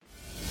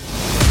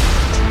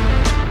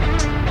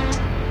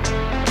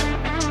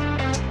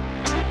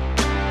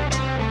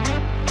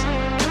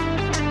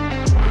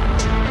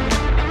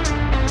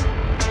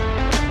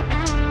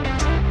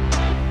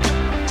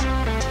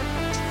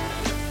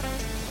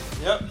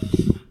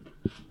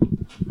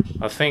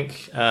I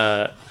think,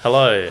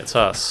 hello, it's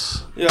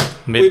us. Yeah,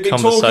 we've been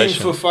talking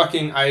for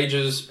fucking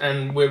ages,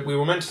 and we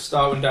were meant to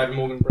start when David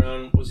Morgan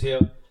Brown was here,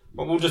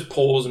 but we'll just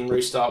pause and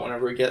restart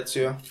whenever he gets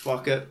here.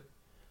 Fuck it.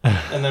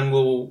 And then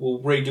we'll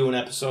redo an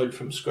episode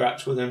from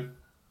scratch with him.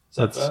 Is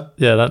that fair?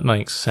 Yeah, that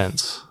makes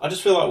sense. I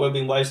just feel like we've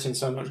been wasting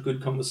so much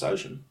good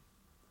conversation.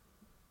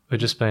 We've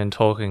just been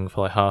talking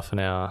for like half an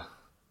hour.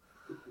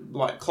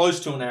 Like, close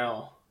to an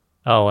hour.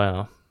 Oh,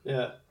 wow.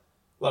 Yeah.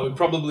 Like, we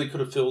probably could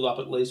have filled up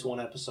at least one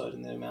episode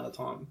in the amount of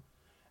time.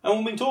 And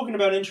we've been talking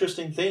about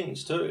interesting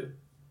things, too.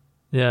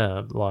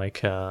 Yeah,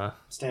 like...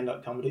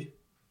 stand-up comedy.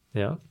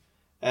 Yeah.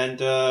 And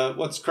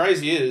what's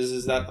crazy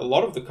is that a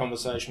lot of the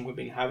conversation we've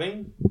been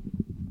having,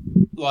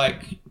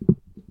 like,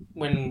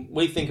 when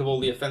we think of all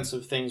the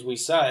offensive things we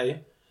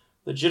say,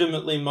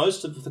 legitimately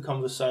most of the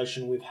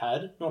conversation we've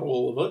had, not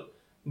all of it,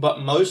 but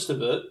most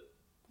of it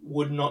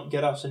would not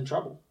get us in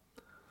trouble.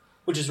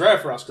 Which is rare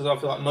for us, because I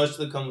feel like most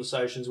of the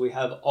conversations we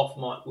have off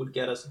mic would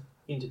get us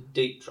into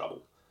deep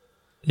trouble.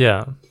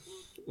 Yeah.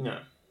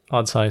 Yeah.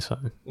 I'd say so.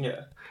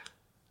 Yeah.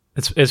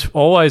 It's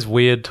always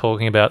weird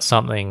talking about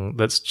something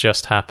that's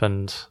just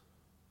happened,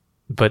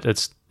 but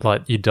it's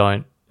like you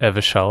don't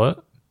ever show it.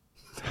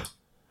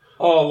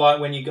 Oh, like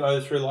when you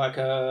go through like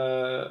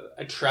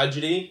a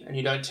tragedy and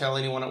you don't tell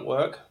anyone at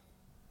work?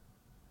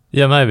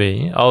 Yeah,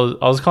 maybe. I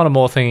was kind of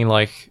more thinking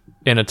like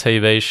in a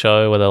TV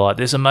show where they're like,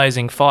 this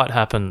amazing fight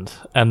happened,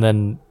 and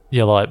then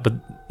you're like, but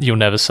you'll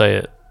never see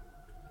it.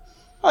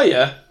 Oh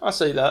yeah, I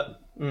see that.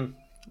 Mm.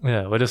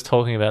 Yeah, we're just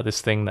talking about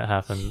this thing that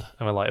happened,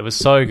 and we're like, it was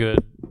so good,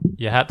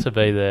 you had to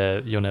be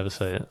there, you'll never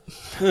see it.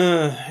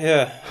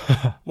 Yeah.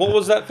 What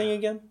was that thing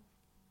again?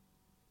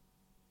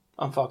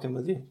 I'm fucking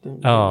with you.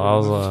 I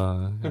was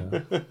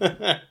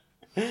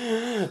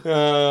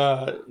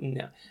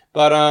no.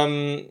 But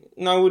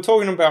no, we were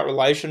talking about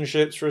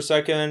relationships for a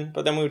second,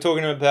 but then we were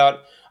talking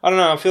about, I don't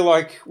know, I feel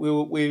like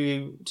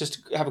we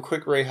just have a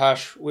quick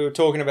rehash. We were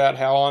talking about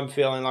how I'm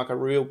feeling like a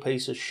real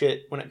piece of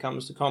shit when it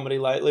comes to comedy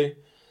lately.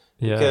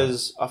 Yeah.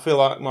 Because I feel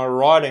like my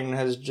writing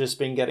has just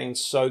been getting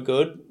so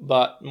good,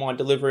 but my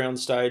delivery on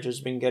stage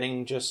has been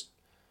getting just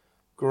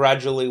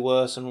gradually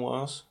worse and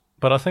worse.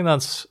 But I think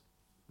that's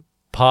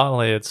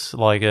partly it's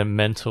like a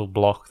mental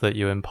block that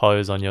you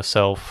impose on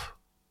yourself,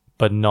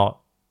 but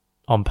not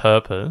on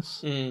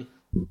purpose. Mm.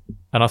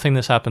 And I think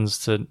this happens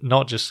to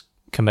not just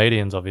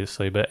comedians,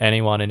 obviously, but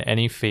anyone in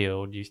any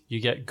field. You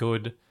get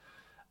good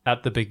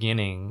at the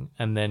beginning,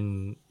 and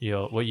then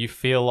you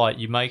feel like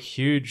you make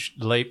huge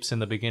leaps in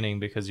the beginning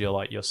because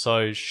you're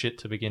so shit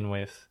to begin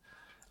with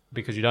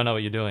because you don't know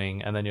what you're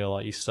doing, and then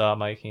you start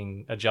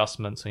making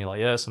adjustments and you're like,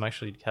 yes, I'm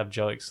actually have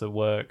jokes that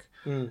work.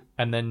 Mm.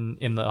 And then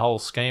in the whole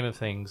scheme of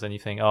things, then you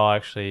think, oh,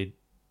 actually,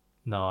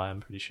 no, I am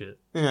pretty shit.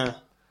 Yeah.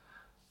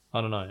 I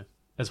don't know.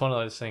 It's one of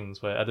those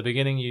things where at the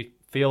beginning you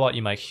feel like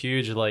you make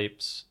huge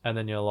leaps, and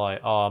then you're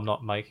like, oh, I'm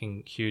not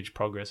making huge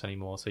progress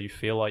anymore. So you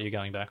feel like you're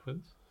going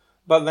backwards.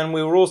 But then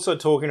we were also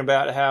talking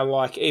about how,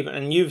 like, even,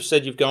 and you've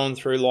said you've gone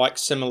through like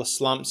similar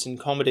slumps in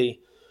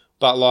comedy,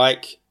 but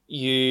like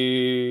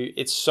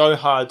it's so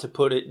hard to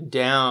put it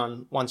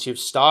down once you've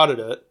started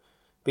it,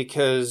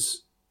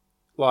 because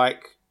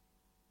like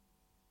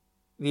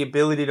the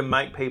ability to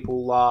make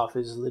people laugh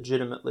is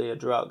legitimately a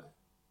drug.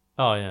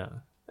 Oh yeah.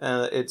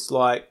 It's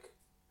like,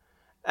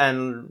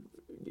 and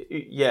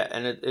yeah,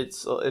 and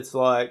it's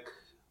like,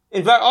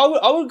 in fact,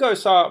 I would go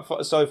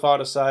so far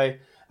to say,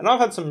 and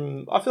I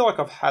feel like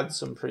I've had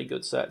some pretty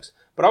good sex,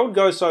 but I would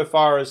go so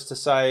far as to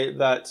say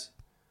that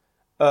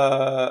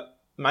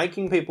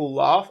making people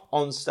laugh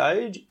on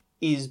stage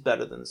is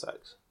better than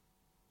sex.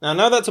 Now, I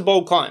know that's a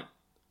bold claim,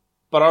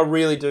 but I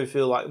really do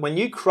feel like when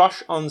you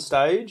crush on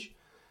stage,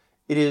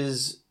 it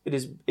is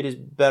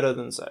better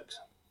than sex.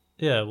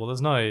 Yeah, well,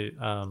 there's no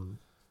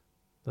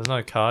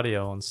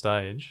cardio on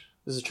stage.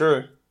 This is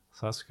true.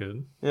 So that's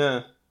good.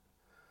 Yeah.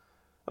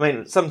 I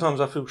mean,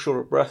 sometimes I feel short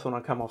of breath when I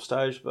come off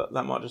stage, but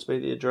that might just be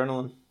the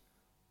adrenaline.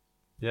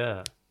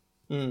 Yeah.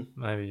 Mm.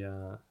 Maybe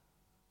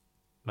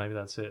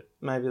that's it.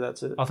 Maybe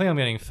that's it. I think I'm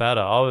getting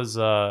fatter. I was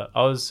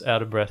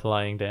out of breath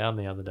laying down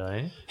the other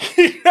day.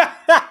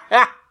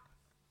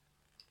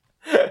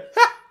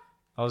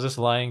 I was just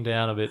laying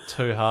down a bit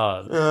too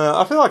hard.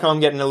 I feel like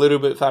I'm getting a little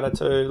bit fatter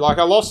too. Like,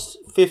 I lost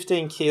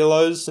 15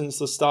 kilos since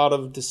the start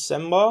of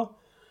December.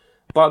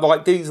 But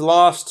like this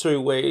last 2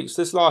 weeks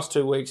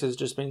has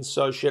just been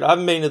so shit. I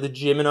haven't been to the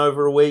gym in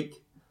over a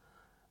week.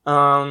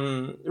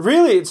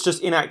 Really, it's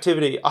just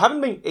inactivity. I haven't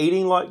been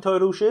eating like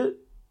total shit.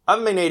 I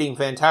haven't been eating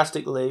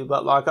fantastically,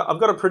 but like I've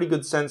got a pretty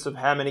good sense of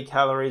how many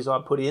calories I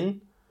put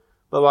in.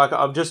 But like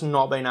I've just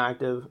not been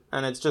active,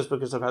 and it's just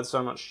because I've had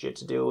so much shit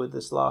to deal with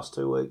this last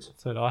 2 weeks.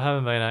 Dude, I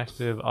haven't been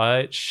active. I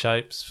ate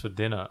shapes for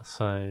dinner,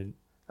 so...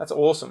 That's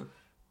awesome.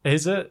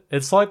 Is it?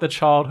 It's like the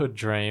childhood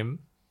dream.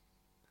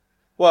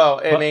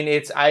 Well, I mean,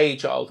 it's a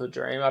childhood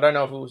dream. I don't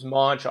know if it was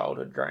my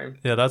childhood dream.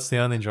 Yeah, that's the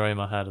only dream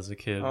I had as a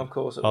kid. Oh, of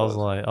course it was. I was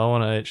like, I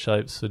want to eat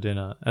shapes for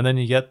dinner. And then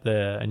you get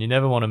there, and you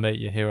never want to meet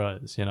your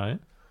heroes, you know?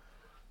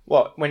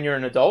 What, when you're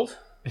an adult?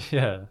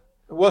 Yeah.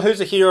 Well,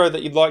 who's a hero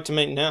that you'd like to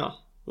meet now?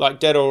 Like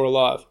dead or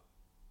alive?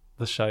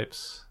 The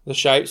Shapes. The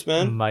Shapes,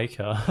 man.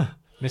 Maker.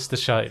 Mr.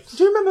 Shapes.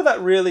 Do you remember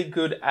that really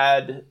good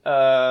ad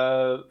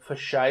for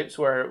Shapes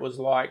where it was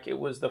like, it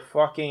was the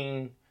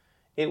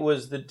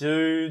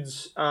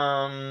dudes,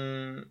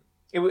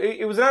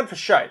 it was an ad for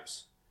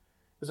Shapes.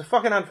 It was a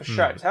fucking ad for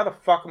Shapes. How the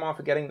fuck am I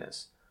forgetting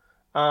this?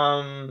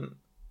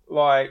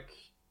 Like,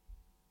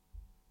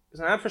 it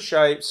was an ad for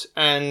Shapes,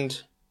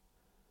 and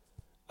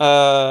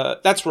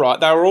that's right,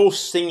 they were all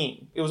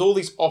singing. It was all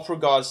these opera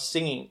guys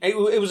singing.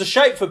 It was a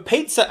Shape for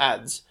pizza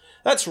ads.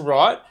 That's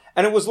right.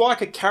 And it was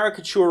like a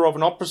caricature of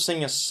an opera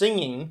singer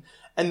singing,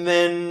 and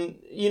then,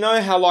 you know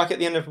how like at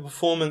the end of a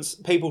performance,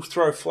 people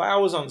throw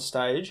flowers on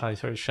stage? They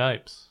threw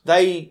Shapes.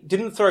 They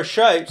didn't throw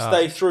Shapes,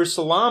 they threw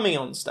salami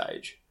on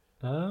stage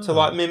to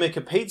like mimic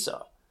a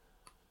pizza.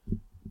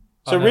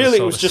 So really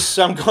it was just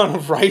some kind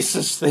of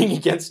racist thing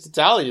against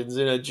Italians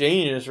in a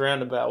genius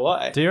roundabout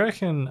way. Do you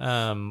reckon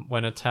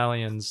when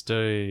Italians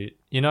do...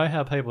 You know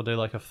how people do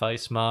like a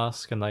face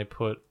mask and they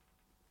put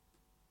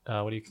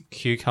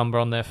cucumber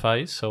on their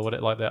face or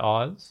like their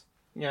eyes?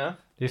 Yeah.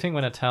 Do you think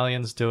when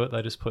Italians do it,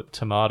 they just put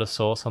tomato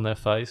sauce on their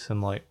face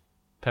and like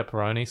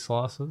pepperoni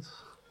slices?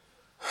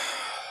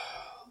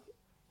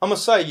 I'm going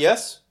to say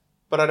yes,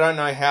 but I don't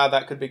know how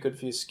that could be good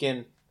for your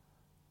skin.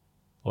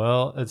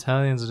 Well,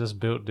 Italians are just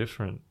built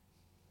different.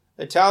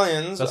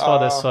 Italians That's why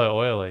they're so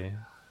oily.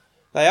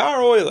 They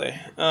are oily.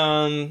 They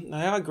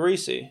are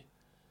greasy.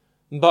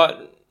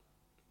 But...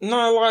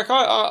 no, like,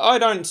 I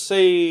don't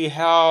see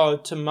how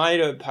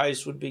tomato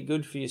paste would be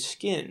good for your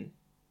skin.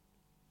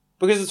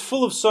 Because it's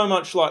full of so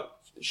much, like,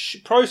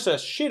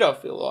 processed shit, I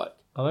feel like.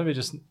 Oh, maybe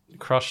just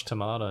crushed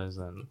tomatoes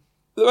then.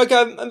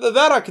 Okay,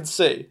 that I could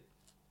see.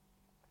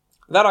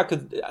 That I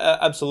could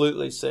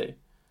absolutely see.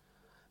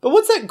 But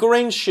what's that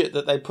green shit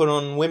that they put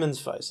on women's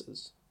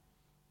faces?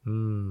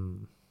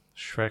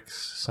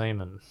 Shrek's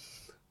semen.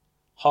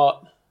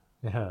 Hot.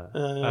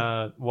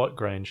 Yeah. What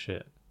green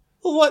shit?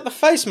 Well, like the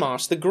face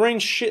mask, the green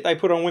shit they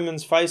put on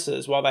women's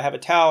faces while they have a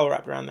towel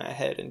wrapped around their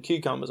head and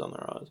cucumbers on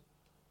their eyes.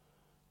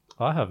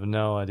 I have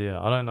no idea.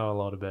 I don't know a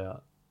lot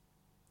about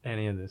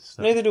any of this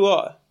stuff. Neither do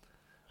I.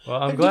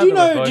 Well, I'm glad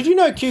Did you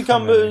know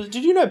cucumbers?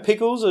 Did you know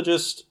pickles are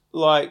just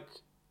like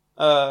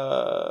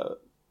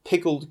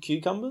pickled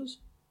cucumbers?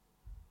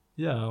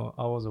 Yeah,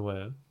 I was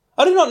aware.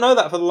 I did not know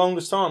that for the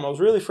longest time. I was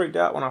really freaked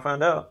out when I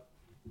found out.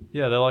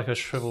 Yeah, they're like a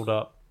shriveled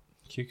up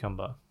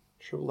cucumber.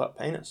 Shriveled up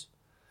penis.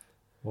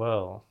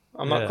 Well,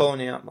 I'm not calling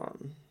you out,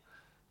 Martin.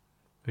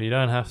 You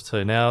don't have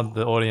to. Now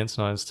the audience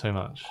knows too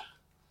much.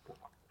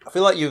 I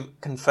feel like you've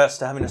confessed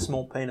to having a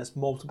small penis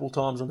multiple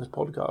times on this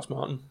podcast,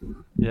 Martin.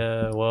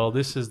 Yeah, well,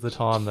 this is the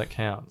time that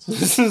counts.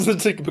 This is the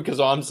ticket because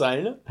I'm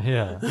saying it?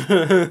 Yeah.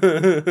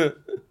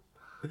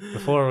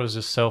 Before it was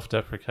just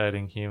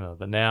self-deprecating humour,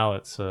 but now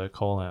it's a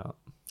call-out.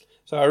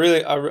 So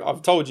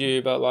I've told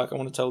you, but like I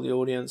want to tell the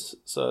audience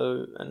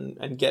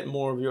and get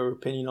more of your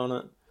opinion on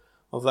it,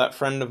 of that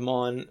friend of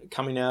mine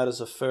coming out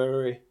as a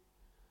furry.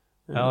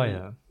 Oh,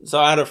 yeah. So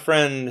I had a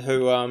friend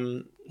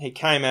who he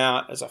came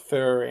out as a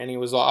furry, and he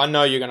was like, I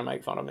know you're going to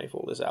make fun of me for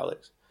all this,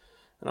 Alex.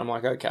 And I'm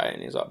like, okay.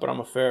 And he's like, but I'm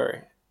a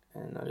furry.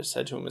 And I just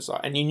said to him, it's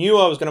like, and you knew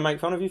I was going to make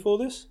fun of you for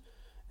this?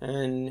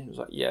 And he was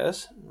like,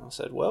 yes. And I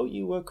said, well,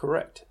 you were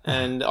correct.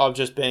 And I've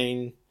just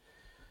been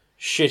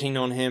shitting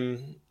on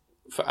him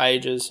for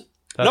ages.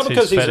 That's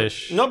his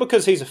fetish. Not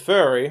because he's a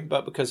furry,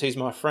 but because he's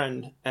my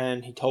friend,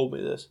 and he told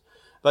me this.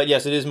 But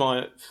yes, it is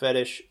my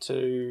fetish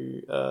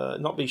to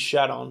not be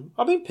shat on.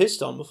 I've been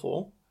pissed on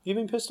before. Have you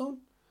been pissed on?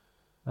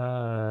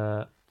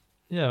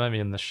 Yeah, maybe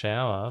in the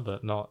shower,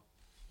 but not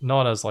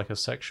as like a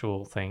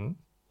sexual thing.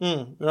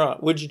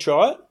 Right. Would you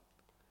try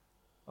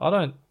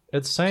it?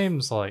 It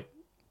seems like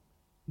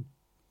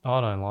I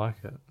don't like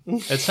it.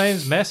 It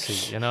seems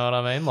messy, you know what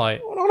I mean?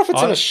 Like, well, not if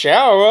it's in a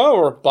shower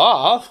or a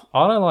bath.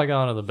 I don't like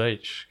going to the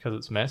beach because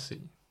it's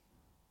messy.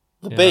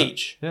 The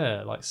beach?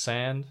 Yeah, like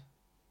sand.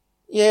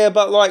 Yeah,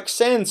 but like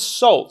sand's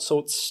salt, so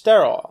it's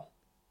sterile.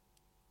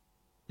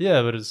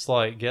 Yeah, but it's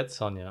like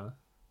gets on you.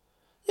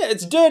 Yeah,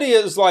 it's dirty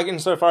as like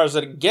insofar as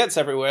that it gets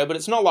everywhere, but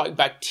it's not like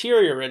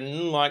bacteria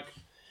ridden. Like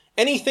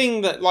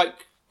anything that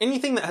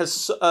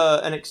has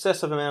an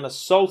excessive amount of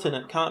salt in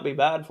it can't be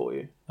bad for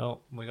you. Oh,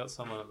 we got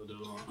someone at the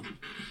door.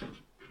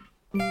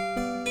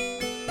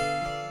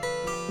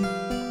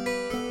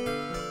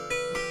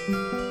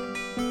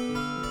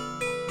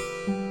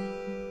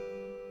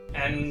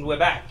 And we're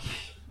back.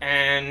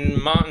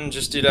 And Martin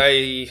just did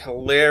a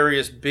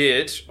hilarious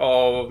bit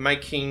of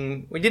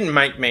making... He didn't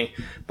make me,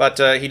 but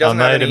he doesn't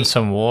have I made him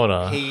some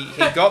water. He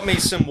got me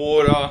some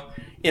water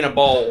in a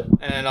bowl,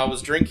 and I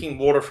was drinking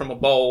water from a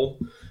bowl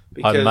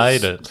because... I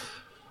made it.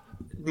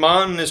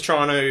 Martin is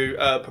trying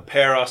to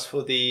prepare us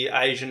for the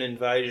Asian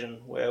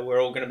invasion, where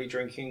we're all going to be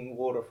drinking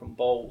water from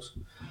bowls.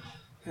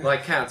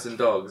 Like cats and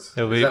dogs.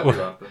 We'll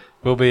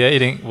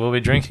be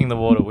drinking the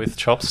water with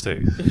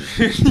chopsticks.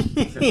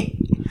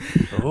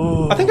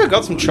 I think I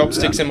got some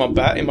chopsticks in my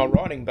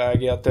writing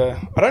bag out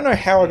there. I don't know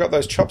how I got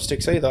those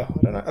chopsticks either.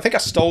 I don't know. I think I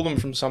stole them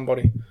from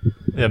somebody.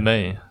 Yeah,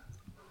 me.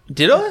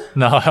 Did I?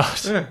 No, I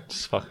was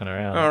just fucking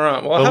around. All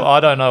right. Well, I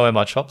don't know where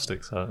my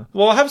chopsticks are.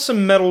 Well, I have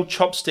some metal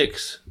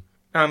chopsticks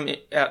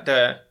out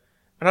there,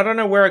 and I don't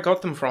know where I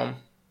got them from.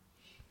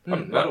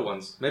 Metal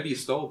ones. Maybe you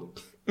stole them.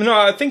 No,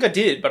 I think I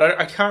did, but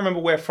I can't remember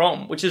where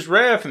from, which is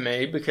rare for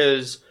me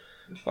because,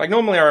 like,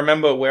 normally I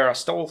remember where I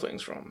stole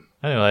things from.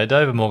 Anyway,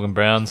 David Morgan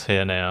Brown's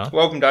here now.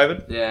 Welcome,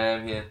 David. Yeah,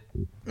 I'm here.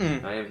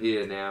 I am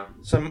here now.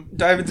 So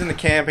David's in the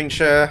camping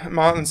chair,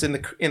 Martin's in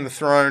the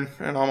throne,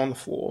 and I'm on the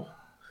floor.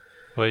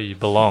 Where you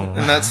belong.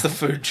 And that's the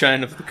food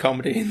chain of the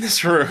comedy in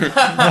this room.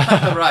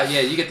 Right, yeah,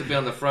 you get to be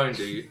on the throne,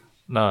 do you?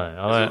 No, That's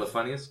I all don't. the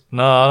funniest.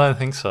 No, I don't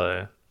think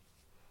so.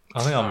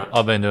 I think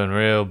I've been doing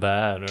real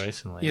bad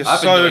recently. You're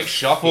I've been so doing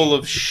shocking. full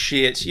of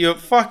shit. You're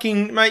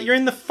fucking... Mate, you're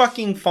in the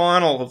fucking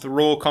final of the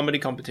Raw comedy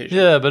competition.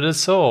 Yeah, but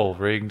it's all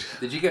rigged.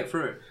 Did you get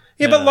through it?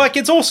 Yeah, but, like,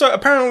 it's also...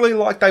 Apparently,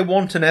 like, they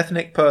want an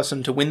ethnic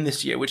person to win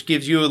this year, which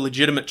gives you a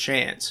legitimate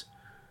chance.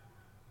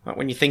 Like,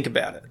 when you think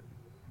about it.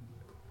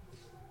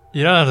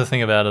 You don't have to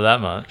think about it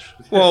that much.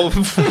 Well,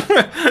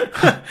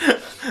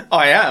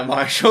 I am,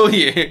 I assure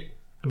you.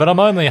 But I'm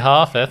only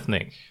half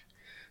ethnic.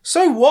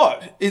 So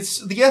what?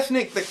 It's the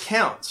ethnic that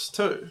counts,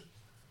 too.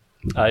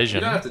 Asian.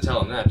 You don't have to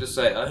tell them that. Just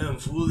say, I am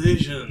full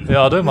Asian.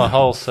 Yeah, I'll do my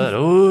whole set.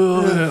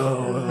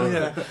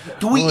 Ooh,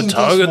 Do we in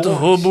target this the voice?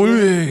 whole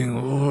bullying.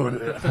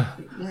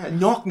 Yeah,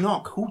 knock,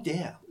 knock, who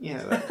dare?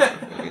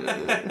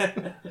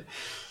 Yeah,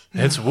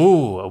 It's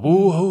woo,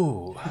 woo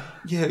hoo.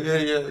 yeah.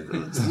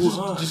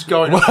 Just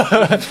going.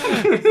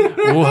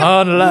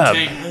 Wuhan lab.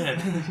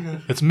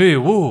 It's me,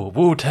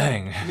 Wu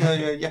Tang.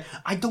 Yeah.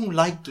 I don't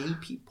like gay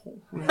people.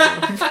 Who's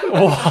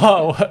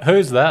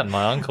that?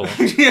 My uncle.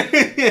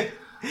 Yeah.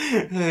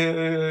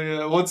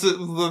 What's it?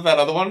 That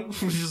other one?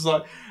 Which is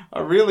like, I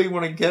really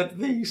want to get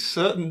these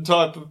certain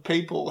type of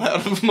people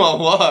out of my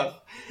life.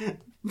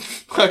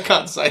 I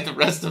can't say the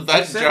rest of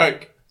that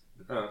joke.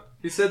 Oh,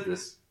 who said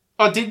this?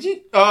 Oh, did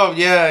you? Oh,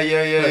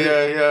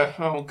 yeah.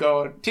 Oh,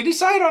 God. Did he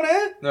say it on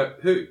air? No,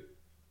 who?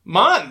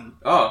 Martin.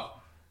 Oh.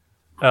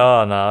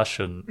 Oh, no, I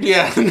shouldn't.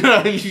 Yeah,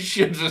 no, you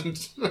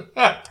shouldn't.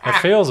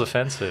 It feels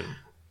offensive.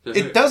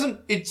 It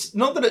doesn't. It's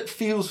not that it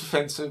feels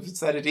offensive.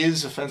 It's that it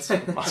is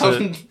offensive.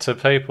 to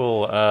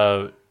people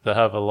that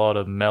have a lot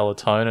of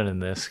melatonin in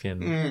their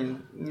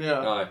skin.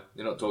 Yeah. No,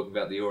 you're not talking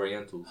about the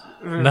Orientals.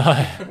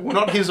 No. Well,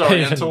 not his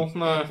Oriental.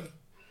 No. I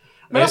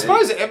mean, I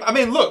suppose. I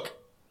mean, look.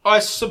 I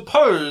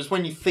suppose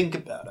when you think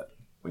about it,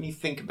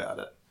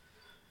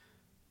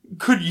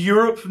 could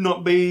Europe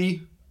not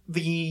be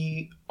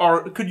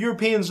could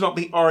Europeans not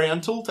be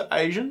Oriental to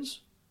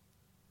Asians?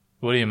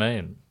 What do you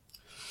mean?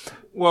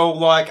 Well,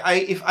 like,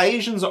 if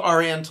Asians are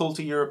Oriental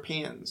to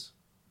Europeans,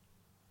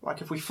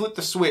 like if we flip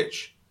the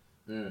switch,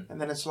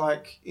 and then it's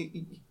like,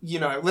 you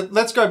know,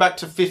 let's go back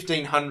to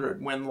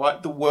 1500 when,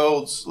 like, the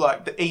world's,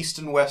 like, the East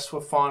and West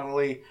were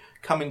finally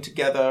coming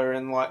together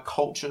and, like,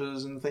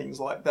 cultures and things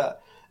like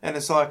that. And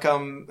it's like,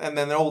 and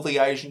then all the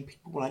Asian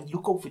people were like,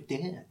 look over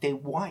there, they're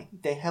white,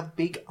 they have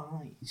big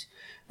eyes.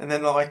 And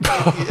then they're like...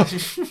 Yeah,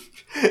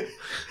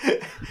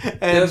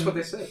 that's what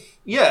they said.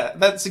 Yeah,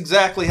 that's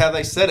exactly how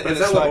they said it. But is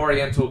that what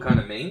Oriental kind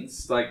of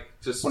means? Like,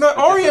 just... Well,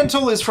 no,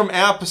 Oriental is from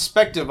our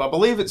perspective. I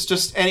believe it's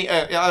just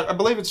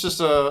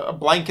a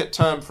blanket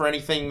term for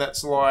anything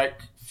that's,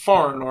 like,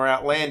 foreign or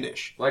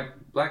outlandish. Like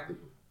black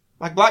people.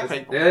 Like black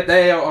people.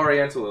 They are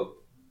Oriental.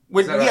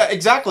 Right? Yeah,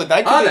 exactly.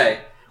 They could Are be. they?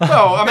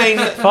 Well, I mean...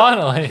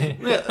 Finally.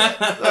 Yeah,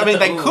 I mean,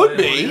 they could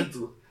be.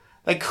 Oriental.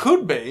 They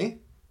could be.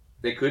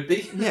 They could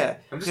be? Yeah.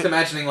 I'm just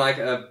imagining, like,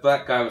 a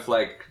black guy with,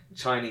 like,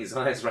 Chinese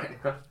eyes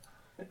right now.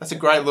 That's a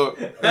great look.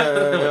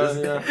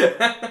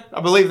 Yeah.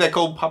 I believe they're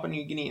called Papua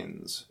New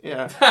Guineans.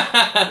 Yeah.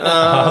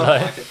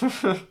 I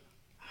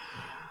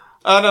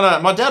don't know.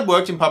 My dad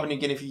worked in Papua New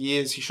Guinea for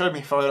years. He showed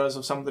me photos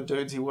of some of the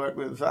dudes he worked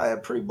with. They are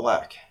pretty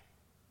black.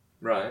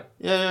 Right.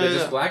 Yeah. They're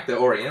just black? They're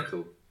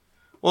Oriental.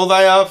 Well,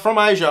 they are from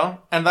Asia,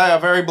 and they are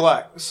very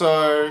black.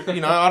 So, you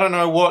know, I don't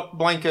know what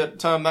blanket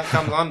term that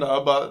comes under,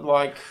 but,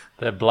 like...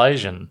 They're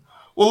Blasian.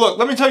 Well, look,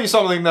 let me tell you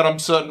something that I'm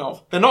certain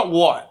of. They're not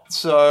white.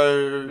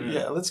 So,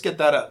 yeah, let's get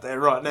that out there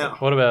right now.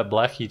 What about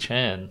Blackie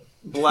Chan?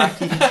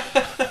 Blackie.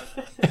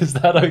 Is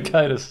that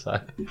okay to say?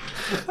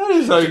 That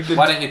is okay.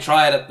 Why don't you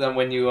try it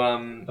when you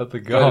At the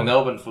go to Gong.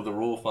 Melbourne for the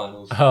Raw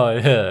finals? Oh,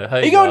 yeah.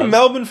 Hey, Are you going to guys.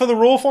 Melbourne for the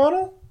Raw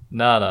final?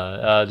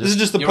 No. This is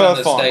just the You're on Perth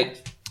the final.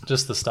 state.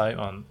 Just the state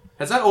one.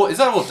 Is that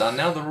all done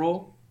now, the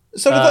Raw?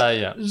 So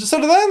Yeah. So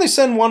do they only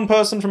send one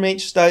person from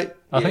each state?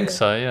 I think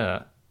so,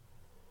 yeah.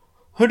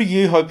 Who do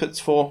you hope it's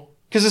for?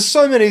 Because there's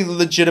so many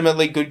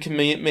legitimately good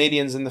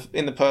comedians in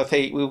the Perth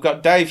Heat. We've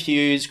got Dave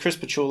Hughes, Chris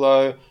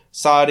Pachulo,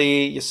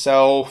 Sardi,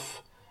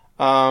 yourself.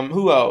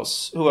 Who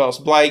else?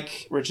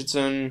 Blake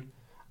Richardson.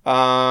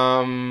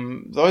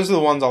 Those are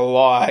the ones I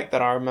like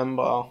that I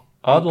remember.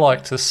 I'd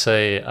like to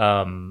see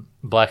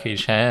Blackie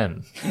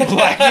Chan.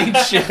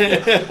 Blackie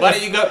Chan.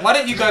 Why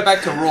don't you go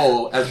back to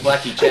Raw as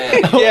Blackie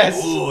Chan? Yes.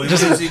 Oh,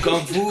 just see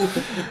Kung Fu.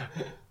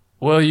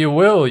 Well, you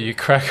will, you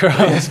cracker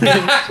ass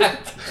bitch.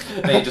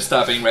 Then you just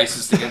start being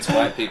racist against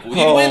white people.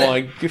 You Oh win my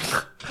it.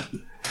 god.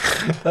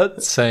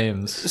 That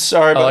seems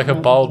Sorry, but like a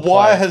bold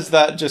why play. has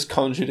that just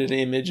conjured an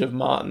image of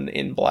Martin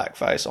in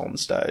blackface on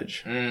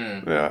stage?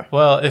 Yeah.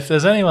 Well, if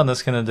there's anyone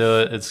that's going to do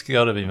it, it's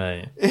got to be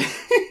me.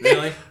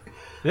 Really?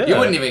 Yeah. You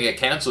wouldn't even get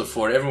cancelled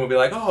for it. Everyone would be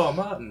like, "Oh,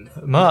 Martin."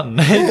 Martin,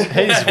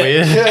 he's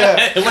weird.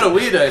 Yeah. What a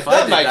weirdo! If I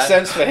That did makes that.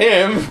 sense for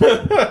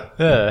him.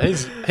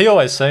 Yeah, he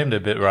always seemed a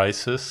bit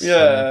racist.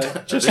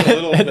 Yeah, just a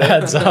little It bit.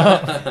 adds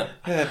up.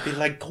 Yeah, be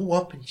like, go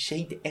up and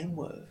say the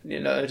N-word. You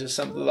know, just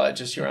something like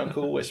just your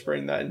uncle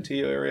whispering that into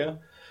your ear.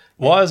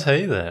 Why is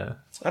he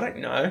there? I don't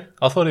know.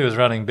 I thought he was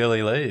running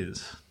Billy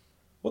Lee's.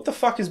 What the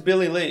fuck is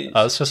Billy Lee's?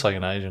 Oh, it's just like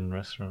an Asian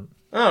restaurant.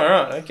 Oh,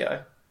 right, okay.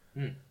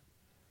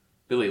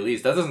 Billy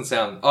Lee's. That doesn't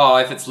sound. Oh,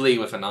 if it's Lee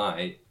with an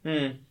I.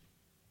 Hmm.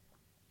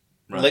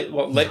 Right.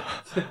 What, Lee?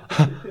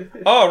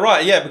 Oh,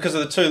 right, yeah, because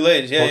of the two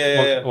Lees.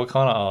 Yeah. What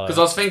kind of eye? Because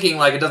I was thinking,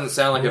 like, it doesn't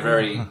sound like a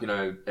very,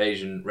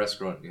 Asian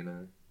restaurant,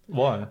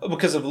 Why?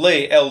 Because of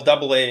Lee,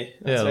 L-E-E.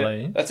 That's Yeah, it.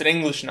 Lee. That's an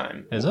English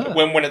name. Is it?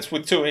 When it's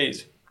with two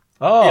E's.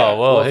 Oh, Yeah.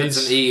 well, Or if he's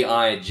it's an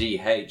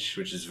E-I-G-H,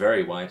 which is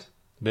very white.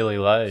 Billy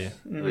Lee.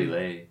 Billy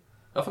Lee.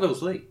 I thought it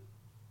was Lee.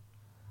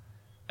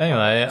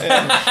 Anyway,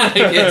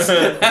 Yes.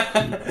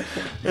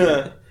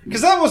 Yeah.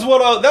 Because that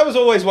was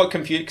always what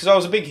confused. Because I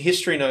was a big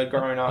history nerd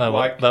growing up.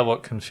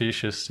 what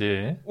Confucius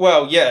you?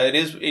 Well, yeah, it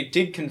is. It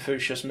did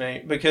Confucius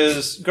me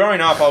because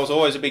growing up, I was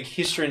always a big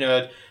history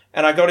nerd,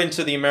 and I got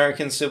into the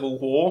American Civil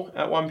War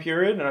at one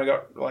period, and I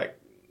got like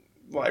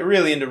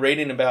really into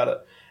reading about it.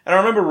 And I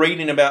remember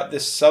reading about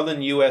this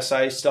Southern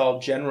USA style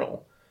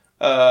general,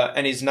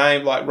 and his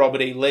name like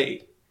Robert E.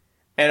 Lee,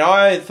 and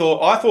I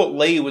thought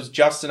Lee was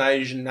just an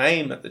Asian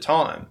name at the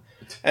time.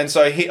 And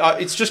so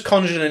it's just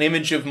conjured an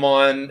image of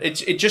mine. It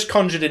just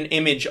conjured an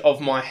image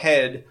of my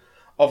head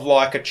of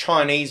like a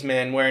Chinese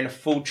man wearing a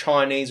full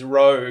Chinese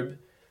robe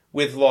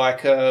with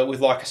like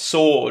a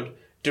sword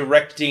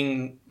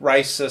directing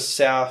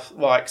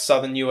racist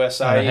Southern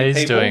USA And he's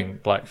people. doing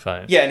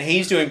blackface. Yeah, and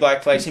he's doing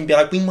blackface and be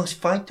like, we must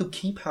fight to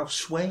keep our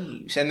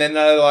slaves. And then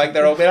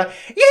they're all be like,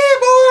 yeah,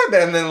 boy.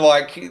 And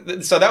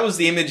then so that was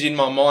the image in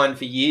my mind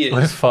for years.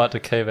 We fight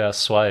to keep our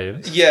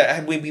slaves.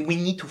 Yeah, we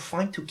need to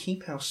fight to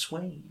keep our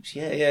slaves.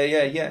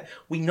 Yeah.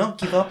 We not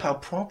give up our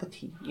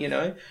property,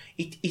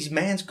 It is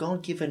man's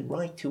God-given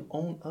right to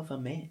own other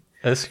men.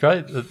 It's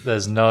great that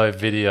there's no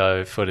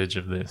video footage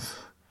of this.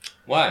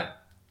 Why?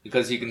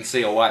 Because you can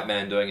see a white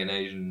man doing an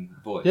Asian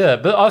voice. Yeah,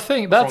 but I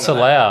think that's wrong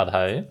with that? allowed,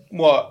 hey?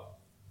 What?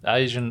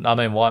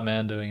 White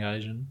man doing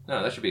Asian.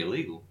 No, that should be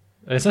illegal.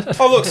 Is it?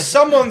 Oh, look,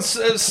 someone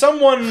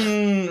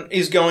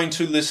is going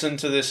to listen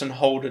to this and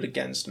hold it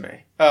against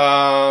me.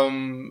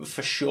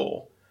 For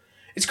sure.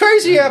 It's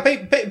crazy how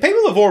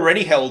people have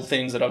already held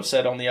things that I've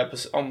said on the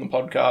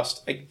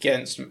podcast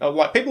against me.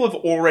 Like, people have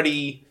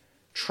already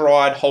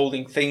tried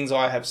holding things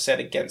I have said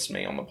against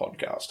me on the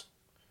podcast.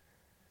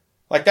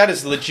 Like, that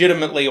has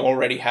legitimately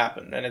already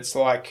happened, and it's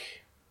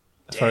like,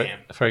 damn.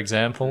 For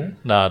example?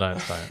 No, don't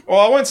say it.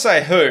 Well, I won't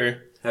say who.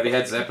 Have you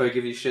had Zeppo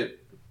give you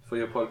shit for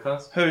your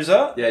podcast? Who's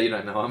that? Yeah, you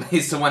don't know him.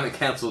 He's the one that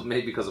cancelled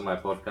me because of my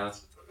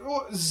podcast.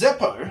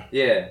 Zeppo?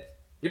 Yeah.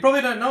 You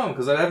probably don't know him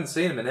because I haven't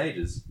seen him in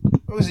ages.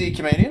 Was he a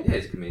comedian? Yeah,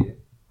 he's a comedian.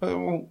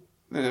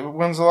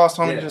 When's the last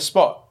time you did a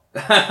spot?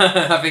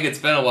 I think it's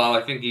been a while.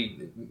 I think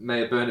he may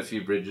have burned a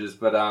few bridges,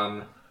 but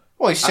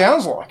Well, he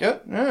sounds like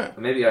it, yeah.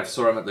 maybe I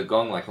saw him at the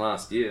Gong like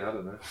last year. I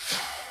don't know.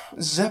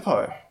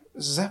 Zeppo.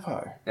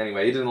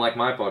 Anyway, he didn't like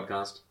my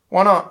podcast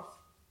Why not?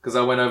 because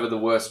I went over the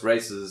worst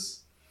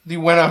races.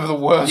 You went over the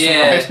worst,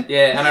 Yeah, right?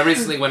 yeah, and I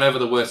recently went over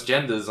the worst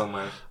genders on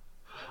my.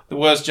 The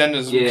worst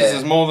genders, Yeah. because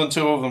there's more than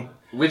two of them.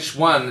 Which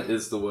one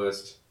is the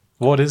worst?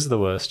 What is the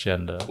worst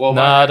gender? Well,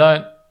 no, I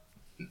don't.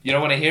 You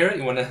don't want to hear it.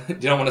 You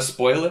don't want to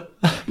spoil it.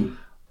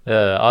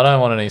 Yeah, I don't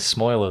want any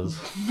spoilers.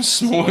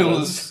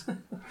 Spoilers.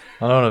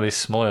 I don't want to be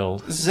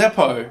spoiled.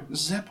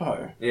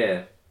 Zeppo.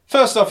 Yeah.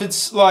 First off,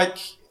 it's like...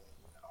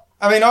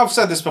 I mean, I've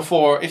said this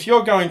before. If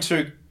you're going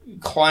to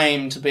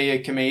claim to be a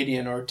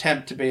comedian or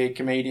attempt to be a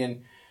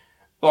comedian,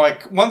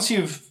 like, once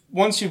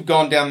you've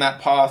gone down that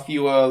path,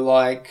 you are,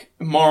 like,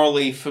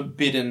 morally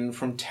forbidden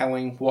from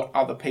telling what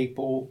other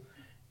people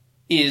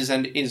is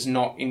and is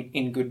not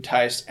in good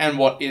taste, and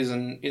what is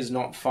and is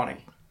not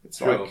funny. It's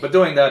True. like... But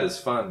doing that is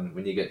fun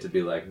when you get to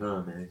be like,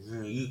 no, man,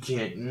 you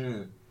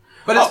can't.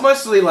 But it's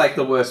mostly, like,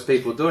 the worst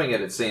people doing it,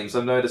 it seems.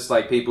 I've noticed,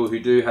 like, people who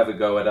do have a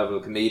go at other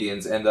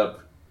comedians end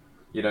up,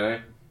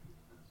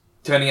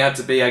 turning out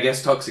to be, I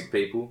guess, toxic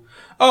people.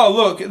 Oh,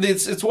 look,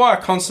 it's why I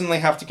constantly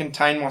have to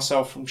contain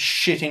myself from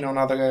shitting on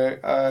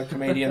other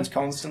comedians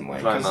constantly.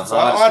 Trying my Because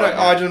hardest I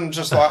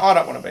right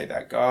don't want to be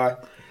that guy.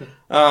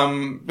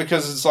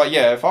 Because it's like,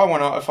 yeah, if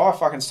I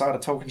fucking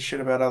started talking shit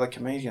about other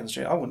comedians,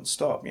 I wouldn't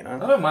stop, I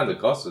don't mind the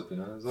gossip,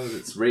 as long as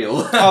it's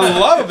real. I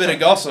love a bit of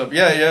gossip.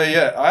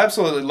 Yeah. I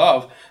absolutely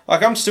love.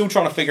 Like, I'm still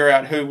trying to figure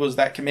out who was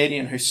that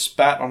comedian who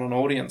spat on an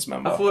audience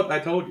member. I thought I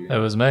told you. It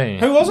was me.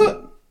 Who was it?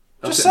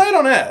 Just say it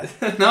on air.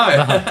 No.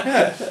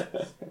 Yeah.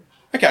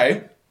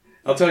 Okay.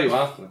 I'll tell you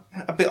after.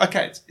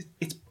 Okay,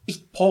 it's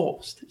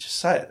paused. Just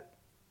say it.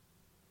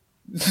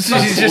 She's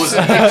Jeez,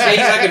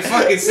 I can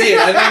fucking see it.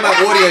 I know my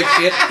audio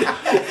shit.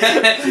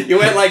 you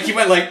went like,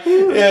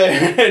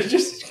 yeah,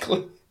 just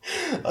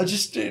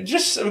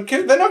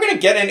they're not going to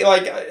get any.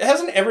 Like,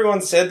 hasn't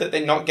everyone said that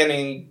they're not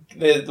getting?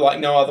 There's like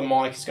no other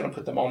mic is going to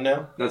put them on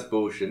now. That's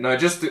bullshit. No,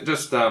 just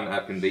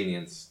at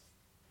convenience.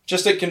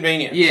 Just at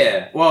convenience.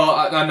 Yeah. Well,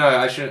 I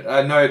know.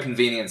 I know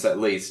convenience at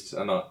least.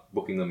 I'm not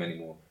booking them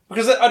anymore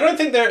because I don't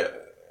think they're.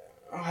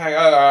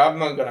 I'm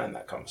not going to end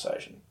that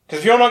conversation. Because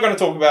if you're not going to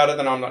talk about it,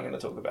 then I'm not going to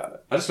talk about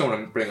it. I just don't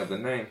want to bring up the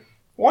name.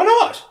 Why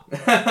not?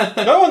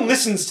 No one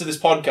listens to this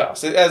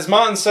podcast. As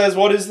Martin says,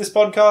 what is this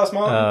podcast,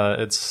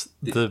 Martin? It's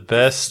the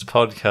best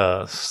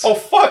podcast. Oh,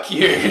 fuck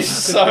you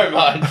so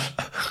much.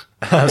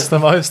 It's the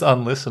most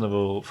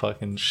unlistenable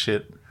fucking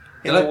shit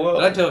in the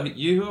world. Did I tell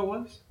you who it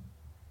was?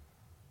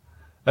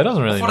 It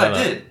doesn't really matter.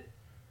 I did.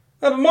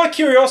 No, but my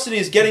curiosity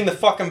is getting the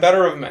fucking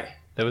better of me.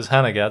 It was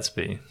Hannah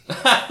Gadsby.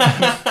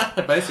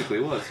 It basically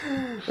was.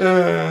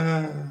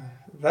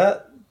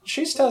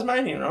 She's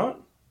Tasmanian, right?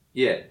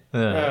 Yeah.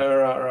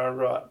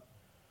 Right.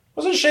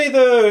 Wasn't she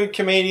the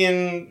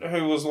comedian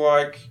who was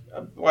like,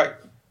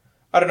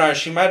 I don't know,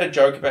 she made a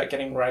joke about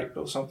getting raped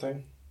or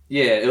something?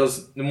 Yeah, it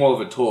was more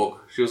of a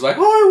talk. She was like,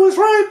 "Oh, I was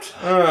raped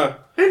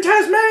in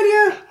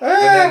Tasmania,"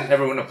 and then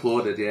everyone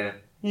applauded. Yeah.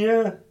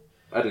 Yeah.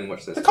 I didn't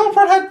watch this. The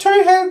culprit had 2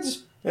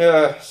 heads.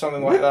 Yeah,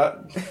 something like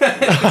that. Is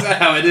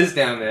that how it is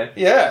down there?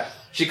 Yeah.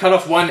 She cut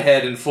off one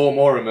head and 4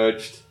 more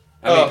emerged.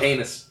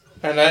 Penis.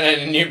 And then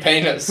a new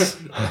penis.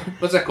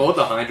 What's that called?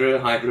 The Hydra The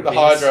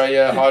penis?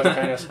 Hydra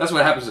penis. That's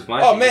what happens with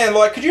my Oh, penis. man,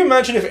 like, could you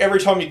imagine if every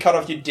time you cut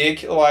off your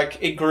dick, like,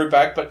 it grew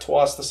back but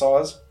twice the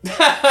size?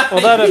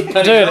 Well,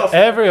 dude,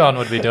 everyone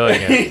would be doing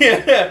it.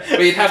 Yeah. But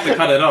you'd have to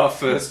cut it off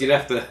first. You'd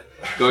have to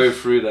go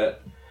through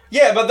that.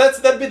 Yeah, but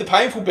that'd be the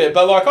painful bit.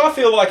 But, like, I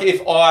feel like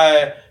if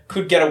I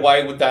could get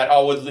away with that, I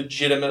would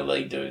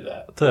legitimately do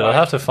that. Dude, I'd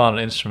have to find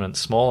an instrument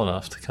small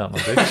enough to cut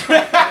my dick.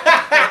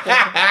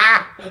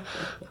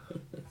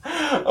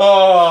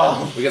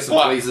 Oh, we got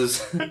some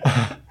tweezers.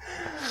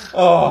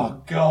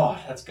 Oh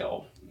god, that's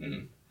gold.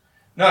 Mm.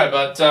 No,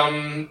 but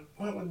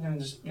we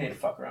just need to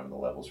fuck around with the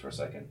levels for a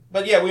second.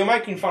 But yeah, we were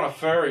making fun of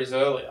furries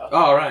earlier.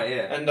 Oh right,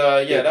 yeah. And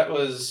that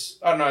was,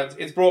 I don't know.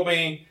 It's brought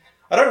me.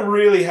 I don't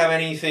really have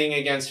anything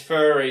against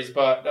furries,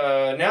 but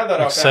now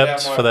that I've found out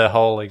except for their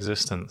whole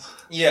existence.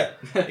 Yeah,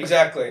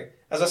 exactly.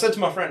 As I said to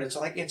my friend, it's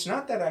like, it's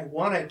not that I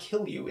want to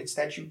kill you, it's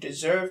that you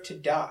deserve to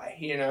die,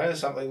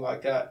 something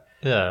like that.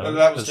 Yeah. And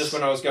that was just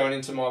when I was going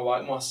into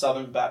my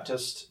Southern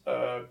Baptist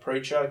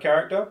preacher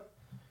character.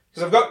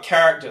 Because I've got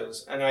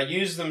characters, and I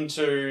use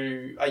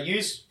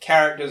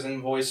characters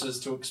and voices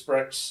to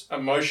express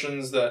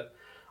emotions that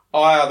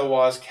I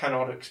otherwise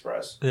cannot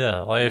express.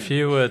 Yeah, like if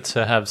you were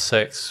to have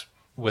sex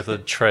with a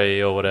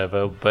tree or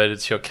whatever, but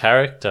it's your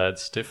character,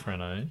 it's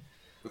different, eh?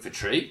 With a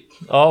tree?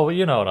 Oh, well,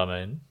 you know what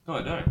I mean. No,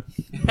 I don't.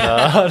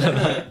 I don't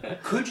know.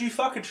 Could you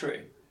fuck a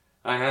tree?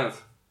 I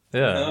have.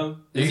 Yeah.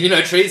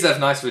 Trees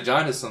have nice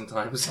vaginas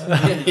sometimes.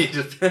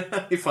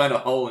 you find a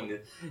hole in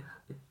it.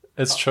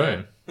 It's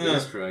true.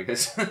 It's true, I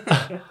guess.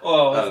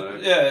 Well,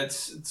 yeah,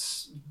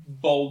 it's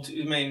bold.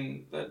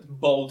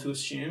 Bold to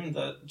assume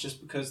that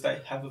just because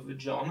they have a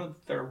vagina,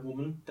 they're a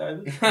woman,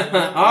 David.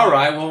 All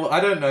right. Well,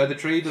 I don't know. The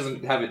tree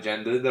doesn't have a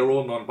gender. They're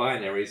all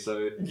non-binary,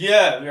 so.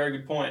 Yeah, very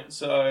good point.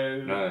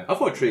 So. No, I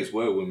thought trees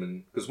were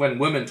women because when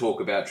women talk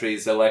about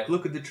trees, they're like,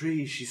 "Look at the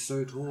tree. She's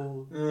so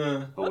tall,"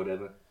 or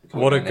whatever.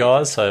 What do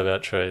guys say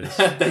about trees?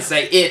 They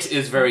say it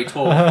is very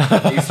tall.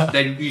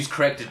 They use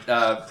corrected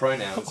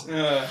pronouns.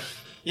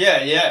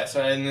 Yeah.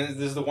 So, and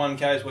there's the one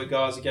case where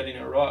guys are getting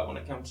it right when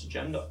it comes to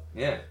gender.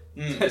 Yeah.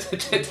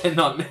 They're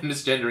not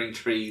misgendering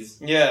trees.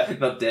 Yeah.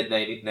 Not dead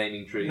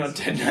naming trees. Not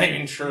dead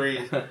naming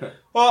trees.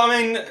 Well, I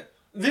mean,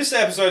 this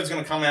episode's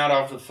going to come out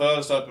after the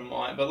first open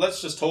mic, but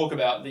let's just talk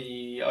about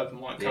the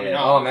open mic coming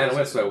up. Oh, man, it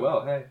went so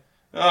well, hey.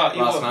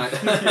 Last night.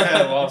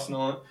 Yeah, last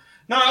night.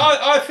 No,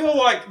 I feel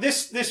like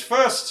this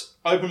first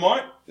open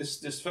mic,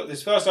 this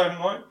first open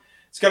mic,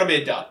 it's going to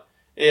be a dud.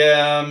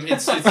 I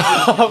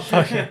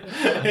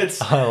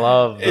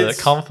love the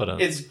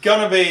confidence. It's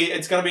gonna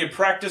be a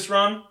practice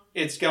run.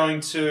 It's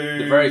going to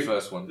the very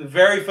first one. The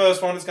very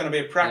first one is going to be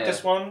a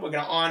practice one. We're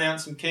going to iron out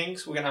some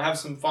kinks. We're going to have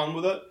some fun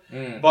with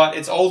it. But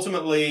it's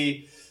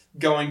ultimately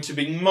going to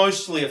be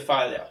mostly a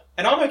failure.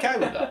 And I'm okay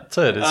with that.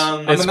 Dude,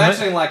 I'm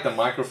imagining like the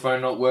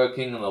microphone not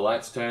working and the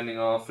lights turning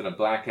off and a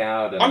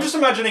blackout. And... I'm just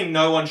imagining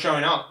no one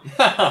showing up.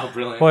 Oh,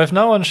 brilliant. Well, if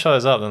no one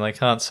shows up, then they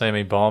can't see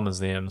me bomb as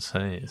the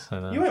MC.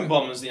 So You won't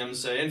bomb as the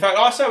MC. In fact,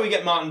 I say we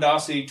get Martin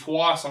Darcy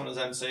twice on as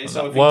MC,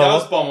 so if he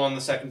does bomb on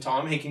the second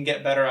time, he can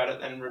get better at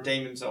it and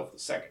redeem himself the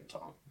second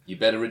time. You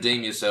better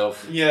redeem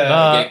yourself.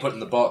 Yeah. You're getting put in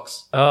the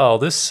box. Oh,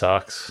 this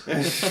sucks.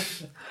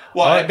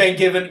 What, being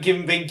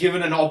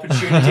given an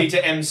opportunity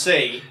to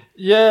MC?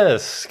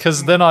 Yes,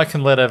 because then I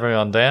can let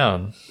everyone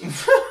down.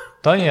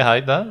 Don't you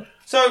hate that?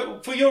 So,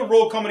 for your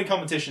Raw comedy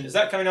competition, is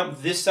that coming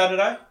up this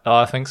Saturday? Oh,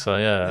 I think so,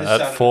 yeah. At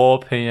Saturday. 4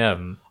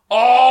 p.m.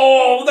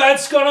 Oh,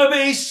 that's gonna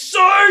be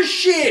so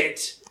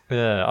shit!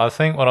 Yeah, I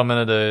think what I'm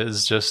going to do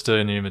is just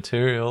do new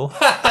material.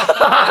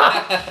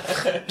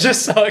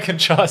 Just so I can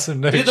try some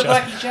new Do the jokes.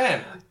 Blackie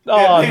Chan.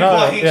 Oh, Yeah, no.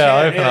 Blackie Yeah,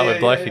 Chan. open up with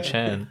Yeah, Blackie yeah.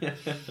 Chan.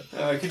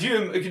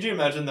 Could you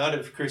imagine that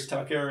if Chris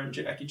Tucker and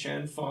Jackie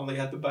Chan finally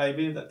had the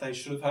baby that they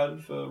should have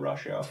had for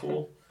Rush Hour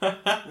 4?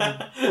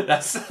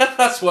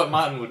 That's what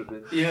Martin would have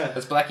been. Yeah.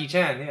 That's Blackie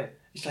Chan, yeah.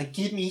 It's like,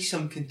 give me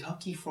some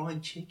Kentucky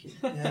Fried Chicken.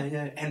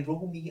 Yeah, and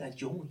roll me a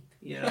joint.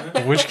 You know?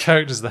 Which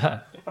character's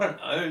that? I don't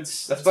know.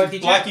 That's It's Blackie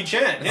Chan.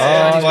 Chan.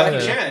 Yeah, Oh, Blackie yeah.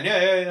 Chan.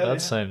 Yeah.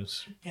 That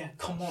seems... Yeah,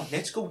 come on,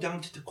 let's go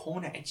down to the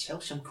corner and sell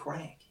some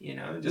crack. You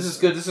know, This is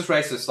good. This is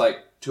racist, like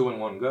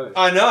 2-in-1 go.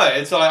 I know.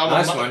 It's like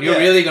Nice one. You're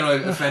really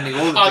going to offending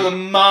all the I'm a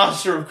people.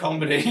 master of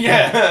comedy.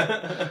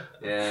 Yeah.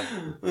 Yeah.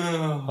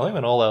 I think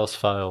when all else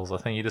fails, I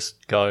think you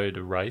just go to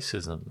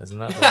racism. Isn't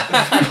that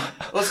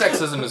the... Well,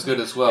 sexism is good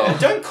as well. Yeah,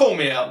 don't call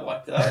me out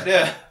like that.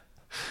 Yeah,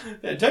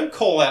 don't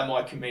call out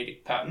my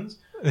comedic patterns.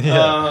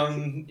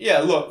 Yeah.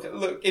 Look.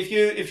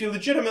 If you're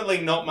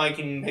legitimately not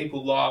making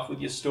people laugh with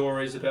your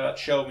stories about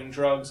shelving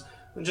drugs,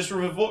 then just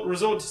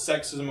resort to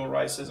sexism or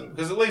racism,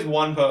 because at least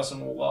one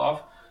person will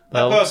laugh.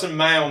 That person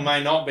may or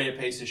may not be a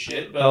piece of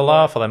shit. But They'll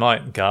laugh or they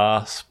might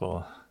gasp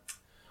or...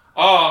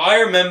 Oh, I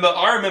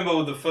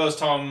remember the first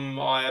time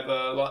I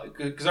ever,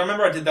 because I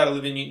remember I did that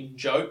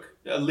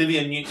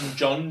Olivia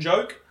Newton-John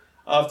joke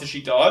after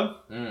she died.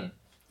 Mm.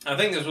 I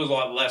think this was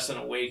like less than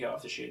a week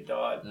after she had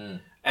died. Mm.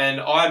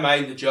 And I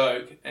made the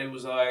joke, and it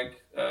was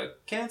like,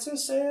 cancer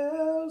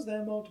cells,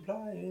 they're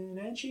multiplying,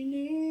 and she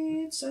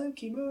needs some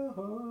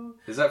chemo.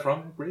 Is that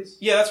from Greece?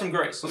 Yeah, that's from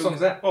Greece. What song is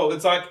that? Oh,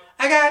 it's like,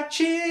 I got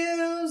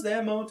chills,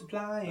 they're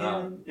multiplying.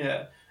 Oh.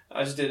 Yeah,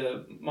 I just did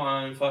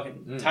my own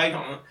fucking take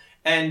on it.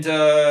 And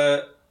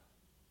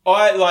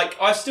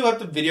I still have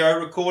the video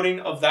recording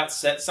of that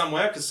set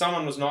somewhere, because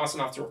someone was nice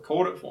enough to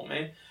record it for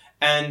me.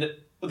 And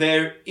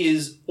there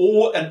is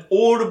an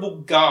audible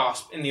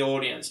gasp in the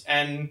audience,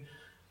 and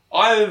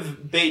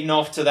I've beaten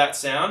off to that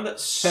sound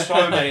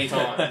so many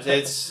times.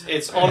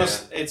 It's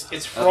honest. Yeah.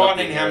 It's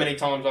frightening how many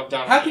times I've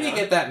done it. How can you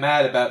get that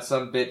mad about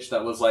some bitch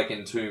that was like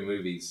in 2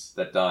 movies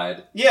that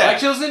died? Yeah. Like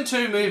she was in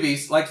 2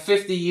 movies like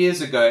 50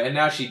 years ago and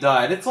now she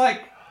died. It's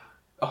like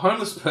a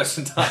homeless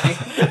person dying.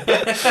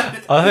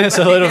 I think it's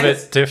a little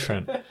bit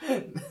different.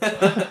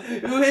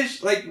 Who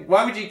is, like,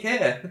 why would you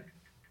care?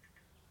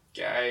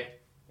 Gay.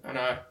 I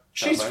know.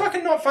 She's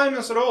fucking not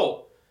famous at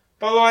all.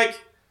 But like,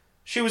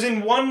 she was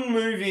in one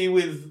movie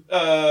with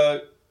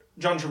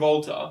John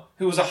Travolta,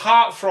 who was a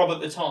heartthrob at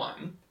the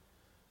time,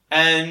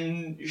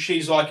 and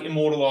she's like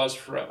immortalised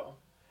forever.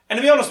 And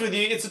to be honest with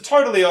you, it's a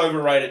totally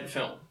overrated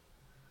film.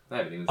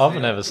 I've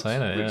never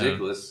seen it.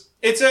 Ridiculous.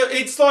 It's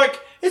not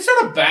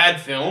a bad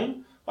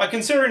film. Like,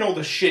 considering all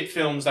the shit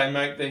films they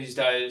make these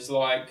days,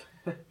 like,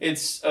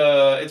 it's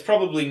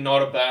probably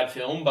not a bad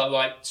film, but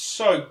like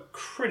so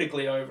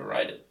critically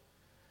overrated.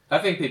 I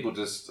think people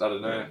just, I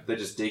don't know, they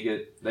just dig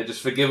it. They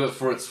just forgive it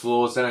for its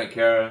flaws. They don't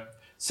care.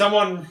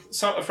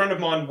 A friend of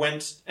mine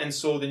went and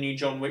saw the new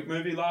John Wick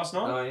movie last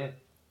night. Oh, yeah.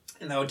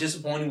 And they were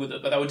disappointed with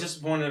it, but they were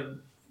disappointed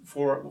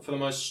for the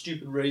most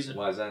stupid reason.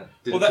 Why is that?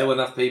 Didn't kill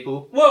enough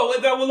people? Well,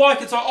 they were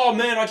like, it's like, oh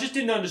man, I just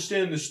didn't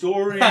understand the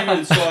story.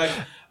 It's like,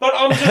 but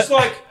I'm just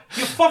like,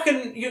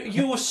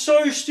 you were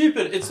so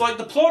stupid. It's like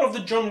the plot of the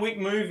John Wick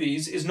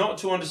movies is not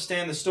to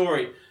understand the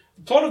story.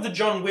 The plot of the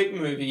John Wick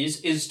movies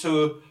is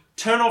to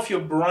turn off your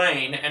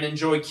brain and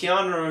enjoy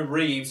Keanu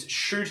Reeves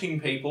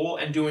shooting people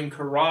and doing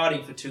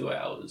karate for 2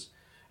 hours.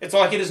 It's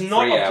like it is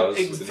not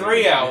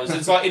 3 hours.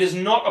 It's like it is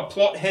not a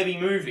plot-heavy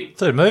movie.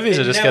 Dude, movies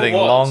are just getting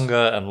longer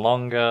and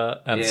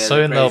longer, and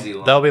soon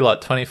they'll be like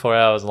 24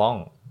 hours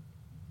long.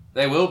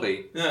 They will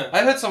be. Yeah. I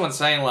heard someone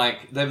saying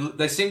like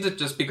they seem to,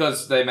 just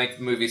because they make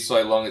movies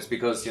so long, it's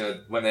because, you know,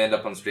 when they end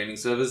up on streaming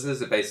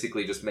services, it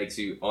basically just makes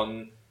you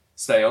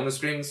stay on the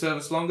streaming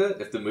service longer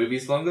if the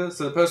movie's longer.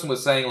 So the person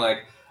was saying like,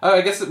 oh,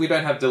 I guess that we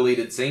don't have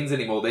deleted scenes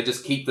anymore. They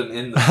just keep them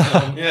in the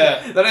film.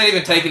 Yeah. They don't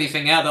even take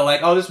anything out. They're like,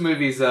 oh, this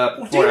movie's 4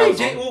 hours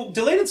long.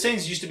 Deleted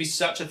scenes used to be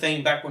such a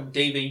thing back when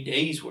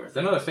DVDs were.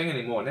 They're not a thing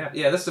anymore now.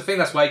 Yeah, that's the thing.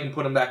 That's why you can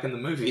put them back in the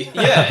movie.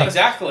 Yeah,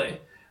 exactly.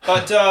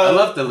 But I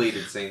love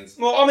deleted scenes.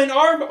 Well, I mean,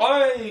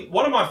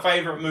 one of my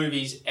favourite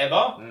movies ever,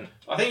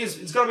 I think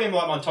it's got to be in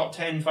like my top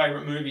 10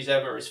 favourite movies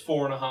ever, is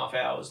 4.5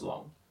 hours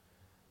long.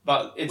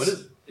 But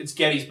it's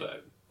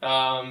Gettysburg.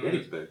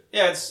 Gettysburg?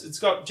 Yeah, it's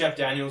got Jeff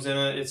Daniels in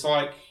it. It's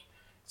like,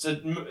 it's a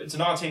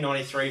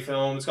 1993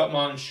 film. It's got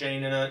Martin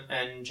Sheen in it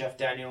and Jeff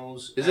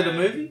Daniels. Is it a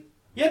movie?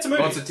 Yeah, it's a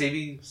movie. Oh, it's a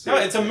TV series? No,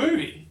 it's a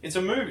movie. It's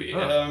a movie. Oh.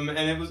 And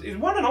it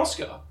won an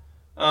Oscar.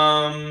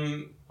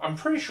 I'm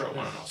pretty sure it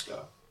won an Oscar.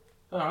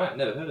 All right,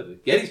 never heard of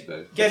it.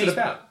 Gettysburg. What's it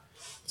about?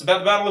 It's about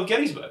the Battle of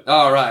Gettysburg.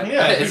 Oh, right.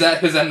 Yeah. Is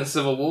that in the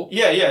Civil War?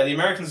 Yeah, the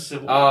American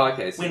Civil War. Oh,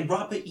 okay. So. When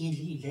Robert E.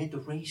 Lee led the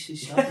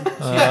races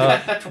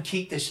to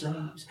keep the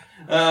slaves.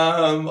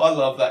 I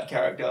love that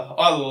character.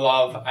 I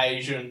love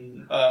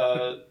Asian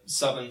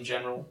Southern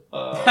general in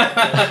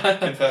the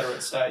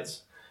Confederate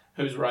States.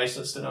 who's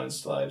racist and owns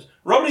slaves.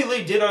 Robert E.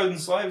 Lee did own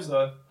slaves,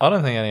 though. I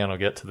don't think anyone will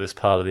get to this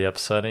part of the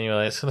episode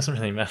anyway, so it doesn't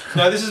really matter.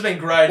 No, this has been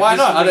great. Why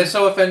not? Are they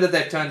so offended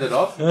they've turned it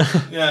off?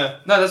 Yeah.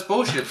 No, that's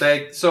bullshit.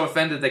 They're so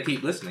offended they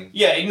keep listening.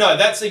 Yeah, no,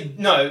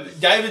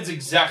 David's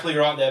exactly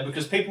right there,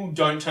 because people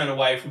don't turn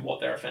away from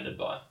what they're offended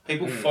by.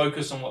 People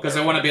focus on what Because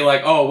they want to be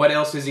like, oh, what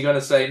else is he going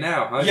to say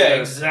now? Huh? Yeah,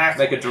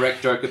 exactly. Make a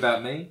direct joke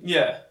about me?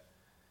 Yeah.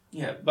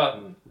 Yeah,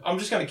 but I'm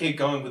just going to keep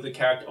going with the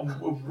character.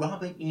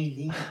 Robert E.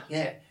 Lee,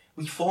 yeah.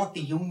 We fought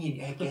the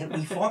Union again.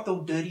 We fought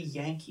those dirty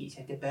Yankees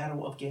at the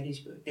Battle of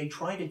Gettysburg. They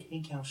tried to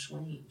take our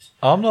slaves.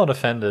 I'm not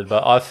offended,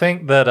 but I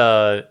think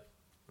that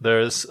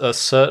there is a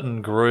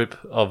certain group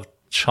of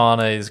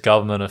Chinese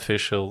government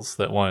officials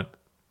that won't.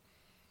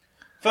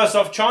 First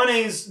off,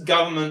 Chinese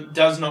government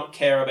does not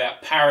care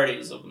about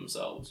parodies of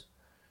themselves.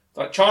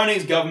 Like,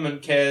 Chinese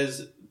government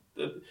cares...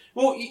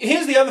 Well,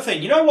 here's the other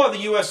thing. You know why the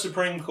US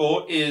Supreme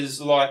Court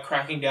is, like,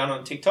 cracking down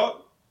on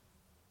TikTok?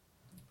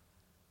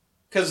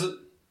 Because...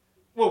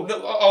 Well,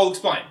 I'll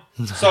explain.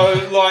 So,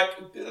 like,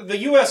 the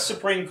US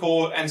Supreme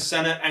Court and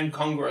Senate and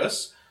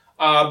Congress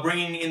are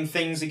bringing in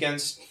things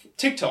against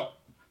TikTok.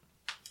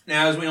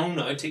 Now, as we all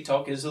know,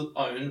 TikTok is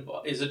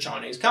a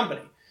Chinese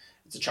company.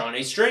 It's a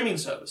Chinese streaming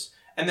service.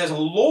 And there's a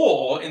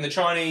law in the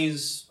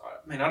Chinese...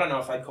 I mean, I don't know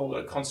if I'd call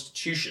it a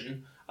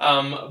constitution,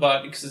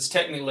 but because it's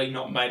technically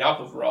not made up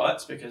of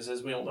rights, because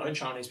as we all know,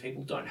 Chinese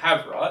people don't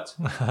have rights.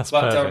 That's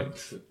but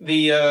perfect.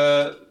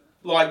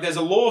 there's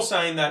a law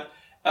saying that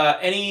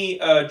any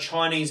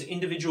Chinese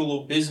individual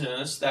or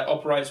business that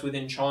operates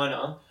within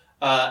China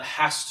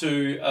has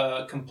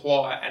to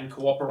comply and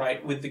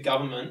cooperate with the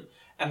government,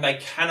 and they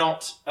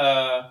cannot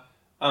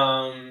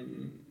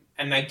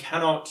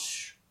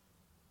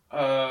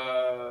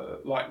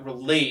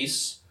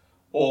release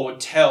or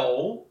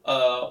tell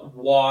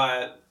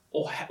why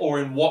or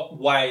in what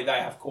way they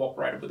have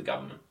cooperated with the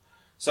government.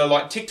 So,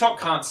 like, TikTok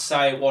can't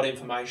say what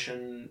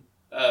information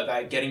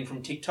they're getting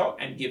from TikTok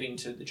and giving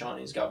to the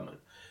Chinese government.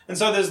 And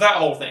so there's that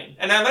whole thing.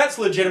 And now that's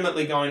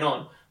legitimately going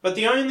on. But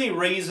the only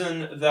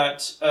reason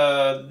that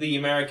the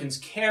Americans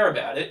care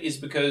about it is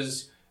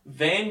because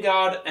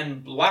Vanguard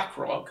and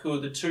BlackRock, who are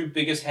the two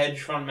biggest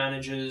hedge fund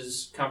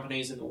managers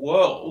companies in the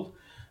world,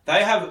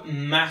 they have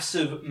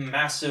massive,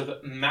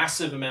 massive,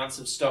 massive amounts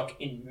of stock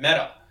in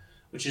Meta,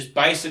 which is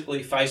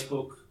basically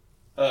Facebook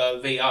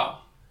VR.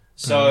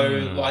 So,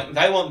 like,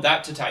 they want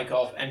that to take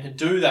off. And to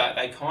do that,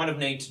 they kind of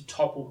need to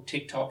topple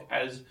TikTok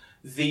as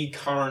the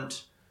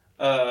current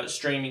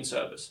streaming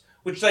service,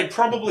 which they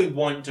probably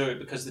won't do,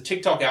 because the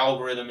TikTok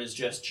algorithm is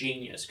just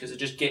genius, because it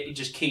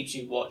just keeps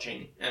you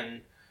watching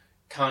and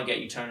can't get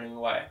you turning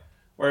away.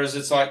 Whereas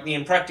it's like the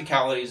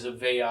impracticalities of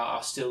VR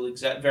are still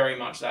very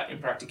much that,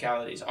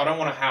 impracticalities. I don't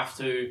want to have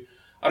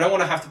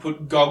to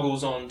put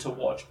goggles on to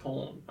watch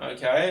porn.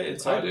 Okay,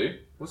 I do.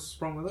 What's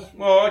wrong with that?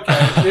 Well,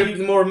 okay. It's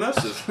more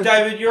immersive.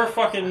 David, you're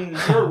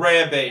a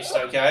rare beast,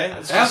 okay?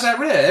 How's that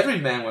rare? Every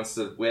man wants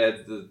to wear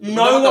the...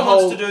 No one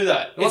wants to do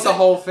that. What's the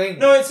whole thing?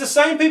 No, it's the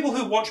same people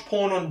who watch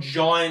porn on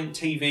giant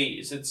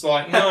TVs. It's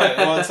like, no,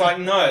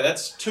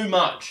 that's too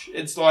much.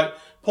 It's like,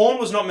 porn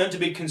was not meant to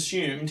be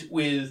consumed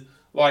with,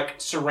 like,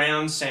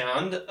 surround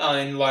sound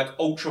in, like,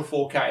 ultra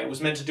 4K. It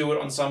was meant to do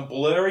it on some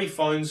blurry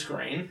phone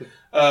screen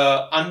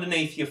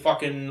underneath your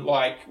fucking,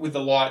 like, with the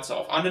lights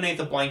off. Underneath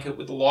a blanket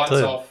with the lights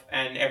off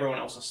and everyone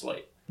else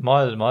asleep.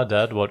 My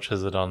dad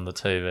watches it on the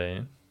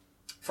TV.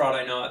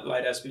 Friday night,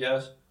 late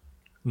SBS.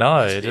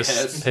 No, he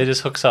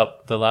just hooks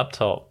up the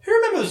laptop. Who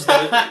remembers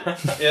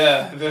that?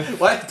 Yeah.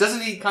 Why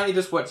can't he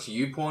just watch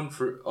YouPorn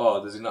through...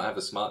 Oh, does he not have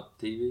a smart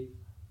TV?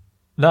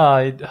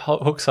 No, he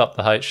hooks up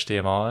the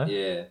HDMI.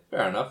 Yeah,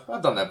 fair enough.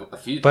 I've done that a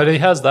few times. But he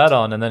has that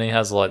on, and then he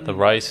has, like, the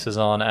races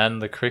on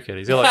and the cricket.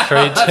 He's got, like, 3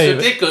 That's TV.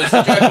 ridiculous.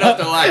 You're joking off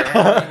to, like,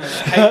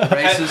 hate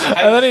races.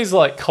 And then he's,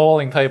 like,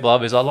 calling people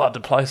up. He's like, I'd like to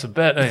place a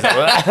bet. And he's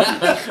like,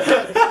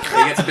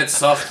 He gets a bit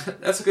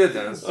soft. That's good,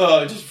 Dennis.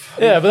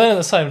 yeah, but then at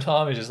the same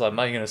time, he's just, like,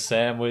 making a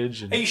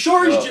sandwich. And... Are you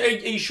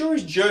sure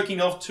he's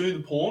jerking off to the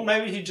porn?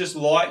 Maybe he just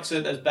likes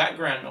it as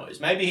background noise.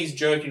 Maybe he's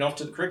jerking off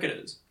to the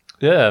cricketers.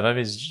 Yeah, maybe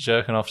he's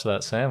jerking off to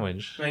that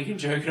sandwich. Making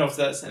jerking off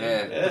to that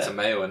sandwich. Yeah, that's a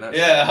mayo in that.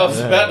 Yeah, I was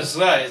about to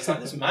say, it's like,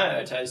 this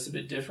mayo tastes a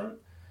bit different.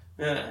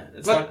 Yeah,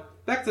 it's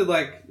but back to,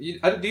 like,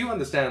 do you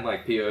understand,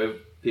 like,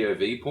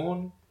 POV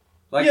porn?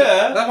 Like,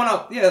 yeah.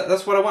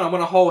 That's what I want. I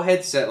want a whole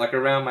headset, like,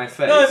 around my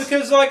face. No,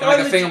 because, like...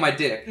 a thing on my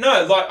dick.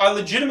 No, like, I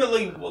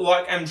legitimately,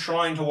 like, am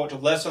trying to watch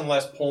less and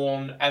less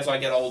porn as I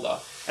get older.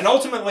 And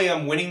ultimately,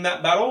 I'm winning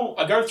that battle.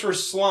 I go through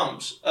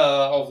slumps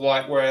of,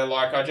 like, where,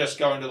 like, I just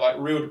go into, like,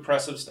 real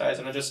depressive states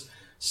and I just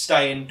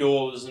stay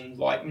indoors and,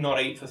 like, not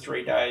eat for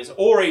 3 days.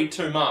 Or eat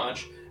too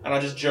much and I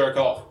just jerk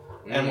off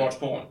and watch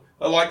porn.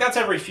 But, like, that's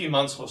every few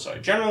months or so.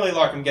 Generally,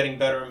 like, I'm getting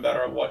better and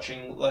better at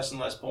watching less and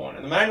less porn.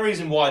 And the main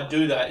reason why I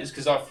do that is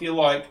because I feel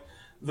like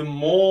the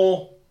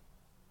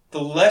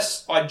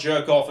less I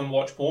jerk off and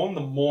watch porn,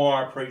 the more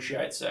I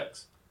appreciate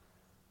sex.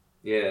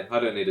 Yeah, I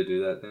don't need to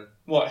do that then.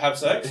 What, have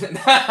sex?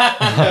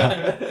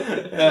 Yeah.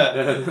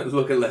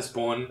 Look at less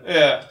porn.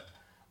 Yeah.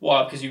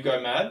 Why? Because you go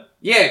mad?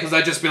 Yeah, because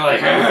I'd just be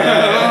like,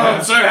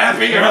 I'm so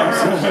happy.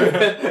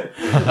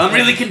 I'm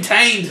really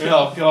contained.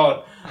 Oh,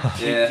 God.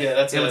 Yeah,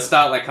 that's it would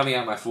start like coming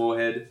out my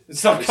forehead.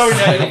 Stop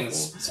coming out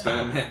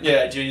sperm.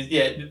 Yeah, geez,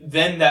 yeah.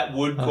 Then that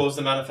would cause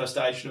the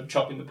manifestation of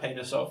chopping the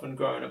penis off and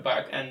growing it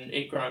back, and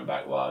it growing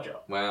back larger.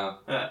 Wow.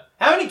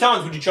 How many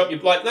times would you chop your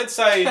let's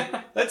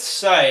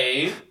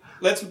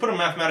put a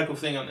mathematical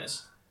thing on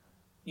this.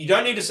 You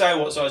don't need to say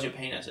what size your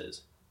penis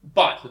is,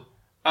 but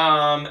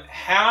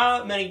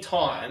how many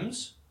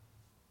times?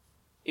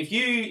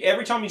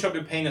 Every time you chop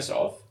your penis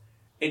off,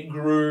 it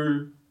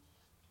grew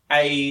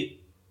a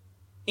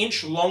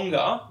inch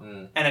longer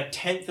and a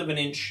tenth of an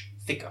inch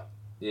thicker.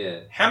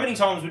 Yeah. How many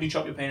times would you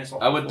chop your penis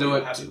off? I would do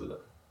it. Happy with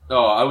it?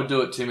 Oh, I would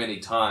do it too many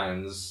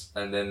times,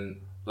 and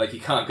then like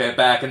you can't go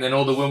back, and then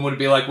all the women would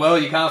be like, "Well,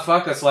 you can't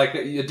fuck us. Like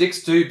your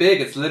dick's too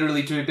big. It's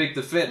literally too big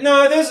to fit."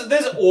 No,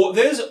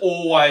 there's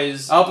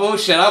always. Oh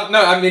bullshit!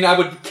 I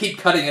would keep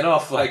cutting it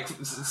off like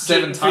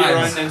 7 for your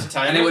times, own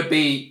entertainment. and it would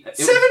be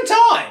 7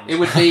 times. It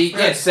would be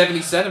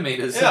 70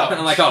 centimeters. Yeah. And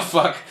I'm like, oh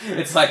fuck!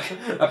 It's like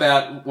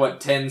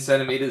about 10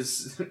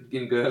 centimeters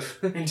in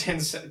girth. In 10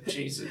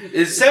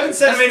 Jesus. 7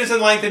 centimeters in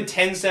length and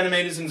 10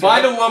 centimeters in girth.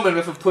 Find a woman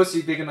with a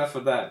pussy big enough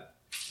for that.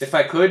 If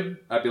I could,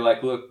 I'd be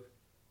like, look.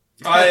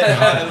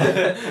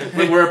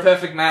 We're a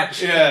perfect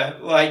match. Yeah,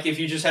 like if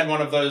you just had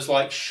one of those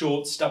like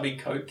short, stubby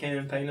Coke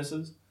can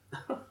penises.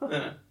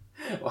 Yeah.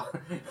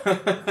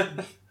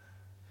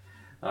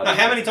 Now,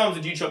 how many times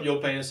did you chop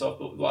your penis off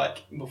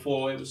like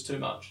before it was too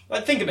much?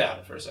 Like, think about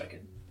it for a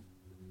second.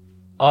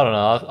 I don't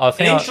know. I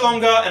think an inch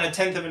longer and a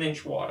tenth of an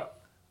inch wider.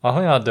 I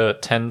think I'd do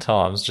it 10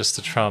 times just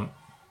to trump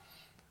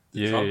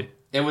you.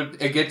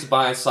 It'd get to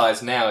my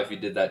size now if you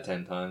did that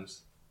 10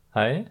 times.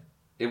 Hey?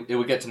 It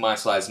would get to my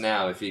size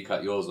now if you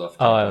cut yours off.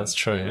 Oh, that's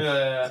true.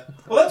 Yeah.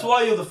 Well, that's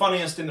why you're the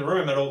funniest in the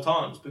room at all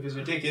times, because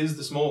your dick is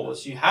the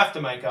smallest. You have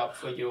to make up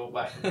for your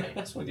lack of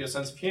penis with your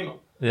sense of humour.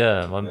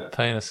 Yeah, my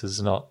penis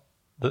is not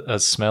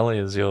as smelly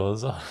as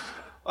yours. I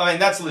mean,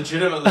 that's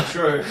legitimately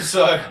true.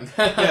 So,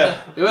 yeah.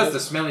 Who has the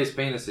smelliest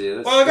penis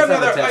here? Well, I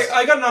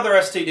got another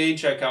STD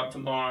checkup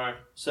tomorrow.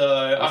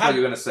 So I thought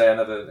you were going to say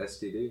another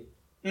STD.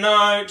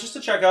 No, just a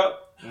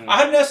checkup. I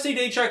had an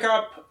STD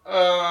checkup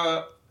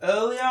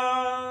earlier,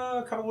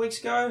 a couple of weeks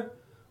ago,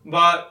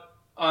 but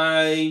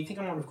I think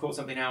I might have caught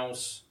something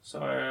else,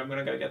 so I'm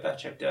going to go get that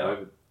checked out.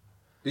 COVID.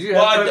 Did you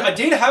have COVID? I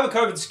did have a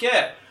COVID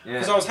scare,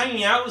 because Yeah. I was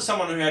hanging out with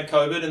someone who had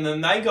COVID, and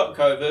then they got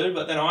COVID,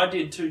 but then I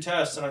did 2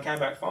 tests, and I came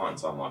back fine,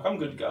 so I'm like, I'm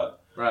good to go.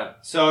 Right.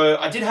 So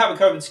I did have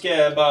a COVID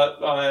scare,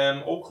 but I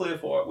am all clear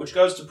for it, which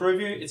goes to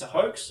prove you it's a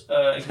hoax.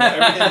 Ignore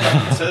everything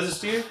that says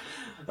to you.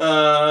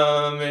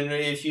 And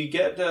if you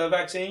get the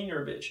vaccine,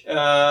 you're a bitch.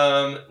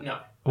 No.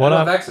 You're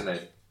not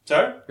vaccinated.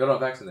 Sorry? You're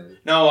not vaccinated.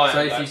 No, I am.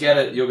 So if you get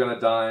it, you're going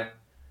to die.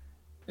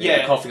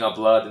 You're coughing up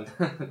blood.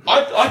 And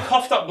I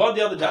coughed up blood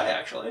the other day,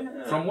 actually.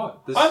 From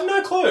what? I have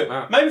no clue.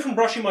 Wow. Maybe from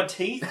brushing my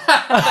teeth.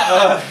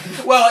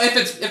 Well,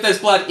 if there's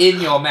blood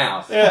in your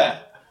mouth. Yeah.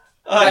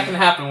 That can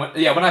happen.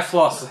 When I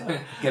floss,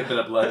 get a bit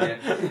of blood,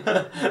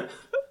 yeah.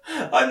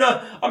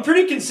 I'm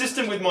pretty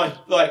consistent with my,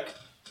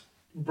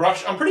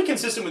 I'm pretty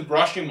consistent with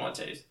brushing my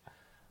teeth.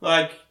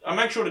 Like, I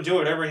make sure to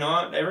do it every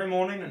night, every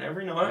morning and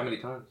every night. How many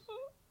times?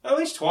 At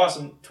least twice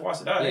a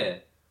day. Yeah.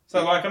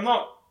 So, I'm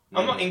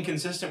not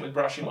inconsistent with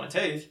brushing my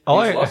teeth.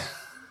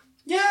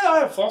 Yeah, I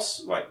have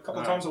floss, a couple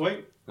of times a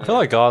week. I feel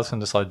like guys can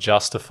just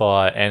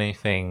justify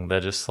anything. They're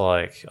just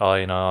like, oh,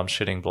 I'm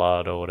shitting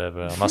blood or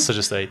whatever. I must have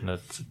just eaten a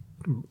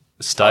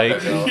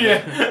steak.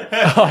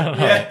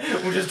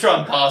 Yeah. We'll just try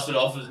and pass it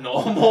off as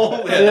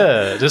normal.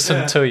 Yeah,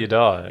 until you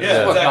die.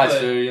 Yeah, what exactly. guys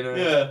do,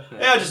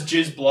 Yeah, I just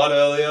jizzed blood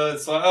earlier.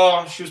 It's like,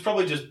 oh, she was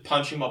probably just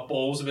punching my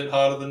balls a bit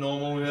harder than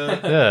normal.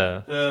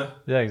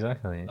 Yeah,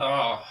 exactly.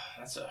 Oh,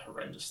 that's a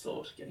horrendous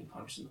thought, getting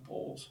punched in the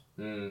balls.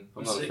 I'm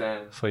not a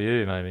fan. For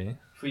you, maybe.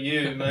 For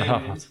you, maybe.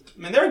 I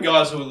mean, there are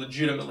guys who are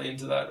legitimately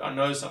into that. I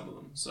know some of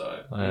them,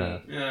 so...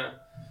 Yeah.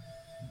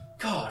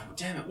 God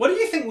damn it. What do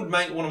you think would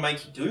want to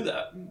make you do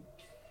that?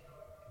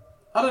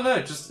 I don't know.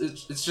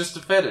 It's just a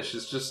fetish.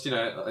 It's just, we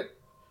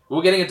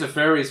were getting into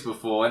furries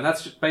before, and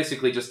that's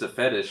basically just a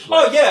fetish.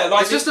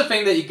 It's just a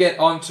thing that you get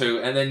onto,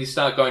 and then you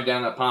start going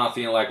down that path,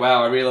 and you're like,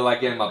 wow, I really like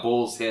getting my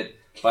balls hit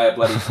by a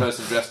bloody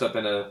person dressed up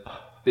in a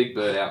Big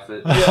Bird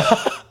outfit.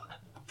 Yeah,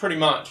 pretty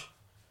much.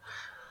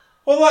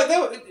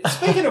 Well,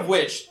 speaking of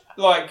which,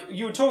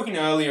 you were talking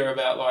earlier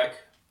about,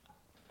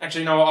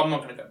 actually, no, I'm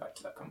not going to go back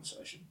to that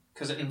conversation,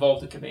 because it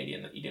involved a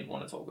comedian that you didn't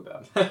want to talk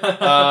about.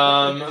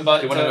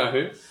 But you want to know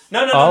who?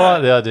 No. I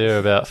like the idea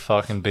about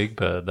fucking Big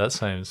Bird. That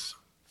seems...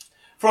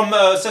 From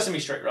Sesame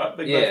Street, right?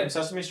 Big Bird from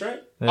Sesame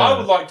Street? Yeah. I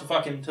would like to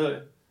fuck him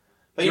too.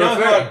 But you know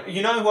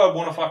who I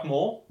want to fuck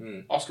more?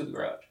 Oscar the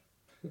Grouch.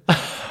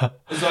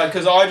 It's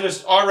because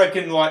I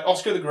reckon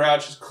Oscar the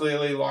Grouch is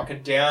clearly a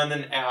down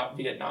and out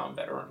Vietnam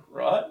veteran,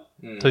 right?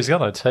 So he's got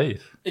no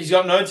teeth. He's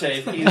got no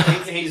teeth.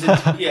 He's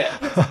as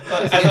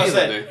I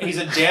said, he's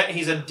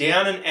a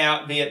down and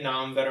out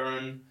Vietnam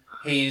veteran.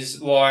 He's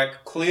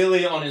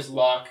clearly on his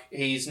luck.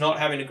 He's not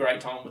having a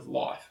great time with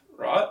life,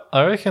 right?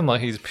 I reckon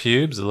like his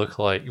pubes look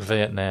like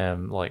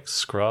Vietnam like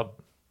scrub.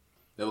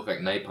 They look like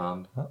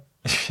napalm.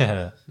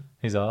 Yeah,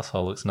 his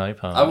asshole looks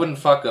napalm. I wouldn't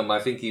fuck him. I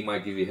think he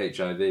might give you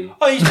HIV.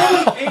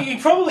 Oh, he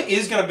probably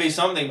is going to be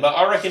something, but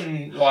I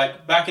reckon,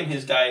 like, back in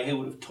his day, he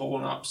would have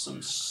torn up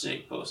some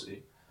sick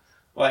pussy.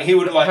 Like, he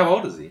would have, like... How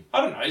old is he?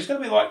 I don't know. He's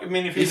going to be like... I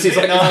mean, if he's He's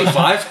in Vietnam...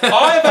 like 55?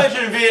 I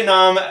imagine in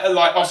Vietnam,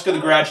 like, Oscar the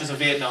Grouch is a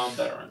Vietnam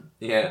veteran.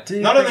 Yeah.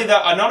 Not only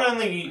that, I not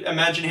only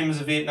imagine him as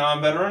a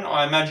Vietnam veteran,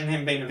 I imagine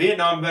him being a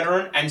Vietnam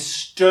veteran and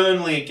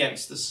sternly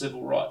against the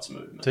civil rights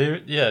movement.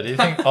 Do you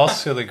think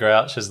Oscar the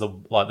Grouch is the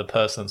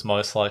person that's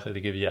most likely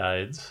to give you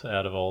AIDS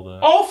out of all the...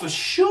 Oh, for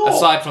sure!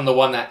 Aside from the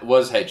one that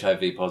was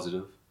HIV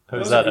positive.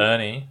 Who's that,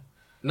 Ernie?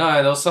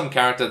 No, there was some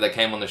character that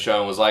came on the show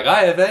and was like,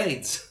 I have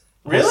AIDS.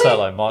 Really? What's that,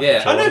 like Michael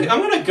Yeah. Jordan? I'm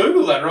going to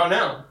Google that right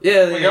now.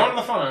 Yeah, We're going on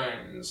the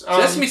phones.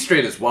 Sesame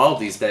Street is wild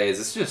these days.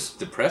 It's just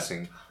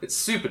depressing. It's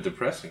super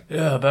depressing.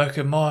 Yeah, back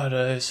in my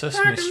day,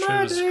 Sesame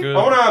Street was good.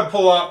 I want to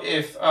pull up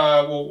if...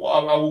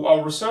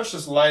 I'll research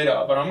this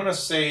later, but I'm going to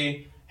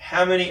see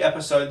how many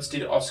episodes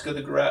did Oscar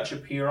the Grouch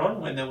appear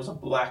on when there was a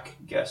black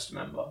guest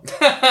member.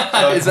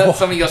 Is that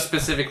something you're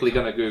specifically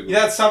going to Google? Yeah,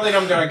 that's something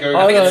I'm going to Google.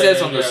 I think it says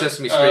Yeah, on the yeah.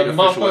 Sesame Street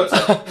official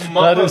website.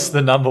 That is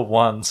the number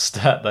one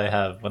stat they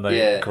have when they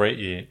Yeah. greet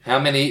you. How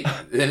many?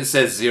 Then it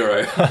says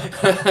 0.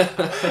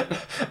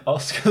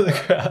 Oscar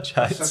the Grouch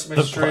hates Sesame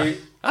the Street.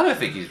 I don't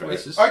think he's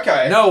racist.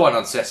 Okay. No one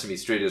on Sesame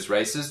Street is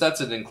racist.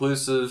 That's an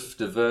inclusive,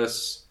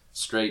 diverse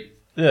street.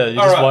 Yeah, you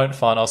All just right. won't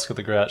find Oscar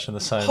the Grouch in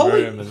the same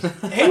Holy- room as...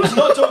 He was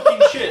not talking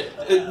shit.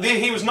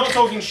 He was not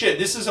talking shit.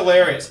 This is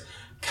hilarious.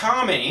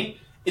 Kami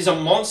is a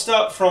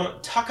monster from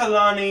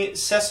Takalani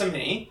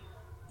Sesame,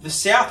 the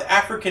South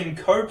African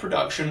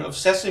co-production of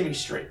Sesame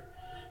Street.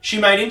 She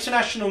made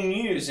international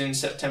news in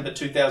September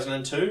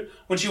 2002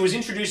 when she was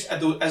introduced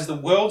as the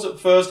world's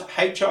first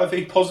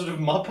HIV-positive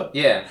Muppet.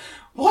 Yeah.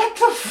 What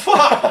the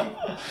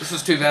fuck? This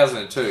was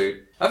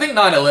 2002. I think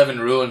 9/11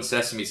 ruined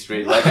Sesame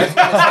Street. Like,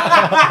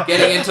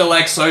 getting into,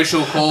 like,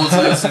 social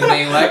causes and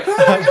being like, for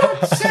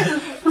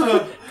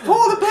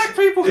the black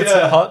people. It's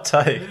a hot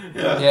take.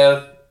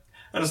 Yeah.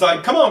 And it's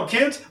like, come on,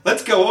 kids,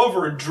 let's go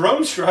over and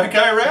drone strike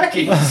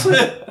Iraqis.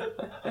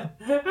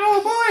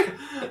 Oh, boy.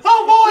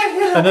 Oh,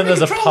 boy. And then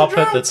there's a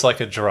puppet that's like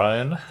a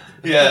drone.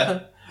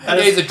 Yeah. And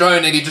He's a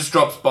drone and he just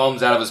drops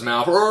bombs out of his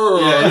mouth.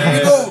 Yeah. Here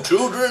you go,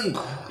 children.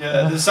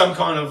 Yeah, there's some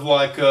kind of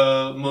like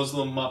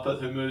Muslim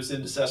Muppet who moves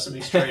into Sesame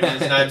Street and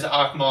his name's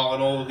Akmal,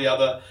 and all of the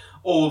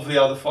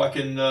other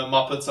fucking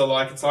Muppets are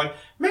like, it's like,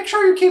 make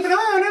sure you keep an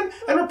eye on him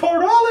and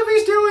report all of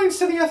his doings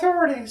to the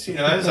authorities, you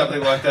know, something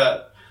like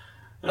that.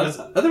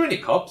 Are there any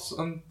cops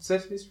on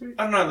Sesame Street?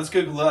 I don't know, let's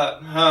Google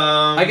that.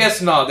 I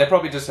guess not. They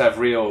probably just have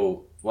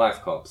real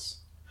life cops.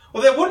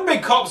 Well, there wouldn't be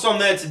cops on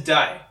there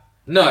today.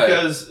 No,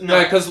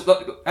 Because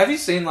have you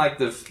seen like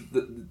the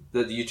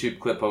YouTube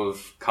clip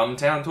of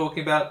Cumtown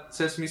talking about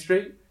Sesame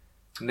Street?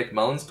 Nick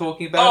Mullins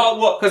talking about it? Oh,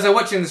 what? Because they're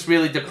watching this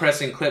really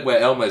depressing clip where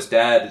Elmo's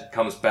dad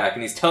comes back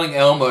and he's telling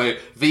Elmo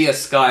via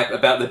Skype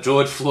about the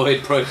George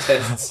Floyd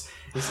protests.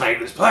 It's like,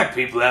 there's black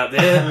people out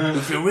there who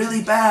feel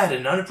really bad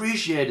and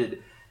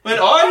unappreciated. But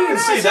I didn't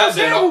see that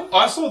bit. terrible.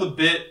 I saw the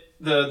bit,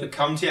 the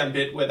Cumtown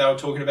bit where they were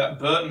talking about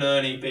Bert and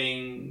Ernie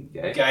being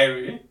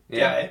gay,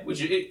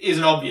 which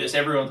isn't obvious.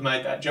 Everyone's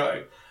made that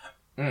joke.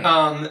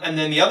 And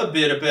then the other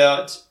bit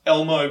about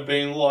Elmo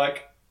being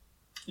like,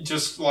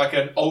 just like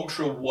an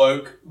ultra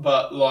woke,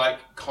 but like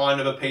kind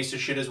of a piece of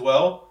shit as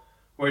well,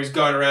 where he's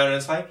going around and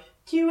it's like,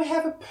 do you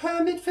have a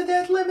permit for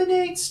that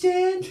lemonade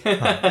stand?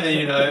 And,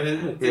 you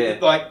know,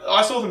 like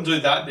I saw them do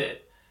that bit.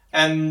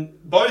 And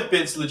both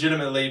bits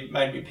legitimately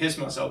made me piss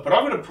myself. But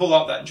I'm going to pull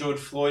up that George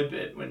Floyd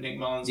bit when Nick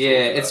Mullins...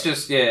 It's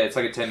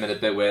like a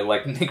 10-minute bit where,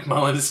 like, Nick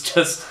Mullins is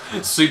just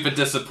super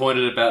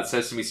disappointed about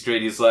Sesame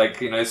Street. He's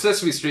like, you know,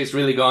 Sesame Street's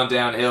really gone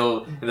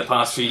downhill in the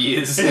past few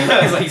years. He's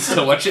like, you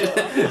still watch it?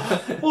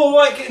 Well,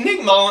 like,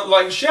 Nick Mullen...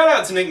 Like, shout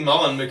out to Nick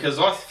Mullen, because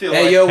I feel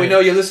like... Hey, yo, we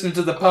know you're listening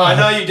to the pod. I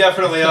know you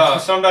definitely are.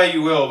 Someday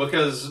you will,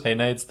 because... He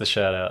needs the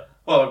shout out.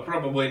 Well,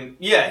 probably...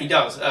 Yeah, he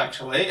does,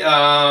 actually.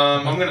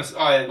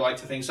 I like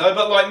to think so.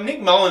 But, like, Nick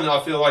Mullen,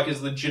 I feel like,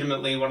 is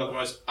legitimately one of the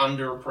most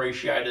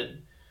underappreciated,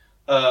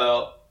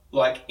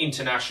 like,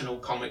 international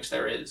comics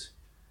there is.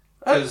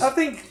 I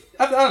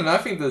don't know, I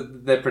think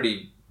that they're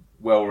pretty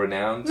well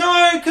renowned.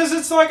 No, because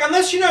it's like,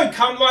 unless you know,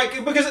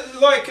 because,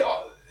 like...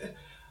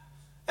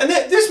 And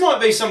this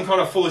might be some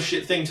kind of full of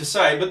shit thing to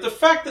say, but the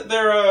fact that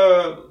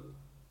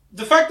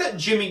the fact that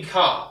Jimmy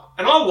Carr...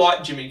 And I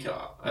like Jimmy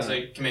Carr as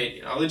a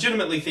comedian. I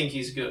legitimately think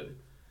he's good.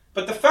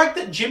 But the fact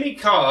that Jimmy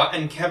Carr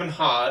and Kevin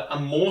Hart are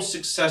more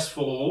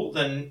successful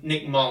than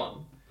Nick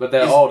Mullen... But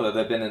they're older.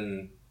 They've been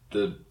in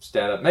the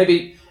stand-up.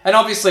 Maybe... And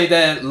obviously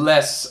they're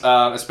less,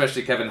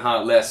 especially Kevin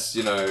Hart, less,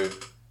 you know,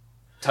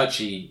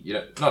 touchy. You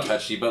know, not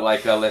touchy, but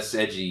like less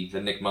edgy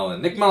than Nick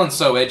Mullen. Nick Mullen's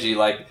so edgy,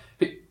 like...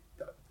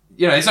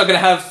 You know, he's not going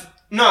to have...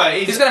 No,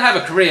 he's going to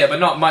have a career, but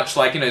not much,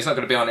 like, you know, he's not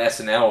going to be on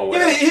SNL or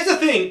whatever. Yeah, here's the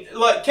thing.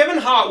 Like, Kevin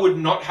Hart would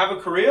not have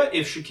a career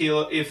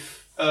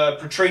if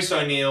Patrice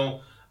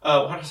O'Neill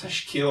Why did I say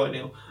Shaquille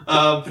O'Neal?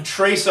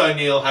 Patrice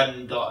O'Neal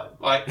hadn't died.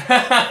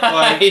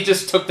 Like he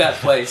just took that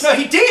place. No,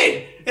 he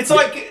did. It's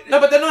like no,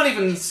 but they're not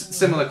even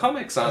similar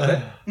comics, aren't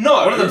they? No,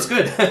 one of them's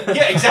good.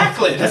 Yeah,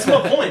 exactly. That's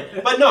my point.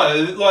 But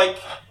no, like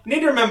you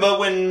need to remember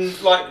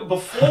when, like,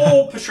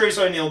 before Patrice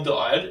O'Neal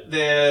died,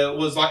 there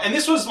was like, and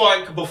this was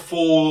like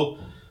before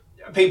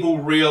people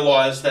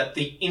realised that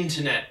the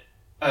internet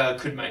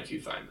could make you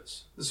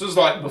famous. This was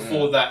like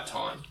before that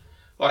time.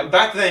 Like,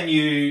 back then,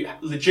 you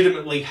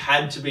legitimately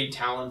had to be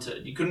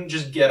talented. You couldn't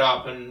just get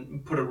up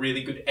and put a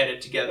really good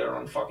edit together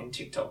on fucking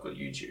TikTok or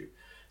YouTube.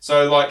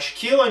 So, like,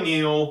 Shaquille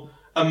O'Neal,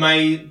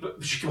 why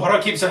do I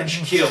keep saying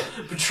Shaquille?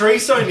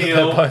 Patrice O'Neal.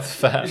 They're both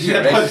fat.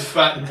 They're both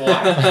fat and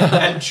black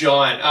and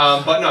giant.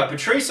 But no,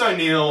 Patrice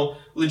O'Neal,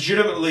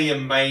 legitimately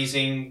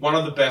amazing. One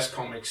of the best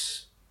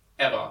comics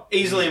ever.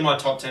 Easily in my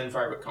top 10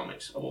 favourite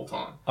comics of all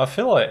time. I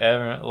feel like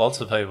lots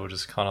of people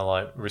just kind of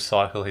like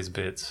recycle his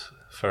bits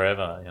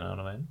forever, you know what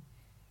I mean?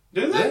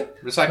 Do they? Yeah.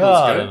 Recycle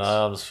I don't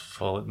know, I'm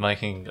just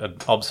making an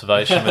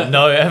observation with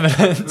no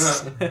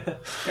evidence.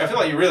 Yeah, I feel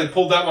like you really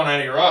pulled that one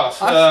out of your ass.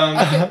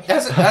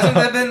 Hasn't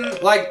there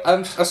been, like,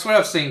 I swear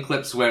I've seen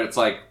clips where it's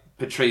like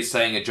Patrice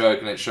saying a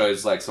joke and it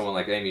shows like someone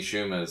like Amy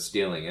Schumer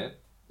stealing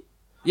it.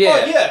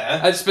 Yeah. Oh,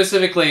 yeah. And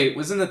specifically,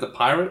 wasn't it the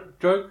pirate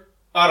joke?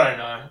 I don't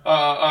know.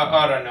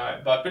 I don't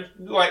know. But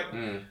like,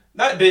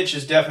 that bitch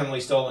has definitely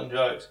stolen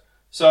jokes.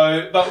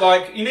 So, but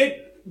like, you need,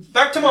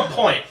 back to my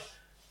point.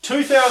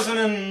 2000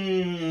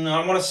 and,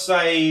 I want to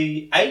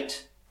say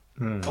 8,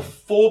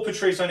 before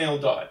Patrice O'Neal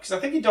died. Because I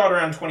think he died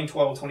around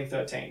 2012,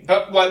 2013.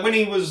 But like when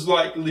he was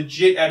like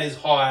legit at his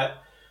height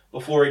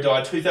before he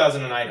died,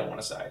 2008 I want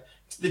to say.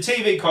 The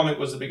TV comic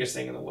was the biggest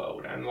thing in the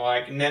world. And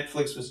like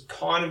Netflix was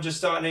kind of just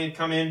starting to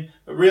come in.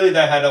 But really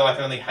they had like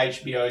only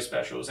HBO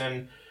specials.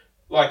 And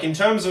like in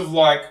terms of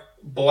like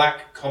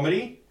black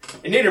comedy,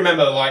 you need to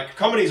remember like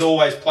comedy's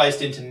always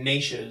placed into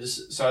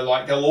niches. So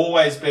like there'll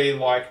always be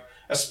like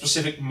a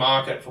specific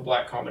market for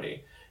black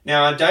comedy.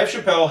 Now, Dave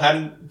Chappelle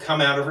hadn't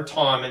come out of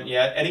retirement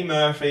yet. Eddie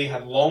Murphy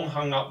had long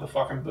hung up the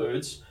fucking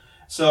boots.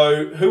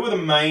 So, who were the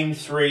main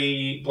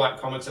 3 black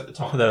comics at the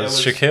time? There was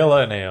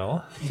Shaquille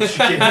O'Neal.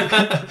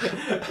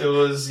 There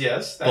was,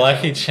 yes.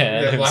 Blackie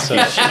Chan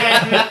himself.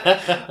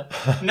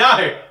 Chan.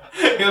 No.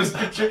 It was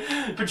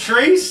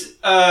Patrice,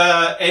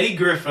 Eddie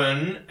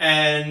Griffin,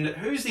 and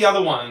who's the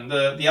other one?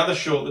 The other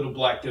short little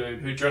black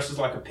dude who dresses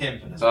like a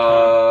pimp. And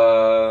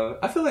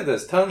I feel like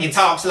there's tons. He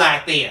talks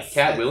like this.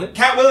 Cat Williams?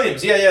 Cat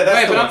Williams, yeah, that's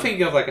Wait, but one. I'm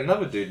thinking of like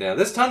another dude now.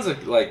 There's tons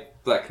of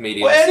like black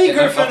comedians. Well, Eddie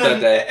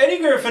Eddie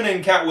Griffin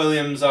and Cat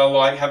Williams are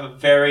like have a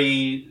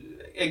very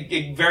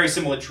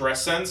similar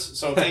dress sense,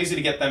 so it's easy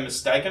to get them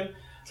mistaken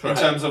in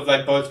terms of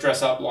they both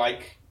dress up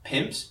like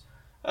pimps,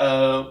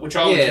 which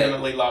I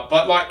legitimately love.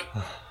 But like,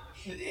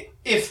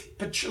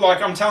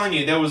 I'm telling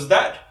you, there was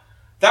that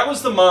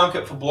was the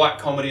market for black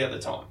comedy at the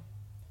time.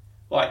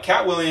 Like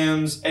Cat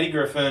Williams, Eddie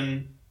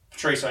Griffin,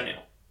 Patrice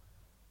O'Neal.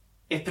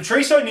 If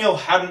Patrice O'Neal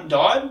hadn't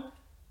died,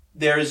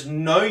 there is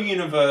no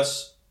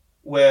universe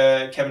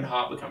where Kevin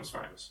Hart becomes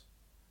famous.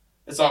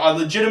 It's like I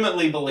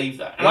legitimately believe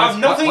that, and I have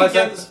nothing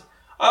against.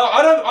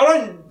 I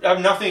don't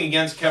have nothing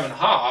against Kevin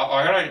Hart.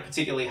 Like, I don't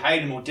particularly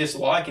hate him or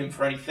dislike him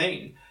for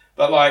anything.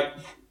 But like,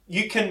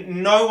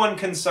 no one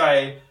can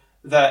say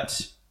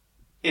that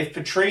if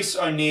Patrice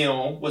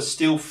O'Neal was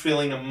still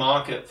filling a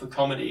market for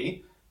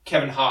comedy,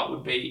 Kevin Hart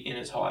would be in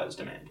as high as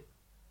demand.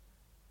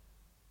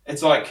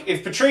 It's like,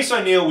 if Patrice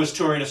O'Neal was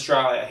touring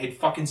Australia, he'd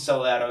fucking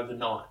sell out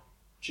overnight.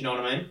 Do you know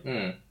what I mean?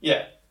 Mm.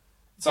 Yeah.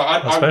 So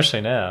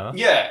especially now.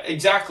 Yeah,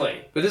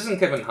 exactly. But isn't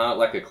Kevin Hart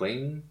like a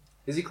clean?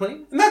 Is he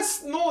clean? And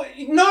that's no,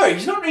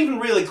 he's not even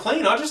really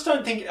clean. I just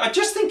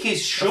think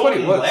he's short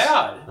and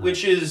loud,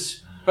 which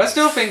is. But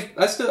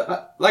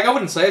I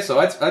wouldn't say so.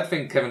 I'd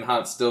think Kevin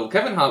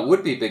Hart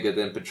would be bigger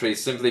than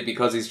Patrice simply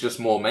because he's just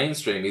more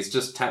mainstream. He's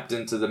just tapped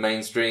into the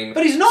mainstream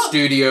but he's not,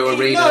 studio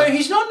arena. No,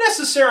 he's not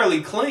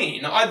necessarily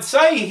clean. I'd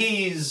say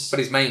But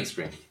he's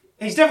mainstream.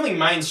 He's definitely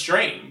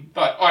mainstream,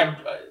 but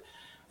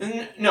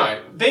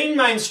no, being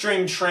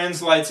mainstream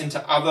translates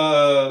into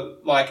other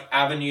like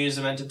avenues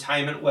of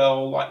entertainment,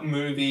 like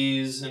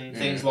movies and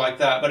things like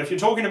that. But if you're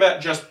talking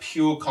about just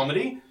pure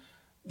comedy,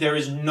 there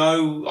is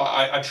no.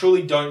 I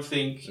truly don't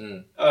think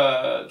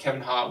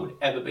Kevin Hart would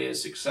ever be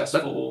as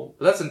successful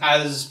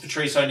as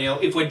Patrice O'Neal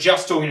if we're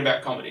just talking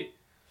about comedy.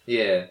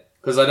 Yeah,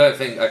 because I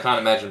can't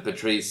imagine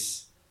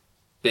Patrice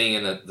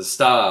being in the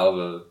star of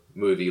a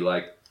movie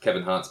like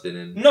Kevin Hart's been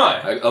in.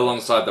 No,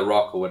 alongside The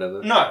Rock or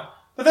whatever. No.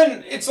 But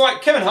then, it's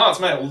like Kevin Hart's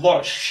made a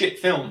lot of shit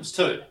films,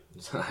 too.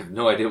 I have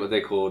no idea what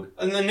they're called.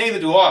 And then neither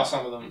do I,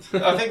 some of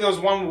them. I think there was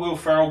one with Will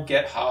Ferrell,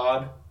 Get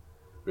Hard,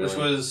 which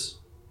was...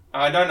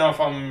 I don't know if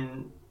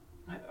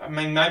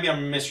maybe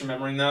I'm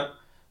misremembering that.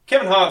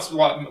 Kevin Hart's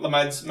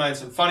made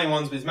some funny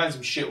ones, but he's made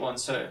some shit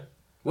ones, too.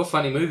 What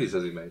funny movies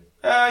has he made?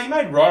 He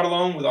made Ride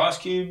Along with Ice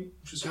Cube.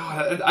 Which was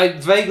God, I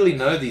vaguely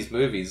know these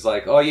movies.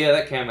 Like, oh yeah,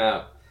 that came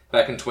out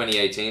back in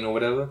 2018 or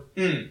whatever.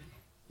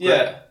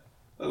 Yeah.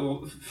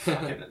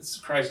 Fucking, it's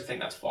crazy to think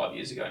that's 5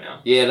 years ago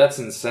now. Yeah, that's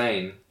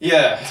insane.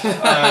 Yeah,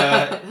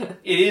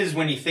 it is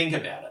when you think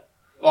about it.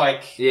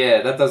 Like,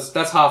 yeah,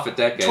 that's half a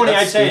decade.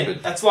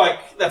 2018. That's like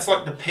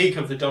the peak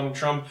of the Donald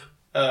Trump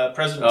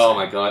presidency. Oh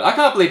my god, I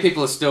can't believe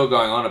people are still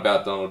going on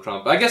about Donald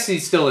Trump. I guess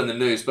he's still in the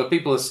news, but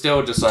people are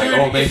still just like, Dude,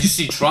 oh man, you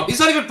see Trump? He's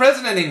not even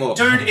president anymore.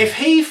 Dude, if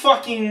he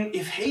fucking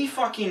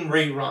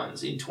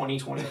reruns in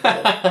 2024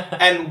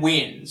 and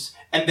wins,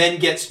 and then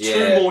gets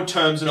 2 more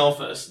terms in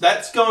office,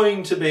 that's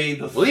going to be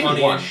the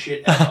funniest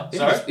shit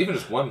ever. even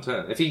just one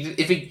term. If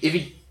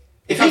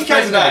he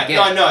came back, again,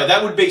 I know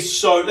that would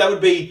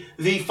be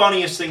the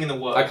funniest thing in the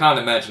world. I can't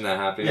imagine that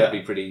happening. Yeah.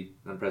 That'd be pretty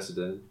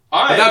unprecedented.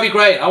 But that'd be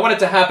great. I want it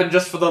to happen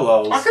just for the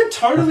lulz. I could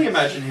totally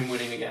imagine him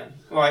winning again.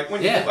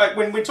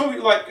 When we're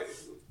talking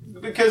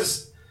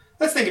because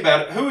let's think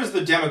about it. Who is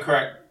the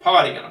Democrat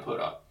Party going to put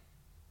up?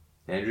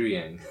 Andrew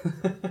Yang.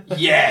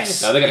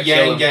 Yes, no, they're the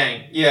Yang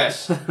Gang.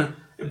 Yes,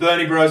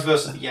 Bernie Bros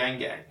versus the Yang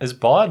Gang. Is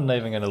Biden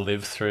even going to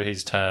live through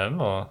his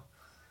term, or?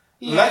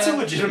 Yeah. That's a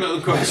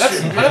legitimate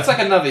question. That's like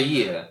another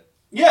year.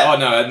 Yeah. Oh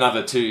no,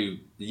 another 2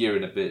 year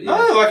and a bit. Yeah.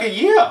 No, like a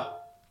year. Yeah,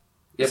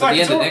 it's but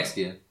the end of next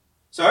year.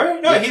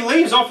 Sorry? No, he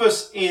leaves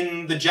office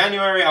in the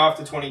January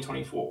after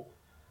 2024.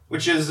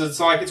 Which is, it's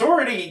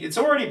already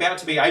about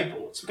to be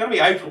April. It's going to be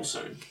April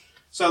soon.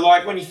 So,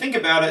 when you think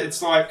about it,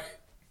 it's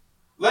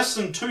less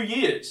than 2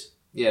 years.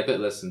 Yeah, a bit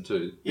less than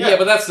 2. Yeah,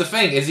 but that's the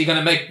thing. Is he going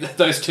to make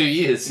those 2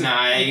 years?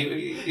 Nah,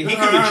 he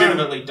could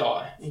legitimately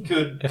die. He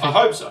could. I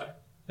hope so.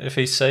 If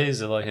he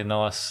sees a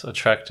nice,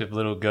 attractive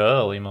little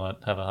girl, he might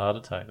have a heart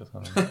attack or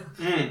something.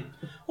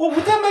 Well,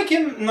 would that make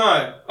him...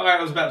 No.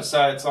 I was about to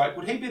say, it's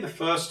would he be the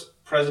first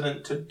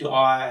president to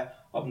die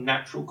of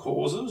natural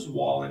causes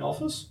while in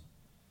office?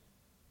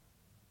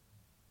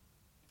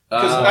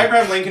 Because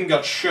Abraham Lincoln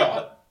got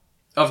shot.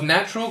 Of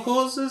natural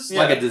causes? Yeah.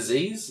 Like a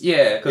disease?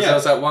 Yeah, because there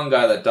was that one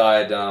guy that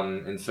died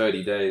in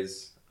 30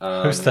 days.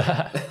 Who's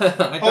that?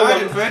 I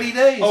died in 30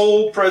 days.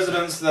 All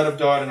presidents that have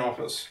died in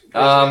office.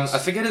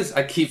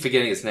 I keep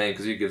forgetting his name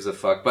because who gives a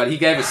fuck. But he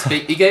gave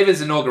he gave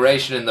his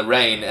inauguration in the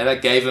rain, and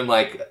it gave him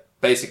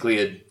basically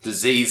a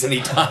disease, and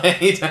he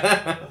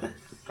died.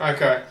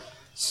 Okay,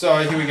 so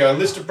here we go.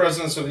 List of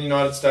presidents of the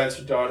United States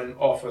who died in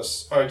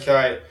office.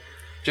 Okay,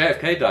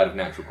 JFK died of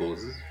natural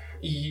causes.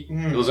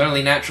 It was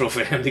only natural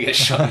for him to get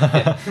shot.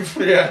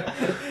 Yeah.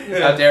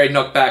 How dare he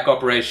knock back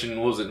Operation,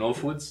 what was it,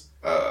 Northwoods?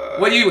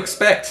 What do you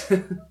expect?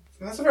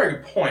 That's a very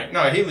good point.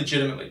 No, he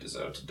legitimately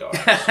deserved to die.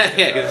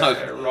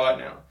 Right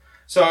now.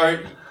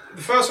 So,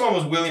 the first one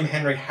was William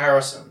Henry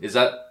Harrison. Is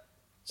that...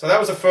 So that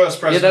was the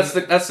first president...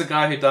 Yeah, that's the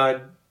guy who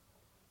died...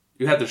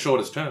 Who had the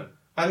shortest term.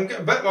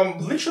 But I'm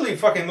literally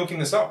fucking looking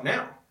this up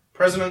now.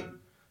 President...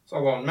 So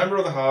hold on. Member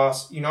of the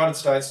House, United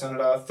States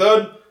Senator.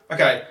 Third...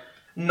 Okay.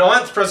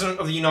 9th President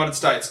of the United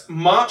States.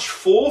 March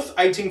 4th,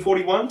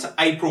 1841 to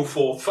April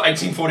 4th,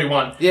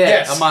 1841. Yeah,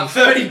 yes, a month.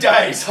 30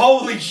 days.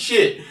 Holy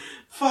shit.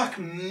 Fuck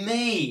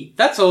me.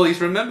 That's all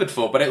he's remembered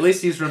for, but at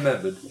least he's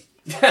remembered.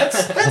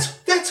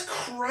 That's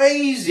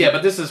crazy. Yeah,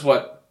 but this is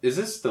what... Is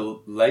this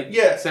the late...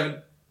 Yeah.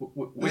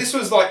 This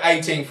was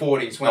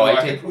 1840s. When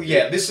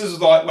this is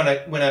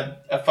when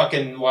a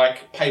fucking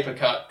paper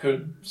cut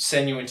could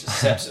send you into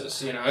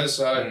sepsis,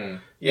 So,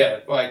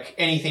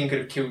 anything could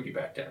have killed you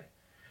back then.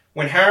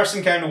 When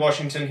Harrison came to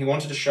Washington, he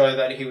wanted to show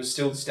that he was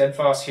still the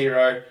steadfast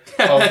hero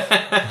of...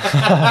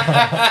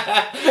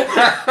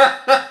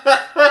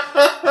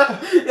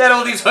 He had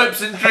all these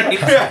hopes and dreams.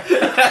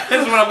 This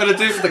is what I'm going to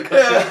do for the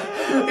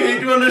country.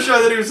 He wanted to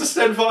show that he was the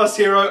steadfast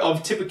hero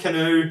of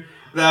Tippecanoe,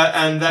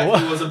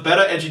 that he was a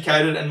better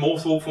educated and more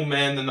thoughtful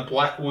man than the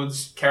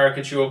Blackwoods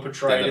caricature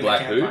portrayed in the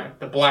campaign.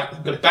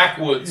 The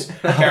Backwoods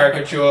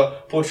caricature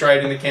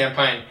portrayed in the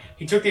campaign.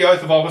 He took the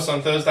oath of office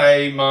on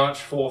Thursday, March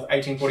 4th,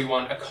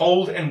 1841, a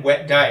cold and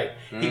wet day.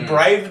 He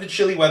braved the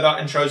chilly weather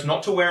and chose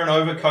not to wear an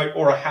overcoat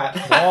or a hat.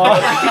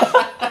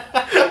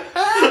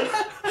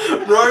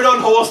 Rode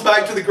on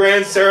horseback to the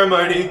grand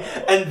ceremony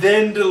and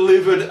then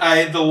delivered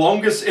the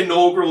longest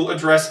inaugural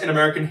address in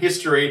American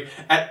history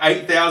at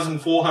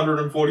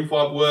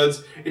 8,445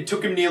 words. It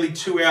took him nearly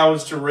 2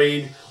 hours to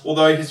read,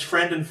 although his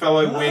friend and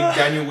fellow Whig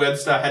Daniel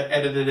Webster had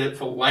edited it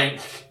for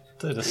length.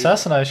 Dude,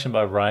 assassination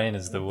by rain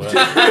is the worst.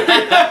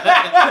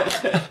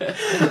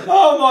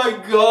 Oh my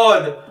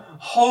god.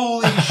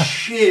 Holy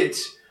shit.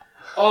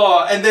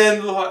 Oh, and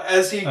then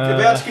as he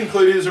about to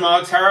conclude his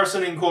remarks,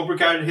 Harrison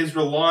incorporated his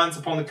reliance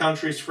upon the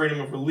country's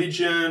freedom of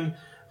religion,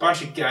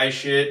 bunch of gay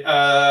shit.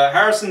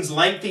 Harrison's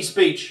lengthy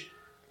speech.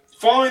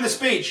 Following the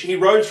speech, he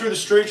rode through the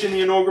streets in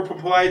the inaugural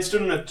parade,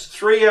 stood in a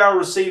 3-hour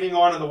receiving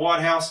line at the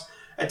White House,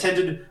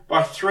 attended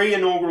by 3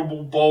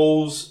 inaugural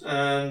balls,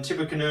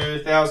 Tippecanoe,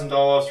 $1,000,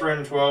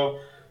 $312,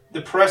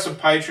 the press of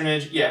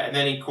patronage, and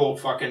then he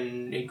caught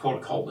a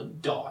cold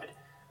and died.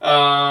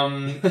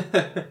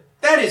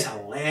 That is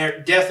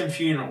hilarious. Death and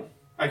funeral.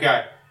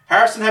 Okay.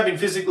 Harrison had been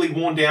physically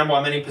worn down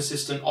by many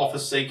persistent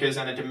office seekers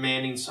and a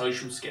demanding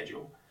social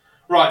schedule.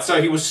 Right,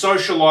 so he was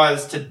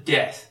socialised to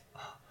death,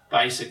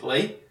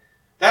 basically.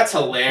 That's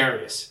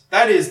hilarious.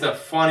 That is the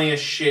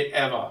funniest shit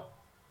ever.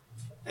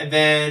 And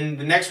then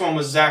the next one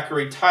was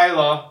Zachary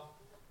Taylor,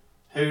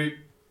 who...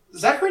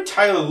 Zachary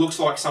Taylor looks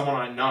like someone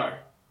I know.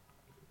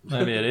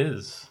 Maybe it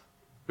is.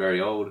 Very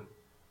old.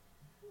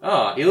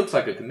 Oh, he looks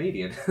like a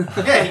comedian.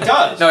 Yeah, he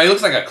does. No, he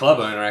looks like a club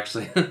owner,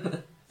 actually.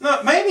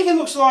 No, maybe he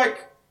looks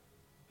like...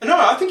 No,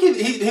 I think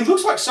he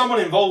looks like someone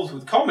involved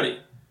with comedy.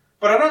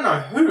 But I don't know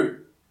who.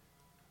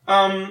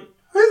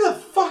 Who the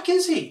fuck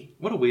is he?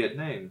 What a weird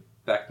name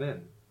back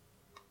then.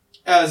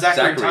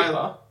 Zachary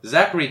Taylor.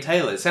 Zachary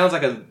Taylor. It sounds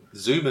like a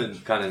Zoom-in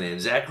kind of name.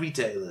 Zachary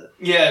Taylor.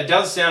 Yeah, it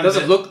does sound...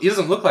 He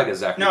doesn't look like a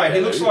Zachary Taylor. No,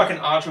 he looks like an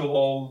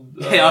Archibald...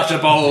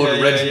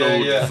 Archibald,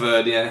 Reginald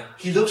III, yeah.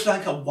 He looks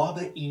like a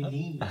Wabba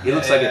Ini. He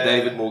looks like a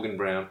David Morgan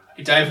Brown.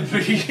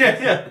 David,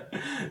 yeah.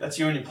 That's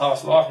you in your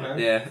past life, man.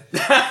 Yeah.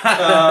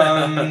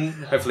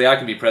 Hopefully I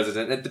can be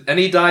president. And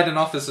he died in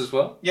office as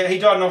well? Yeah, he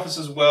died in office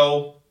as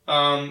well.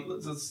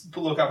 Let's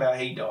look up how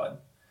he died.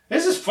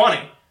 This is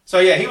funny. So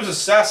yeah, he was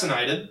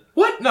assassinated.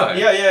 What? No.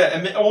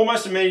 Yeah.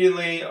 Almost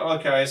immediately.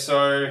 Okay,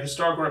 so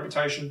historical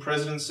reputation,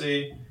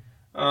 presidency,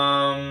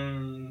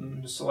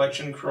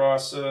 selection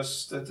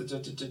crisis. Where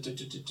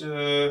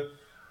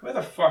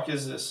the fuck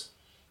is this?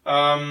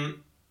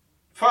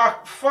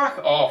 Fuck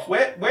off.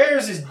 Where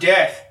is his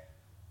death?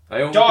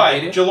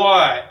 Died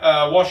July,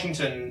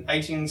 Washington,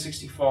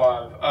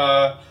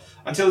 1865.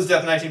 Until his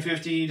death in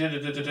 1850.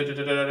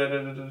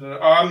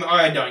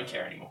 I don't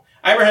care anymore.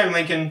 Abraham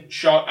Lincoln,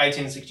 shot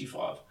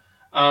 1865.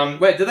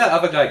 Wait, did that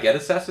other guy get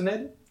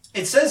assassinated?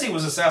 It says he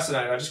was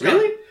assassinated. I just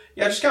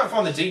can't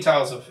find the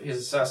details of his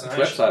assassination.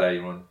 Which website are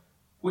you on?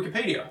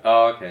 Wikipedia.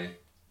 Oh, okay.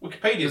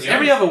 Wikipedia.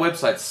 Every other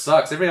website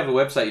sucks. Every other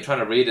website you're trying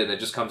to read it and it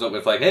just comes up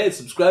with like, hey,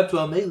 subscribe to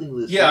our mailing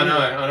list. Yeah, I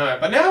know.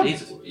 But now,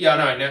 Jesus. yeah,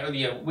 I know. Now,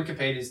 yeah,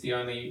 Wikipedia is the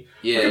only.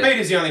 Yeah. Wikipedia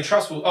is the only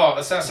trustful. Oh,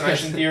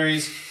 assassination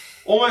theories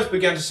almost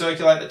began to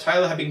circulate that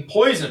Taylor had been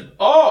poisoned.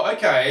 Oh,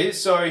 okay.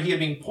 So he had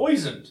been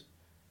poisoned.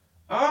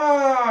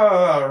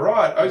 Ah,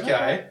 right.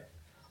 Okay.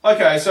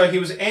 Okay, so he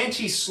was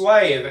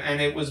anti-slave, and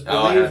it was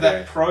believed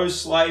that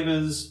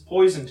pro-slavers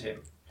poisoned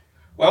him.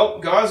 Well,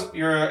 guys,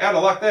 you're out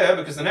of luck there,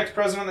 because the next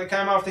president that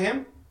came after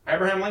him,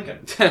 Abraham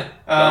Lincoln.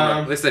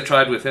 At least they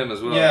tried with him as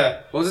well.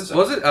 Yeah. Was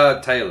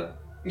it Taylor?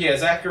 Yeah,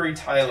 Zachary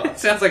Taylor. It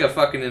sounds like a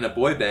fucking in a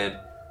boy band.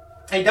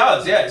 He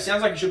does, yeah. It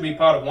sounds like he should be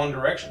part of One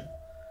Direction.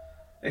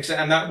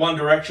 And that One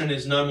Direction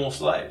is no more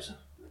slaves.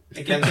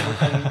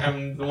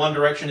 And the One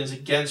Direction is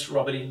against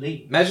Robert E.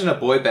 Lee. Imagine a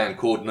boy band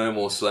called No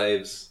More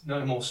Slaves.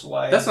 No more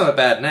slaves. That's not a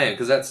bad name,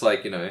 because that's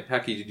like, how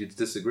could you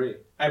disagree?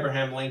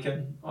 Abraham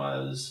Lincoln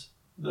was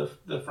the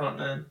front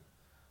man.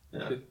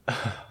 Yeah.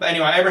 But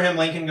anyway, Abraham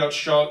Lincoln got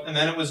shot, and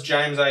then it was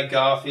James A.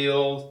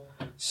 Garfield,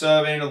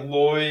 serving a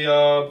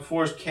lawyer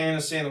before his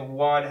candidacy in the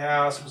White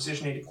House, a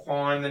position he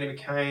declined. Then he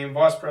became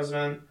vice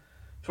president,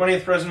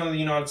 20th president of the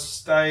United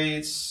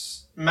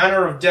States.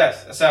 Manner of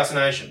death,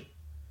 assassination.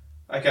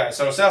 Okay,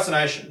 so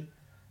assassination.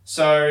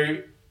 So,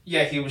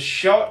 yeah, he was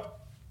shot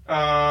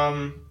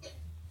at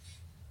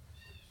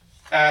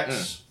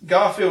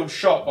Garfield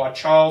shot by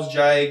Charles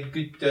J.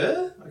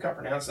 Goodder. I can't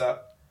pronounce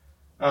that.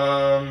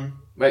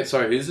 Wait,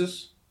 sorry, who's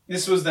this?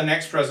 This was the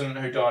next president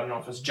who died in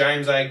office,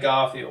 James A.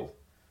 Garfield.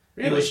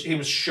 Really? He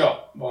was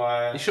shot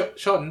by... He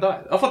shot and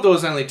died? I thought there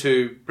was only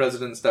 2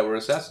 presidents that were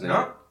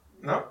assassinated.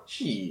 No.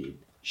 Shit.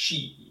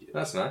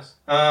 That's nice.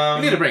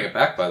 We need to bring it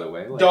back, by the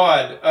way.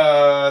 Died.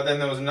 Then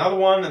there was another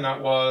one, and that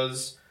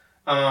was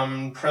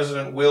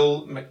President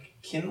Will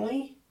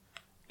McKinley.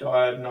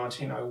 Died in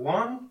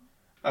 1901.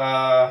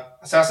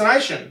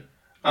 Assassination.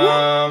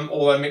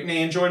 Although McNee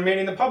enjoyed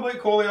meeting the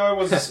public, Corleo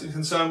was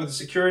concerned with the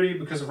security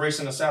because of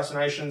recent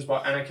assassinations by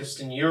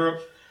anarchists in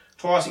Europe.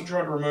 Twice he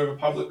tried to remove a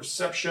public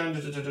reception,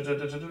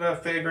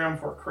 fairground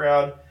for a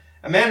crowd.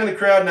 A man in the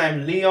crowd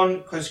named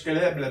Leon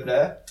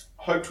Koskelebleble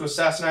hoped to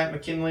assassinate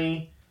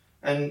McKinley.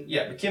 And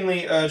yeah,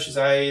 McKinley urged his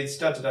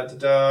aides, Yeah,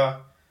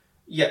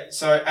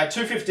 so at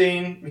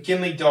 2:15,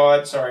 McKinley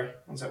died. Sorry,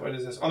 what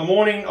is this? On the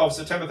morning of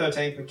September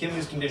 13th,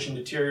 McKinley's condition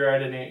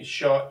deteriorated and he was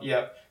shot.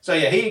 Yeah. So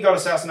yeah, he got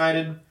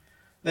assassinated.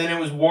 Then it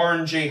was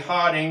Warren G.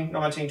 Harding,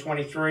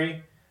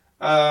 1923.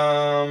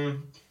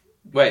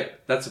 Wait,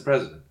 that's the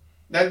president?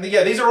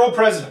 These are all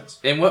presidents.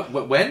 In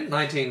when?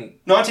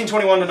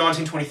 1921 to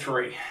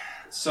 1923.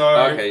 So...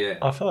 Okay, yeah.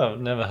 I feel like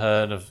I've never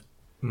heard of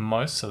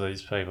most of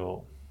these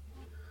people.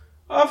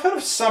 I've heard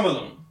of some of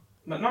them,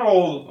 but not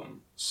all of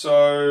them.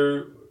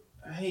 So...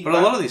 But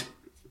a lot of these...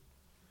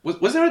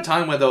 Was there a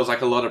time where there was like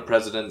a lot of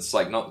presidents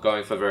like not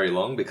going for very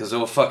long because they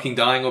were fucking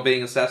dying or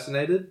being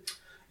assassinated?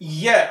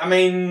 Yeah, I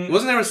mean...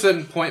 Wasn't there a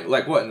certain point,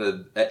 like what, in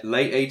the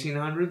late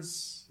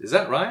 1800s? Is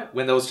that right?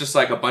 When there was just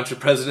like a bunch of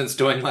presidents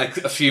doing like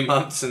a few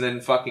months and then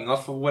fucking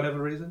off for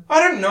whatever reason? I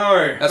don't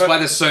know. That's why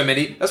there's so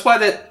many. That's why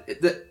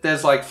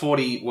there's like 6?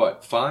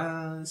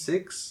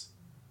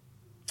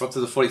 Up to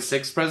the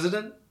 46th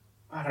president?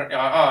 I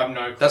have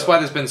no clue. That's why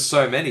there's been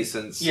so many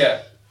since...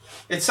 Yeah.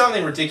 It's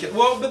something ridiculous.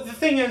 Well, but the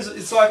thing is,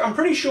 it's like, I'm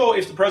pretty sure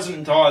if the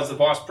president dies, the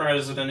vice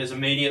president is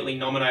immediately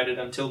nominated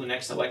until the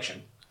next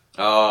election.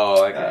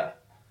 Oh, okay.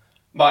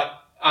 But,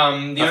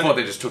 I thought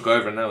they just took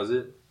over and that was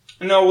it.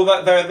 No,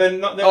 well, they're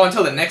not.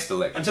 Until the next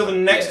election. Until the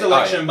next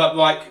election, but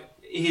like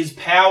his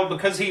power,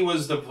 because he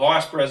was the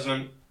vice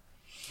president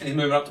and he's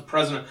moving up to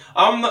president.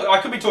 I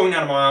could be talking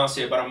out of my ass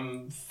here, but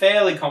I'm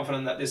fairly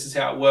confident that this is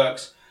how it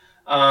works.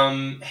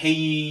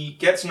 He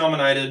gets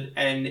nominated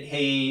and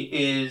he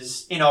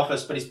is in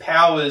office, but his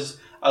powers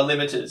are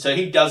limited, so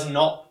he does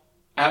not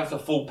have the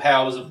full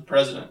powers of the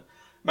president.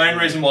 Main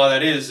reason why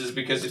that is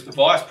because if the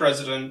vice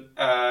president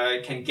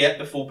can get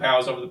the full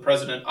powers over the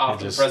president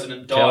after the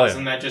president dies,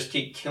 and they just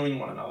keep killing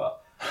one another.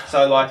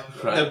 So, like,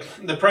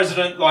 the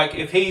president, like,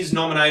 if he's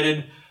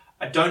nominated,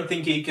 I don't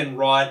think he can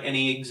write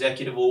any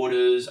executive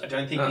orders. I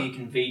don't think he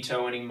can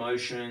veto any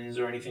motions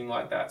or anything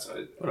like that.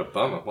 So, what a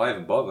bummer. Why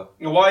even bother?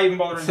 Why even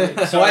bother?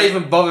 Why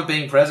even bother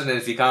being president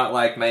if you can't,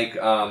 like, make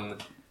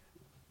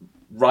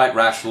write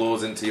rash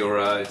laws into your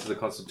into the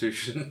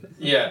Constitution?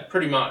 Yeah,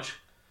 pretty much.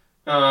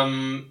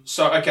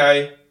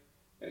 Okay,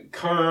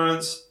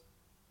 currents.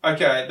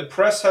 Okay, the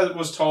press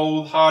was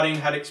told Harding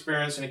had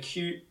experienced an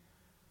acute.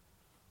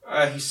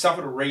 He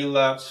suffered a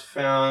relapse.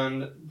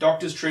 Found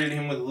doctors treated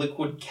him with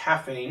liquid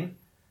caffeine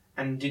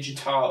and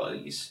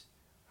digitalis.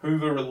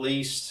 Hoover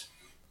released.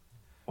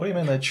 What do you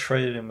mean they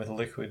treated him with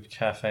liquid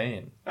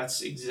caffeine?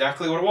 That's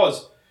exactly what it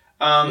was.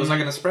 It was like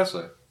an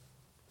espresso.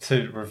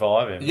 To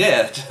revive him.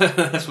 Yeah,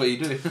 that's what you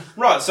do.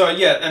 Right, so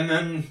yeah, and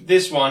then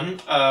this one,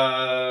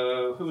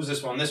 who was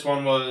this one? This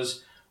one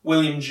was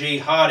William G.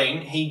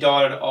 Harding. He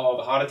died of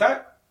a heart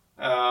attack,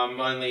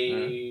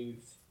 only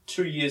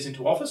 2 years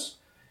into office.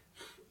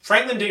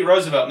 Franklin D.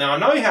 Roosevelt. Now, I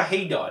know how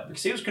he died,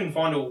 because he was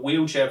confined to a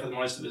wheelchair for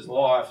most of his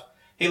life.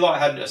 He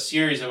had a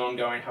series of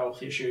ongoing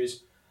health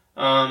issues.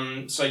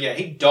 So yeah,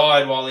 he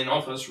died while in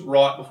office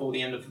right before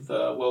the end of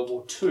the World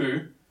War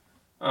II.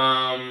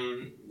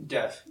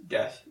 Death.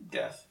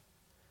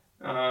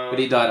 But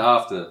he died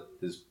after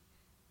his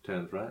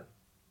terms, right?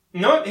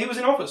 No, he was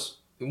in office.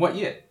 In what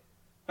year?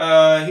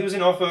 He was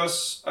in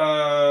office,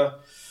 the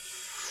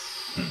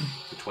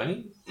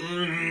 20s?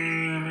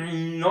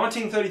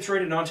 1933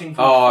 to 1945.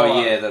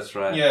 Oh, yeah, that's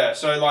right. Yeah,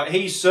 so, like,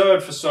 he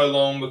served for so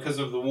long because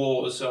of the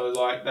war, so,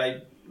 like,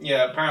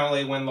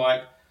 apparently when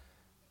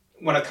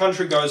a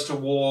country goes to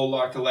war,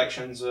 like,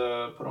 elections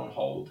are put on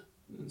hold.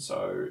 And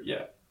so,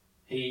 yeah.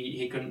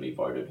 He couldn't be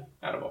voted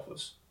out of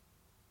office.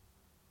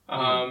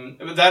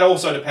 But that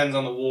also depends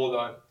on the war,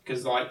 though,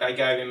 because like they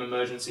gave him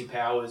emergency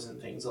powers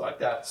and things like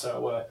that.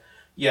 So,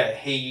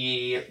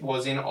 he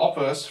was in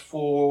office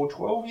for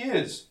 12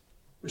 years,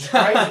 which is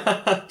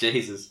crazy.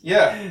 Jesus.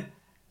 Yeah.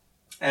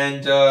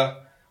 And,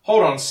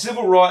 hold on,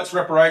 civil rights,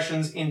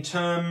 reparations,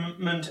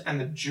 internment, and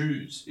the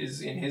Jews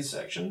is in his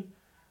section.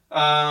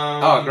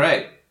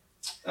 Great.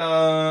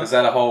 Is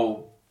that a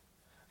whole...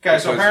 Okay,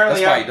 so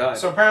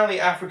apparently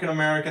African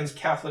Americans,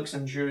 Catholics,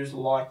 and Jews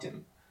liked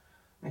him.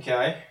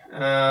 Okay.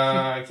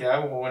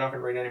 Well, we're not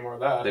going to read any more of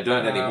that. They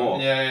don't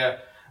anymore. Yeah.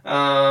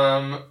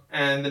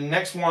 And the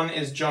next one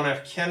is John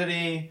F.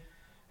 Kennedy,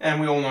 and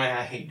we all know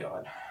how he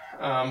died.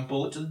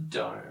 Bullet to the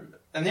dome.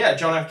 And yeah,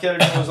 John F.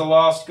 Kennedy was the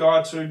last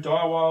guy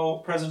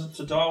president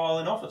to die while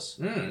in office.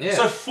 Yeah.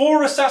 So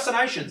 4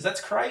 assassinations.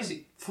 That's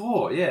crazy.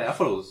 4, yeah. I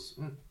thought it was...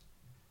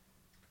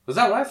 Was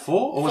that right?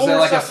 4? Or was there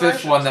like a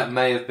 5th one that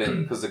may have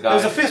been because the guy...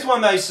 There was a 5th one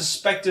they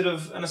suspected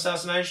of an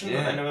assassination,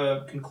 but they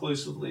never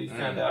conclusively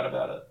found out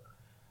about it.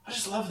 I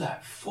just love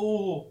that.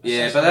 4.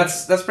 Yeah, but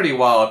that's pretty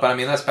wild. But I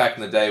mean, that's back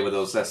in the day where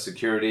there was less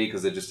security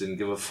because they just didn't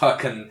give a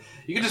fuck, and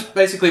you could just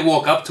basically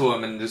walk up to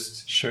him and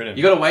just shoot him.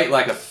 You got to wait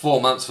like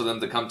 4 months for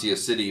them to come to your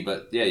city,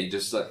 but yeah, you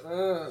just like.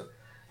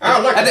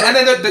 And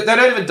then they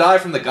don't even die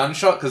from the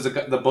gunshot because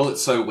the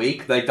bullet's so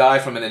weak. They die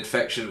from an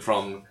infection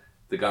from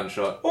the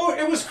gunshot. Well,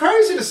 it was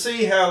crazy to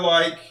see how,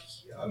 like,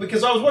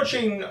 because I was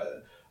watching,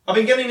 I've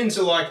been getting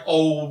into, like,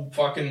 old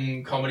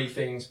fucking comedy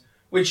things,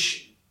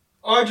 which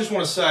I just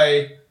want to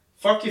say,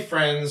 fuck your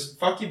Friends,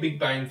 fuck your Big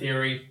Bang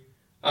Theory.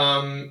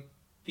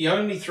 The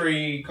only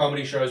 3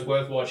 comedy shows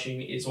worth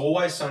watching is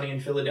Always Sunny in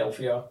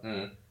Philadelphia,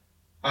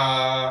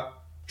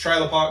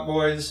 Trailer Park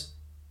Boys,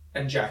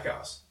 and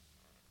Jackass.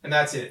 And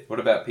that's it.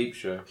 What about Peep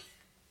Show?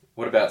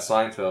 What about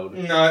Seinfeld?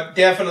 No,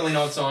 definitely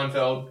not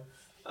Seinfeld.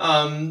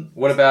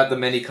 What about the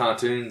many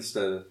cartoons?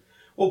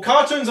 Well,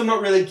 cartoons I'm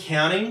not really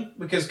counting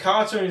because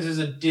cartoons is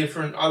a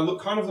different... I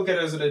look at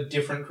it as a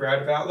different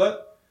creative outlet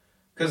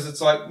because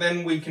it's like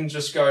then we can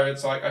just go.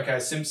 It's like okay,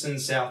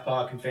 Simpsons, South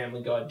Park, and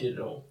Family Guy did it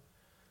all,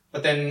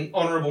 but then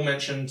honourable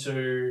mention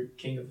to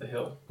King of the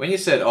Hill. When you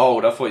said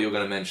old, I thought you were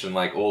going to mention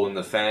like All in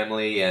the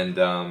Family and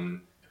no,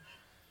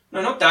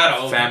 not that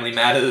old. Family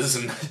Matters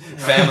and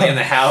Family in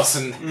the House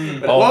and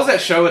what was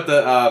that show at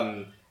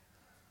the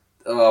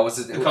what's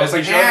it? The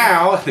Cosby Show?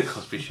 Ow! The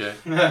Cosby Show.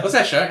 What's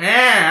that show?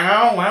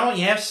 Ow! Why won't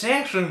you have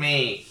sex with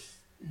me?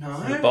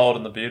 No. The Bold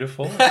and the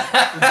Beautiful.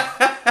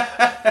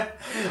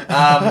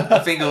 I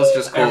think it was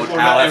just called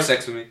How Have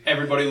Sex With Me.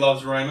 Everybody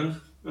Loves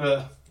Raymond.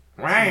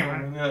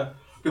 Raymond. Yeah.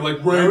 Be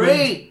like,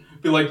 Raymond.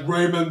 Be like,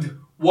 Raymond,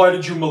 why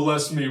did you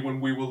molest me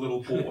when we were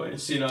little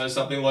boys? You know,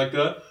 something like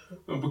that.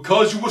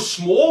 Because you were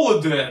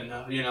smaller then.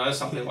 You know,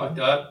 something like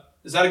that.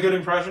 Is that a good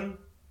impression?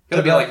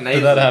 Gotta be like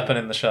Nathan. Did that happen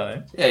in the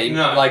show? Yeah,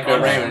 no, like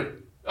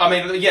Raymond. I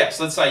mean, yes.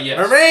 Let's say yes.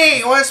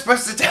 Marie, I was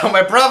supposed to tell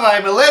my brother I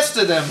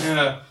molested him.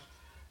 Yeah,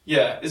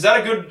 yeah. Is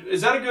that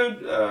a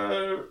good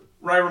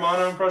Ray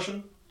Romano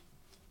impression?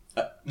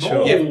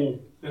 Sure. No.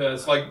 Yeah,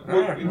 it's like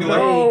it'd be like,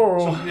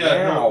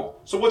 no.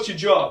 So what's your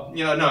job?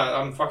 No,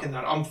 I'm fucking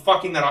that. I'm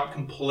fucking that up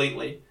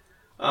completely.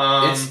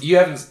 You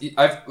haven't.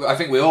 I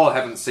think we all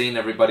haven't seen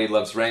Everybody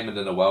Loves Raymond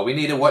in a while. We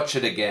need to watch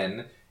it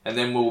again, and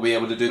then we'll be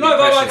able to do the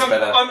impressions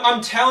better.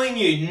 I'm telling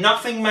you,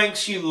 nothing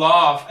makes you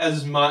laugh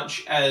as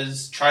much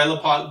as Trailer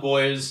Park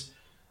Boys,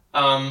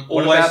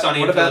 Always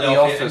Sunny in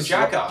Philadelphia, and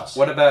Jackass.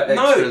 What about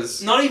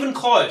extras? No, not even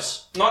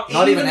close. Not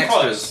even extras.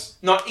 close.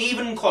 Not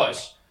even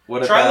close.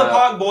 What Trailer about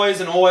Park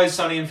Boys and Always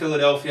Sunny in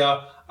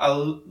Philadelphia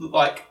are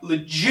like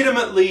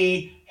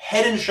legitimately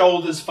head and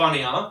shoulders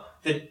funnier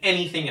than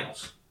anything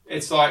else.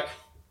 It's like,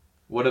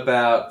 what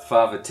about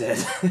Father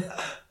Ted?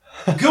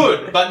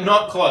 good, but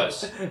not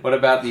close. What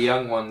about the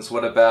young ones?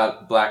 What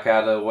about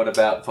Blackadder? What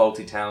about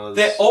Faulty Towers?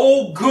 They're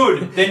all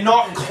good. They're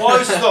not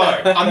close though.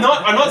 I'm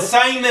not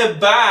saying they're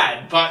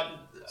bad, but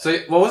so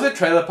what was it?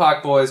 Trailer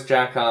Park Boys,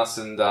 Jackass,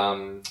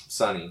 and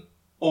Sunny.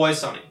 Always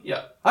Sunny.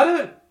 Yeah. I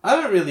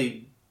don't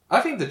really. I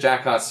think the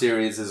Jackass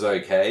series is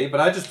okay, but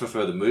I just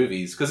prefer the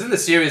movies because in the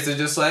series they're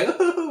just like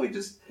we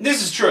just.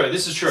 This is true.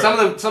 Some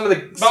of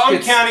the. But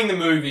I'm counting the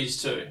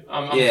movies too.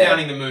 I'm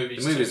counting the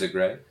movies. The movies too. are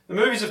great. The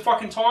movies are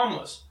fucking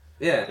timeless.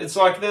 Yeah. It's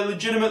like they're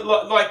legitimate.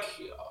 Like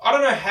I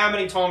don't know how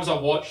many times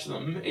I've watched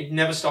them. It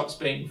never stops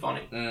being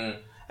funny. Mm.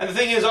 And the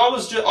thing is,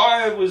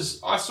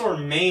 I saw a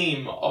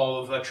meme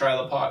of a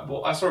Trailer Park.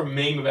 I saw a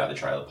meme about the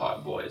Trailer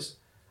Park Boys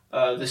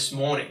this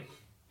morning,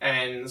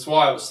 and that's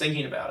why I was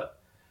thinking about it.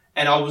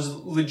 And I was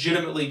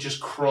legitimately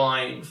just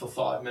crying for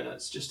 5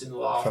 minutes, just in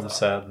laughter. From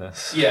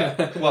sadness.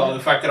 Yeah. Well, the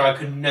fact that I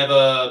could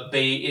never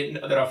be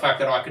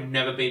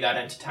that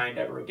entertained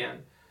ever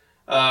again.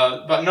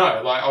 But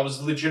no, like I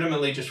was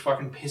legitimately just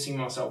fucking pissing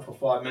myself for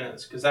 5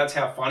 minutes because that's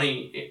how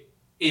funny it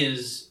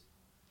is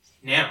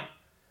now.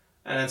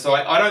 And it's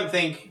like I don't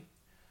think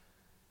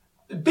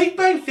Big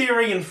Bang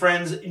Theory and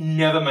Friends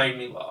never made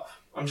me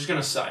laugh. I'm just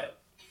gonna say it.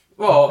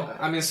 Well,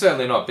 I mean,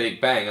 certainly not Big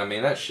Bang. I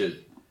mean, that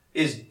shit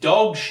is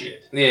dog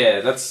shit.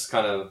 Yeah, that's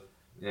kind of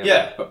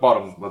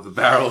bottom of the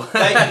barrel.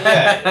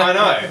 Yeah, I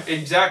know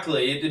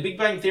exactly. The Big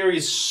Bang Theory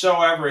is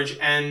so average,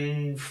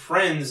 and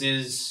Friends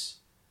is.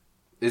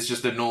 It's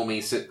just a normie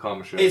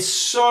sitcom show. It's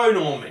so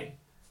normie.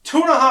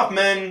 2.5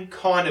 Men,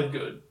 kind of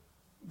good.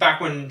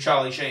 Back when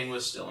Charlie Sheen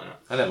was still in it.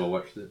 I never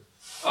watched it.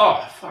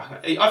 Oh, fuck.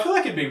 I feel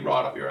like it'd be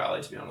right up your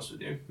alley, to be honest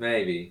with you.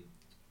 Maybe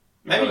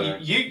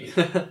you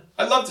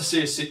I'd love to see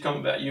a sitcom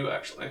about you,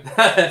 actually.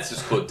 It's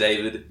just called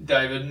David.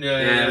 David,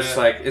 yeah. It's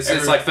like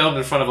it's like filmed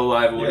in front of a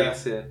live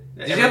audience.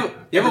 Yeah.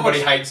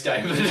 Everybody hates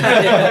David.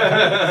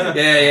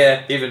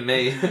 yeah, even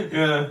me.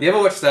 Yeah. You ever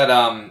watch that?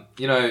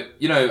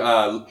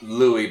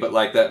 Louis, but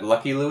like that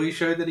Lucky Louie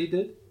show that he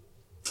did.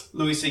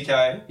 Louis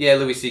C.K. Yeah,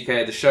 Louis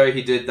C.K. The show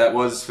he did that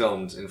was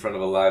filmed in front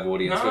of a live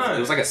audience. No. It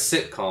was like a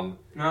sitcom.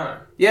 No.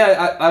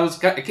 Yeah,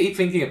 I keep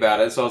thinking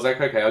about it, so I was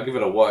like, okay, I'll give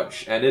it a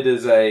watch. And it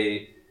is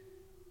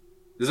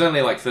there's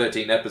only like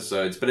 13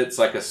 episodes, but it's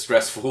like a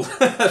stressful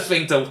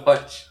thing to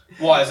watch.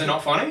 Why, is it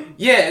not funny?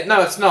 Yeah,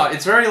 no, it's not.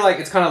 It's very like,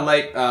 it's kind of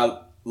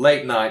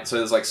late night, so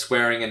there's like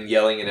swearing and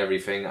yelling and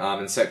everything,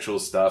 and sexual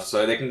stuff,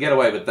 so they can get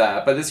away with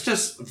that. But it's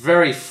just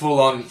very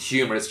full-on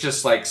humor. It's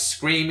just like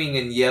screaming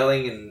and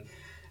yelling and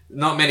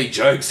not many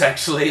jokes,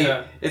 actually.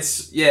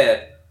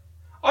 Yeah.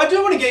 I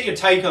do want to get your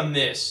take on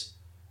this,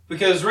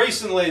 because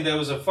recently there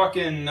was a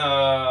fucking,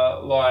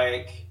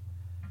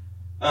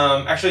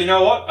 actually, you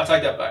know what? I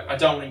take that back. I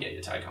don't want to get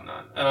your take on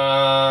that.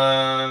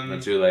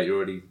 Not too late, you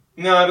already...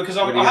 No, because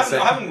I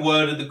haven't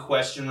worded the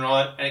question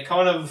right, and it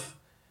kind of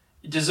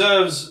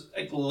deserves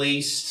at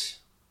least...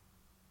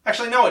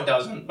 Actually, no, it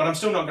doesn't, but I'm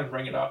still not going to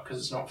bring it up because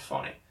it's not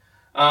funny.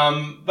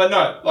 But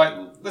no, like,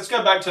 let's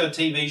go back to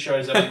TV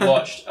shows that we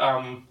watched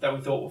that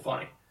we thought were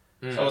funny.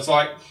 Mm. So it's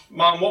like,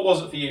 Martin, what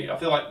was it for you? I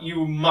feel like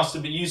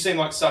you seem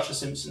like such a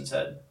Simpsons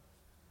head.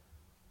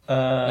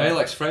 No, he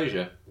likes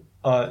Frasier.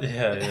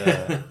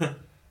 Yeah.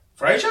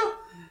 Frasier?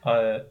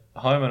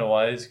 Home and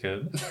Away is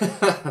good.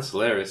 That's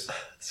hilarious.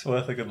 It's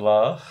worth a good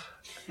laugh.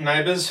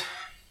 Neighbours?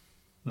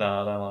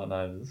 No, I don't like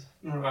Neighbours.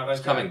 Right,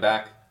 it's coming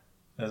back.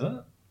 Is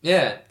it?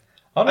 Yeah.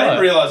 I didn't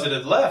realise it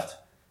had left.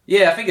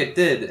 Yeah, I think it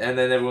did. And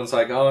then everyone's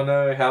like, oh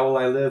no, how will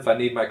I live? I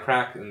need my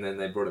crack. And then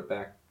they brought it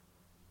back.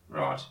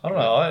 Right. I don't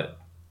know.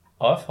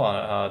 I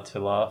find it hard to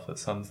laugh at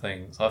some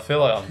things. I feel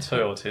like I'm too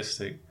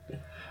autistic.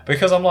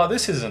 Because I'm like,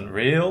 this isn't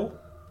real.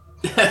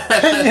 You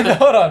know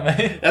what I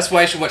mean? That's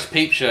why you should watch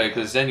Peep Show,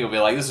 because then you'll be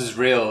like, this is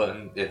real,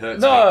 and it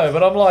hurts me.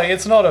 But I'm like,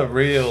 it's not a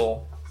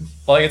real...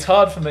 Like, it's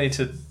hard for me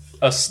to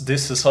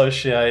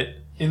disassociate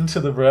into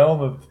the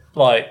realm of,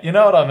 like, you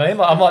know what I mean?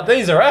 Like, I'm like,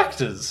 these are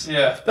actors.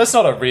 Yeah. That's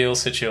not a real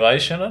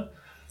situation.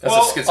 That's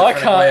a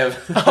schizophrenic way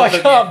of... I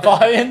can't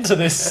buy into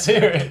this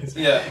series.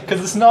 Yeah.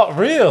 Because it's not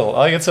real.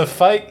 Like, it's a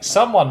fake...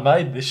 Someone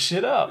made this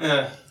shit up.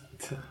 Yeah.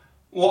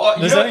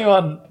 Well, is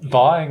anyone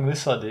buying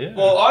this idea?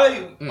 Well,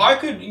 I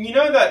could... You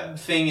know that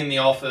thing in The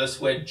Office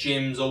where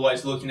Jim's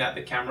always looking at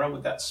the camera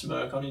with that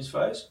smirk on his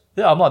face?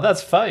 Yeah, I'm like,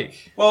 that's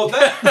fake. Well,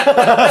 that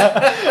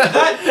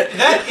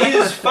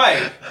is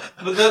fake,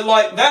 but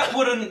that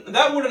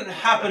wouldn't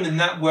happen in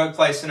that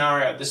workplace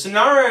scenario. The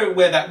scenario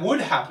where that would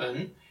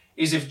happen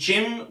is if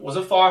Jim was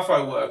a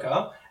FIFO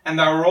worker and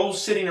they were all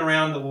sitting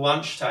around the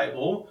lunch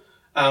table,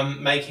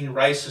 making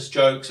racist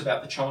jokes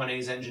about the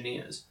Chinese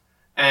engineers,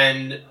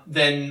 and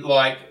then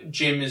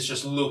Jim is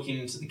just looking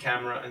into the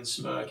camera and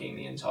smirking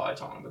the entire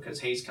time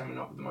because he's coming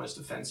up with the most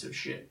offensive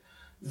shit.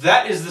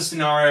 That is the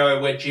scenario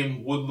where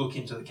Jim would look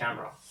into the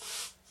camera.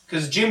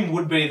 Because Jim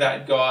would be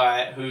that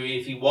guy who,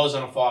 if he was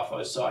on a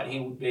FIFO site, he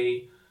would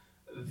be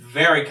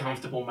very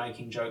comfortable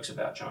making jokes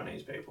about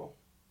Chinese people.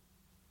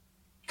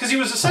 Because he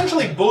was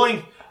essentially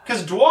bullying...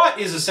 Because Dwight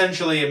is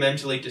essentially a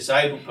mentally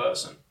disabled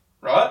person,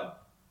 right?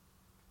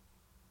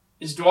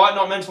 Is Dwight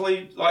not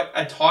mentally,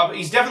 a type...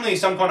 He's definitely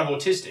some kind of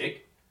autistic.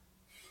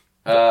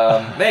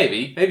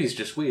 Maybe. Maybe he's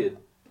just weird.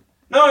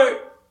 No,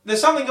 there's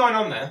something going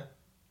on there.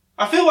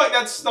 I feel like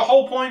that's the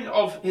whole point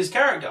of his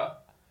character.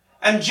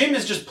 And Jim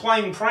is just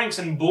playing pranks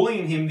and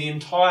bullying him the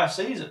entire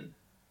season.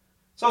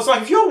 So it's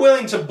like, if you're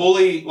willing to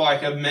bully,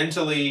 a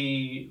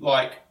mentally,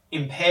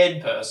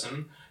 impaired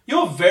person,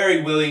 you're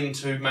very willing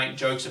to make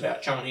jokes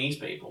about Chinese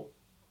people.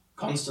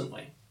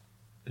 Constantly.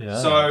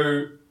 Yeah.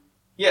 So,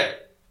 yeah.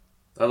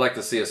 I'd like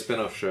to see a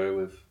spin-off show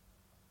with...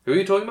 Who are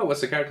you talking about? What's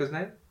the character's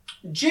name?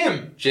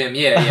 Jim. Jim,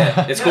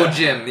 yeah. It's called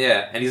Jim,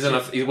 yeah. And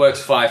he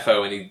works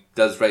FIFO and he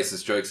does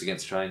racist jokes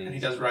against Chinese. And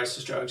he does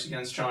racist jokes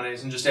against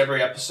Chinese. And just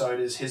every episode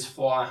is his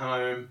fly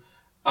home,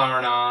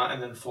 R&R,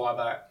 and then fly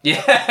back.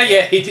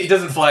 Yeah. He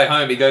doesn't fly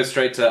home. He goes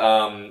straight to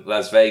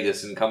Las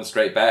Vegas and comes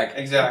straight back.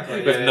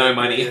 Exactly. With no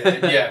money.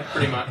 Yeah,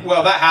 pretty much.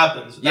 Well, that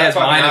happens. Yes,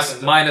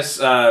 minus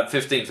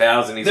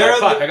 15,000. He's like,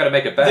 fuck, I gotta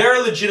make it back. There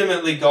are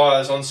legitimately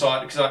guys on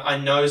site, because I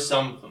know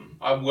some of them.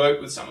 I've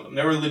worked with some of them.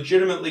 There are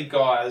legitimately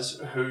guys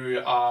who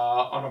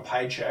are on a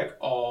paycheck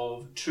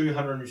of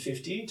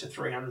 $250,000 to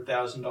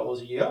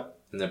 $300,000 a year.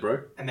 And they're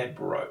broke? And they're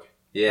broke.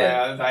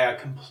 Yeah. They are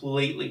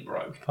completely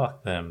broke.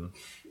 Fuck them.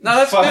 No,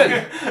 that's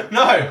good.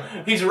 No,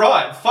 he's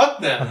right.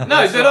 Fuck them.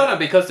 No, good on them,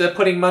 because they're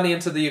putting money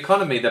into the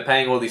economy. They're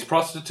paying all these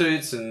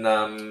prostitutes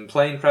and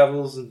plane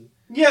travels. And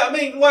Yeah, I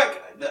mean,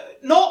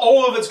 not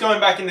all of it's going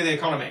back into the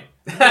economy.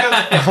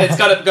 It's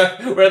got to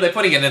go... Where are they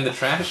putting it? In the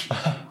trash?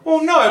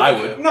 Well, no. I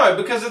would. No,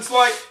 because it's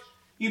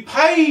you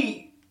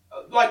pay...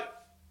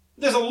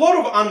 there's a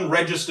lot of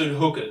unregistered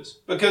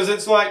hookers. Because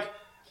it's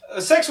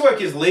sex work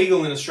is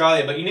legal in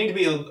Australia, but you need to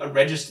be a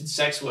registered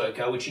sex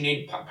worker, which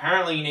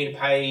apparently you need to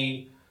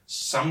pay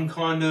some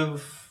kind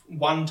of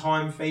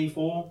one-time fee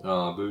for.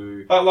 Oh,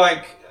 boo.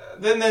 But,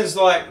 then there's,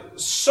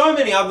 so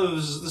many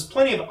others. There's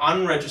plenty of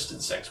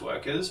unregistered sex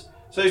workers.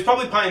 So he's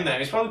probably paying them.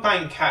 He's probably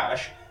paying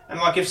cash. And,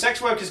 if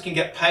sex workers can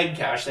get paid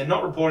cash, they're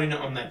not reporting it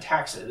on their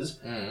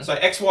taxes. So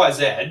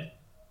XYZ.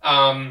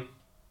 And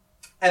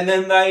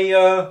then they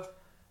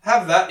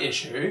have that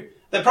issue.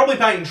 They're probably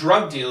paying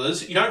drug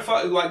dealers. You don't...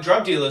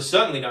 drug dealers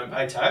certainly don't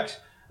pay tax.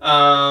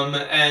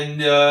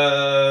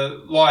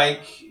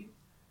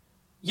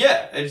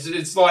 Yeah,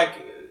 it's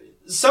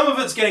some of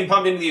it's getting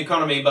pumped into the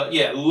economy, but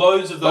yeah,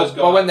 loads of those guys...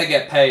 Well, when they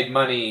get paid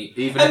money,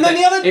 even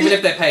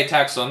if they pay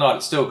tax or not,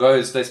 it still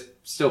goes... They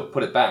still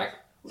put it back.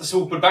 So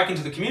we'll put it back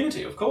into the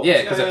community, of course.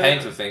 Yeah, because they're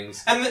paying for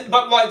things.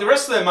 But the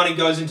rest of their money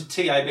goes into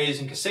TABs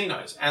and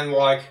casinos. And,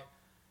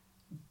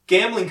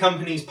 gambling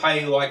companies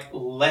pay,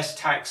 less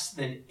tax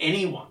than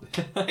anyone.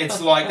 It's,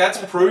 that's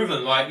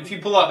proven. If you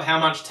pull up how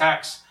much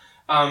tax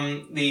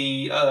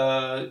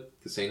the...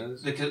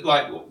 Casinos?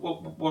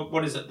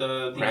 What is it?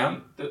 The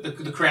Crown?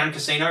 The Crown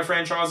Casino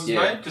franchise is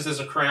made? Because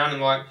there's a Crown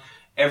in,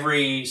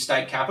 every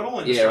state capital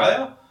in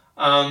Australia.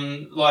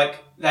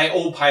 They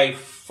all pay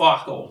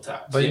fuck all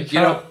tax. But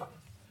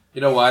you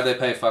know why they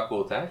pay fuck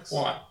all tax?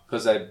 Why?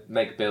 Because they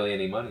make barely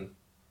any money.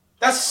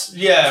 That's...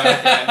 Yeah,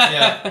 okay,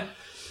 yeah.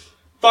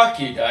 Fuck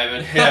you,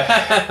 David.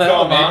 Yeah.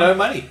 Go on, man. No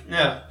money.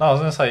 Yeah. No, I was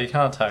going to say, you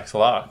can't tax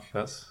luck.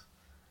 That's...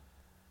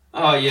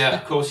 Oh,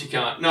 yeah, of course you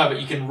can't. No, but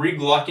you can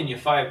rig luck in your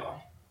favour.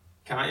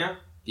 Can't you?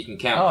 You can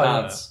count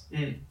cards.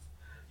 Yeah.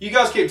 You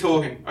guys keep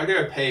talking. I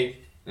gotta pee.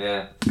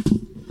 Yeah.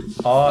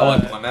 I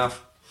like my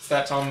mouth. It's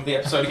that time of the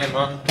episode again,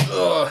 Martin.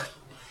 Oh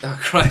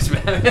Christ,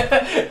 man.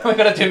 We've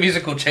got to do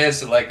musical chairs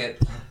to like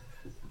it.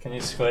 Can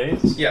you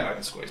squeeze? Yeah, I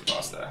can squeeze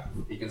past there.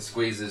 You can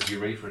squeeze his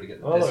urethra to get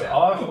the Oh, piss look,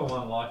 out. I for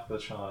one like the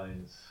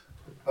Chinese.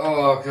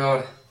 Oh,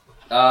 God.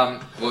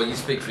 Well, you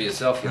speak for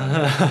yourself, young.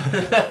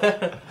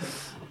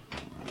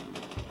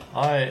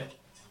 I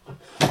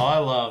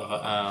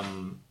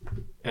love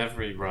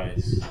every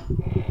race.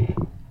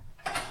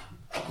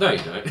 No, you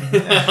don't.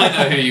 I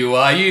know who you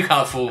are. You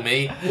can't fool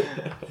me.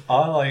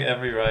 I like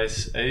every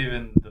race,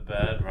 even the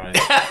bad race.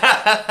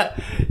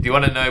 Do you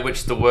want to know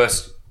which the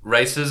worst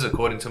race is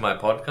according to my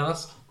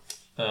podcast?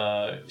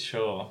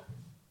 Sure.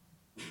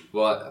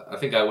 Well, I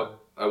think I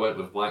went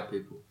with white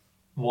people.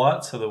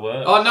 Whites are the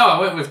worst. Oh, no, I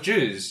went with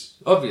Jews,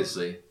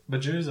 obviously.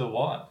 But Jews are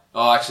white.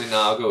 Oh, actually, no,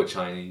 I'll go with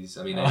Chinese.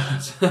 I mean,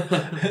 Asians.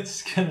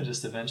 It's going to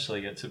just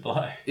eventually get to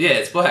black. Yeah,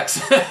 it's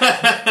blacks.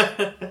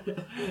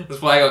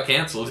 That's why I got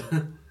cancelled.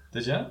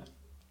 Did you?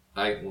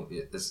 I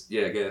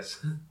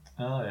guess.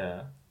 Oh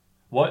yeah.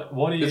 What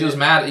do you? Because he was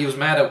mad. He was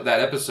mad at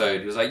that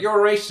episode. He was like,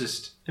 "You're a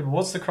racist." Yeah, but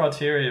what's the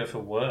criteria for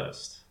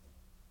worst?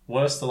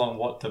 Worst along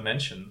what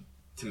dimension?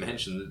 To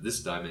mention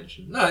this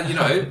dimension.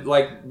 No,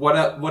 like what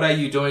are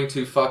you doing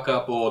to fuck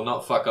up or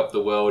not fuck up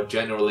the world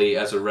generally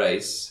as a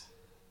race?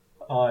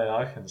 Oh yeah,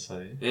 I can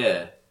see.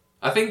 Yeah,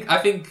 I think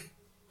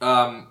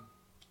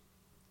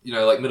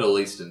like Middle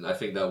Eastern. I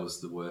think that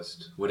was the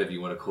worst. Whatever you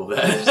want to call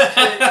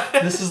that.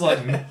 This is like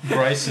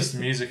racist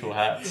musical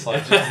hats,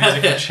 like just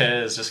musical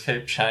chairs just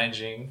keep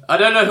changing. I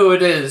don't know who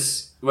it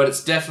is, but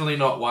it's definitely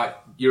not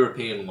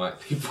European white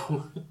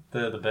people.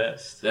 They're the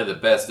best. They're the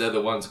best. They're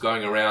the ones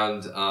going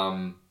around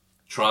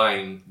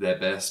trying their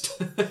best.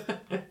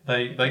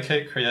 They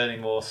keep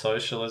creating more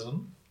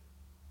socialism.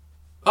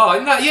 Oh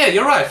no, yeah,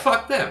 you're right.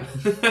 Fuck them.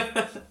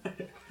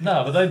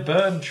 No, but they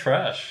burn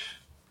trash.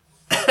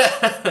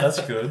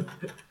 That's good.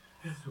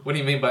 What do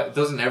you mean by...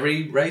 Doesn't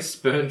every race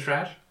burn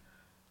trash?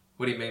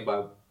 What do you mean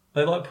by...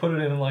 They like put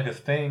it in like a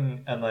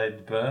thing and they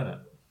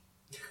burn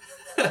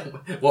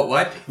it. What,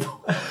 white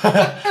people?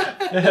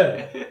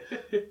 Yeah.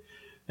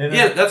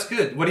 Yeah, that's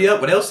good. What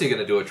else are you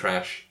going to do with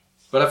trash?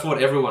 But I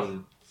thought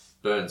everyone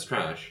burns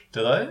trash.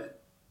 Do they?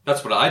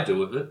 That's what I do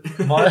with it.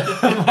 My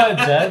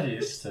dad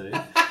used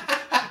to.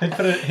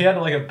 He had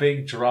like a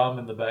big drum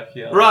in the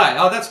backyard. Right.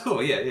 Oh, that's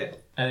cool. Yeah.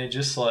 And he'd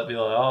just like be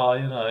like,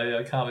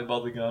 I can't be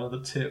bothered going to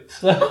the tips.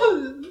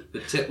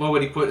 The tip. What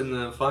would he put in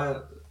the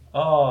fire?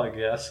 Oh,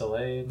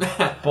 gasoline,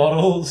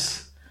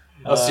 bottles.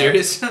 Oh,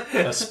 serious?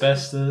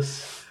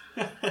 Asbestos.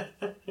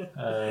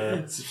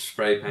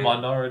 Spray paint.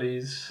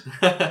 Minorities.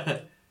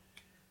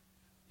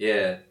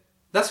 Yeah.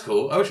 That's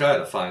cool. I wish I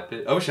had a fire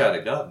pit. I wish I had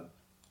a garden.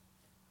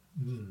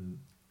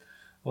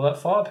 Well,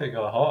 that fire pit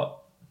got hot.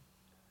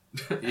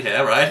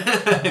 Yeah, right.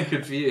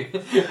 Good for you.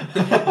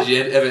 Did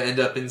you ever end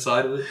up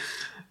inside of it?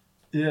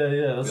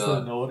 Yeah, that's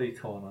the naughty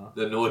corner.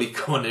 The naughty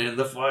corner in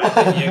the fire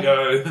pit you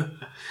go.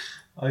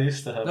 I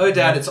used to have... No,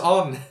 Dad, it's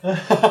on.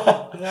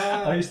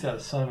 I used to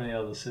have so many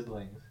other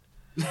siblings.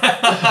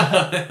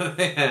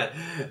 Yeah.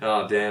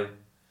 Oh, damn.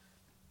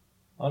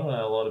 I don't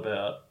know a lot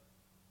about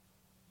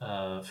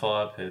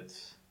fire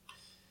pits.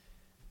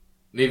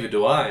 Neither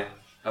do I.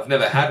 I've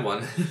never had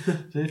one.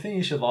 Do you think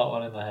you should light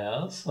one in the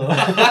house?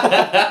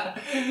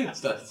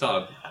 It's not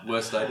a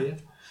worst idea.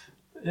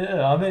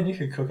 Yeah, I mean, you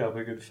could cook up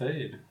a good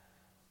feed.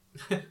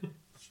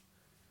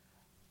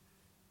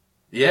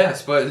 Yeah, I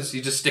suppose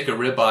you just stick a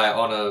ribeye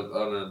on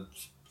a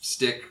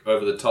stick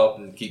over the top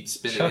and keep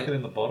spinning Chuck it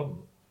in the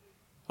bottom.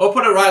 Or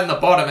put it right in the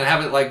bottom and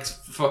have it like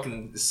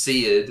fucking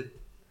seared.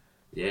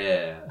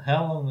 Yeah.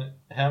 How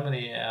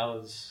many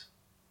hours?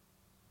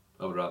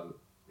 I would rather.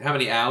 How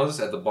many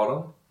hours at the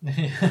bottom?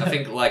 I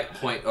think like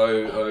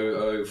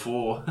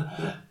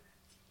 0.0004.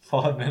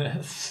 5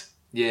 minutes.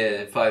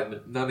 Yeah, 5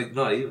 minutes. No,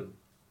 not even.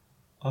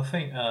 I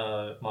think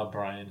my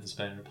brain has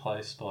been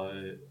replaced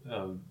by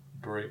a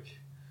brick.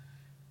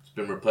 It's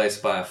been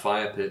replaced by a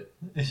fire pit.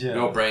 Yeah.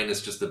 Your brain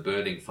is just a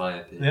burning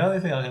fire pit. The only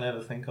thing I can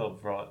ever think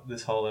of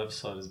this whole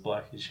episode is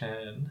Blackie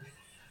Chan.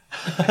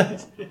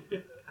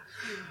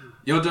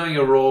 You're doing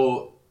a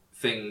Raw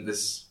thing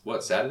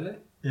Saturday?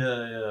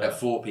 Yeah. At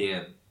 4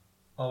 p.m.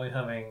 I'll be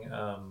having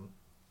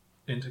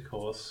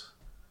intercourse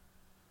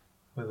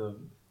with a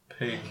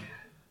pig.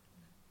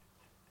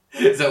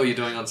 Is that what you're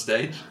doing on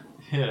stage?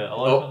 Yeah,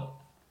 I'll open.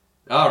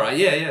 Alright,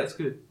 yeah, it's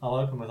good. I'll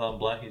open with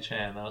Blackie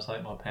Chan, then I'll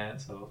take my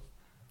pants off.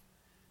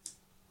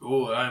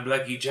 Oh, I'm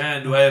Blackie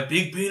Chan. Do I have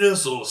big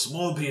penis or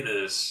small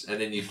penis? And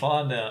then you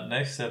find out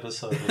next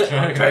episode of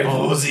Dragon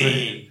Ball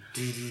Z.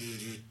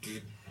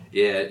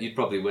 Yeah, you'd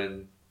probably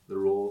win the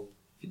Raw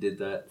if you did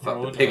that.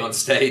 Fuck the pig on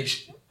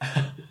stage.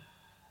 I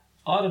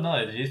don't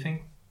know.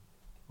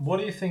 What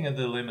do you think are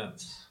the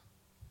limits?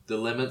 The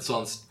limits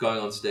on going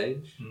on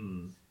stage?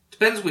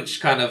 Depends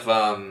which kind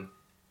of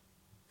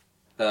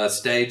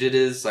stage it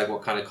is, like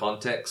what kind of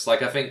context.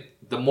 Like I think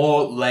the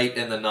more late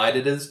in the night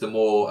it is, the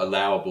more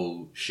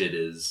allowable shit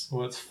is.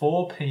 Well, it's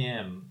 4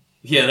 p.m.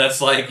 Yeah, that's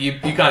like, you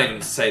can't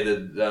even say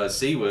the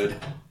C word.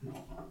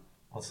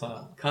 What's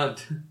that?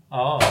 Cunt.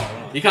 Oh,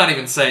 right. You can't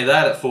even say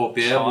that at 4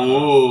 p.m.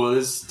 Ooh,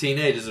 there's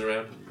teenagers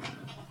around.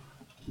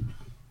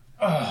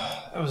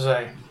 That was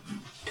a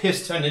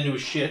piss turned into a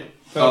shit.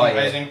 Felt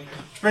amazing. Yeah.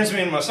 Which brings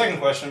me to my second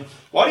question.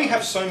 Why do you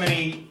have so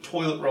many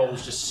toilet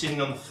rolls just sitting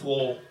on the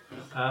floor?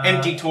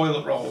 Empty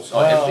toilet rolls.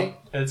 Empty?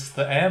 It's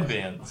the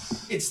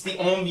ambience. It's the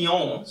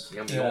ambiance.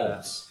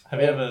 Yeah.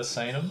 Have you ever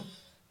seen them?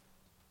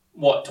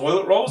 What,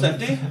 toilet rolls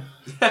empty?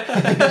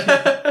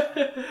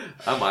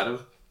 I might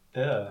have.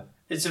 Yeah.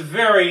 It's a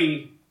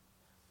very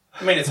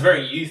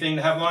you thing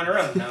to have lying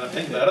around now that I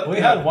think about it. We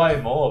had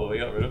way more, but we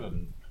got rid of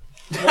them.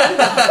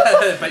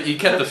 But you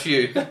kept a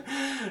few.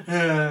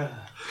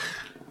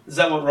 Is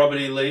that what Robert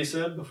E. Lee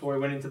said before he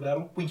went into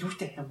battle? We used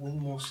to have way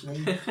more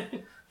slaves,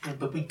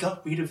 but we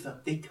got rid of them.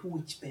 They're too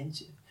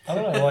expensive. I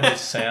don't know why he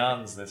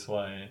sounds this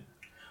way.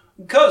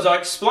 Because I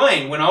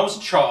explained, when I was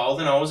a child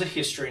and I was a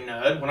history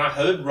nerd, when I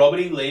heard Robert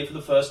E. Lee for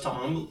the first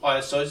time, I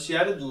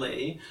associated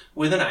Lee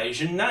with an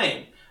Asian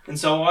name. And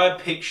so I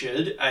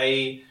pictured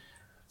a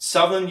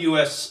Southern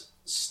U.S.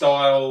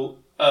 style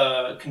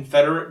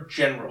Confederate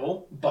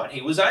general, but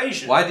he was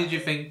Asian. Why did you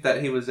think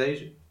that he was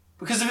Asian?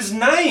 Because of his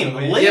name,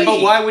 Lee. Yeah,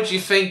 but why would you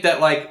think that,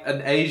 like,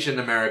 an Asian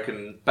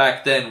American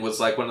back then was,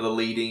 like, one of the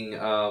leading,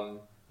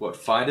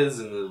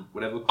 fighters in the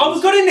whatever?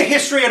 I got into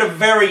history at a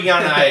very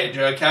young age,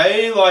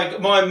 okay?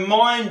 Like, my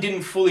mind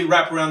didn't fully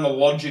wrap around the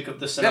logic of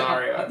the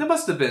scenario. There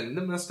must have been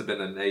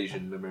an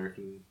Asian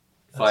American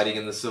fighting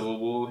in the Civil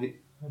War.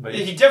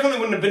 He definitely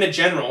wouldn't have been a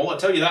general, I'll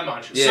tell you that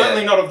much. Yeah.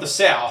 Certainly not of the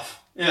South.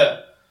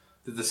 Yeah.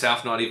 Did the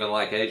South not even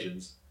like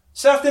Asians?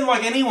 South didn't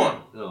like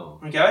anyone.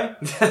 Oh. Okay?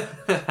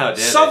 How dare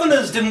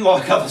Southerners didn't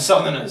like other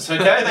Southerners,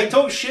 okay? They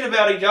talk shit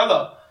about each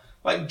other.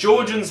 Like,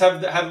 Georgians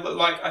have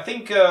like, I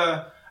think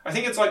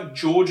it's like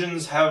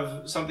Georgians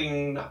have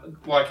something,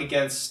 like,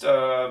 against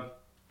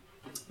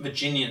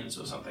Virginians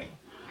or something.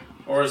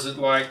 Or is it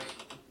like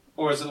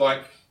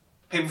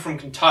people from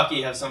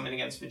Kentucky have something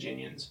against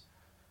Virginians?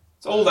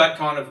 It's all that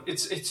kind of...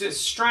 It's a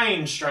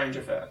strange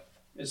affair,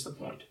 is the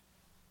point.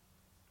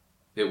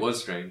 It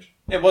was strange.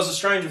 It was a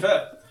strange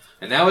affair.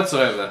 And now it's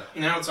over.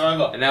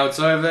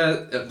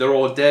 They're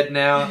all dead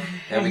now.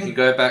 And we can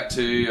go back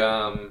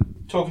to...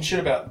 Talking shit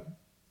about them.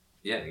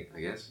 Yeah,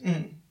 I guess.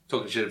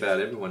 Talking shit about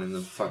everyone in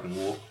the fucking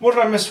war. What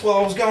did I miss while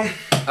I was gone?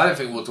 I don't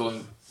think we were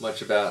talking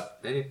much about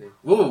anything.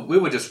 We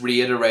were just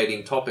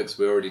reiterating topics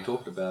we already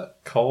talked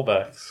about.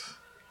 Callbacks.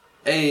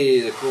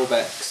 Hey, the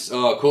callbacks.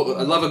 Oh,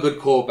 I love a good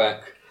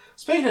callback.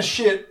 Speaking of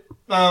shit,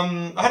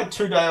 I had a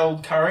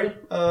 2-day-old curry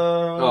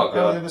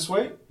earlier this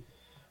week.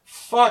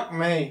 Fuck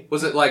me.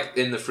 Was it like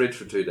in the fridge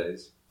for 2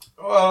 days?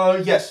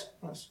 Yes.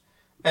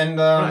 And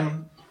Right.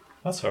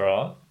 That's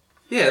alright.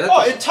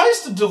 Yeah. It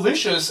tasted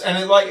delicious, and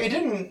it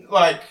didn't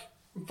like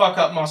fuck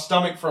up my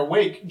stomach for a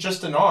week,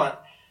 just a night.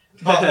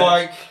 But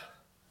like,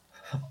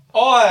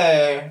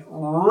 I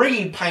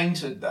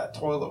repainted that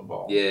toilet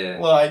bowl. Yeah.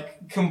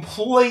 Like,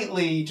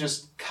 completely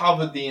just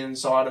covered the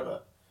inside of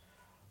it.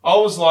 I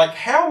was like,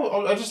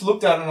 I just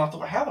looked at it and I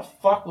thought, how the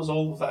fuck was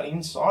all of that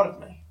inside of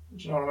me?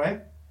 Do you know what I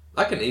mean?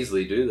 I can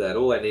easily do that.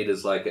 All I need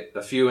is like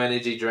a few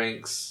energy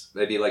drinks,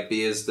 maybe like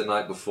beers the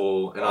night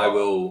before, and I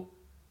will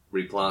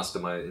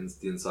replaster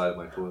the inside of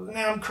my toilet.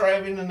 Now I'm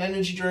craving an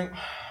energy drink.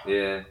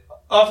 Yeah.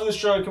 After this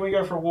show, can we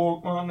go for a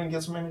walk, Martin, and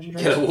get some energy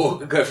drinks?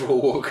 Go for a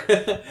walk.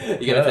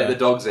 You're gonna take the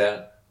dogs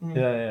out.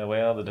 Yeah, we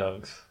are the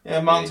dogs.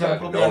 Yeah, Martin's gonna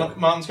put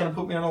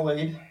me on a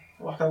lead,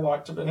 like I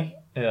like to be.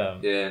 Yeah.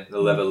 Yeah,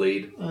 the leather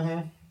lead.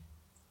 Mm-hmm.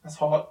 That's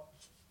hot.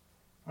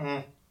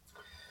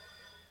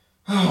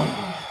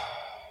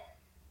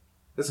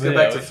 Let's go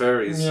back to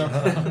furries.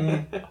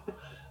 Yeah.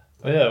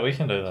 Yeah, we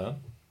can do that.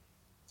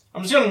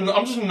 I'm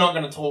just not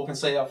gonna talk and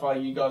see how far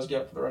you guys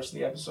get for the rest of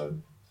the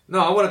episode.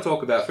 No, I want to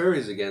talk about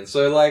furries again.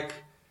 So, like,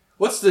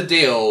 what's the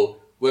deal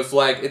with,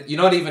 like,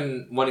 you're not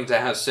even wanting to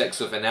have sex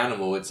with an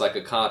animal, it's like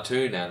a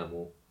cartoon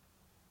animal.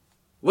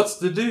 What's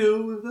the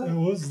deal with that?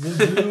 What's the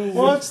deal?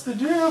 What's the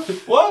deal?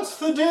 What's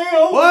the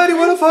deal? Why do you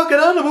want to fuck an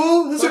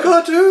animal? It's a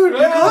cartoon. You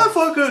can't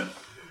fuck it.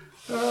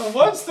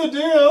 What's the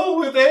deal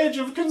with age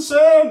of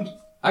consent?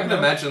 I can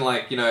imagine,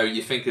 like,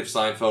 you think if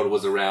Seinfeld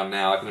was around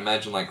now, I can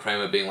imagine, like,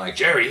 Kramer being like,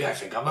 Jerry, I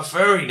think I'm a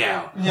furry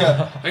now.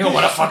 Yeah. I think I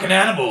want to fuck an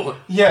animal.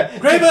 Yeah.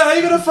 Kramer, how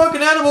you gonna fuck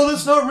an animal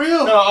that's not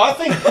real? No, I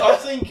think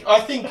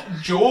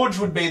George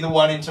would be the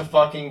one into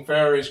fucking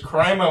furries.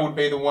 Kramer would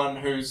be the one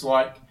who's,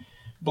 like,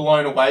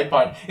 blown away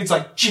by it. It's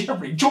like,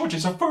 Jerry, George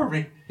is a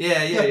furry.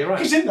 Yeah, you're right.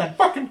 He's in that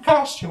fucking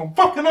costume,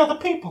 fucking other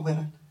people in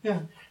it.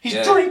 Yeah.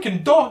 He's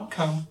drinking dog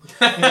cum.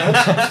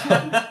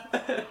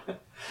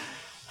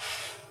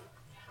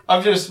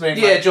 I've just been...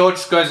 Yeah,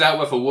 George goes out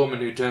with a woman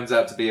who turns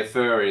out to be a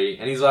furry,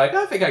 and he's like,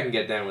 I think I can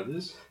get down with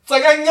this. It's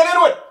like, I can get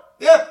into it.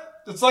 Yeah.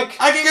 It's like...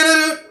 I can get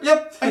into it.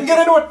 Yep, I can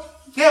get into it.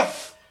 Yeah.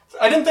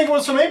 I didn't think it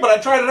was for me, but I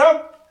tried it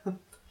out.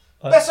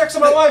 Best sex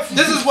of my life.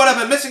 This is what I've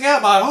been missing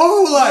out my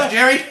whole life,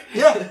 Jerry.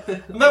 Yeah.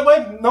 And that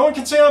way, no one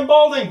can see I'm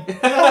balding.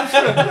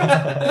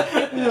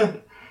 Yeah.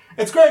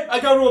 It's great. I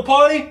go to a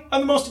party.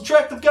 I'm the most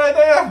attractive guy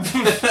there.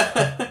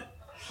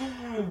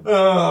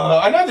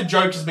 I know the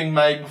joke has been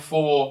made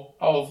before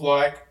of,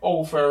 like,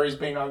 all furries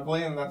being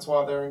ugly and that's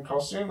why they're in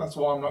costume. That's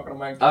why I'm not going to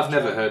make that I've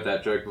never heard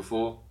that joke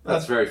before.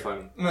 That's very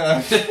funny.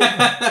 I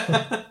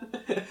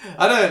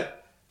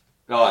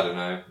I don't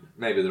know.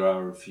 Maybe there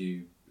are a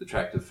few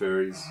attractive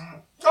furries.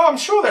 Oh, I'm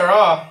sure there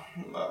are.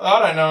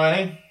 I don't know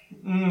any.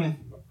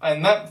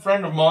 And that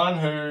friend of mine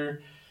who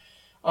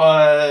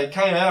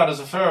came out as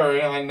a furry,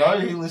 I know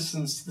he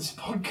listens to this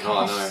podcast.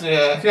 Oh,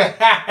 no.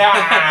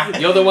 Yeah.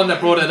 You're the one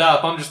that brought it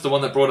up. I'm just the one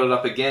that brought it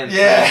up again.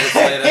 Yeah.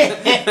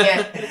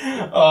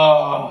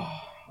 Oh,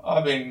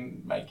 I've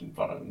been making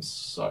fun of him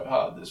so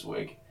hard this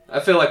week. I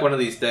feel like one of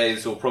these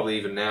days, or probably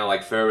even now,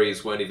 like,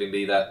 furries won't even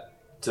be that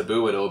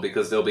taboo at all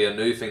because there'll be a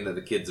new thing that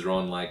the kids are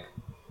on, like...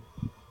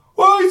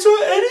 Well, it's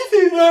not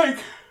anything, like...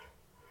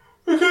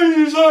 Because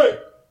it's like...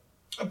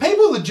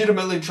 People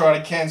legitimately try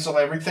to cancel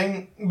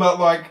everything, but,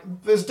 like,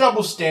 there's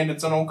double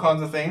standards on all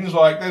kinds of things.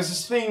 Like, there's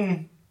this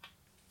thing...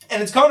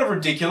 And it's kind of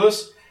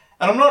ridiculous.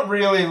 And I'm not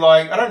really,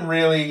 like... I don't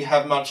really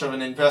have much of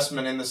an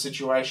investment in the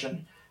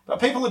situation.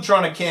 People are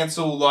trying to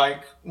cancel,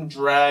 like,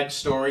 drag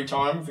story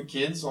time for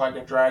kids, like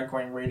a drag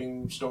queen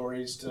reading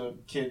stories to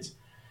kids.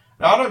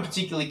 Now, I don't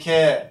particularly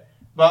care,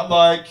 but,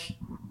 like,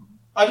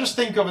 I just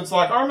think of it's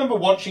like, I remember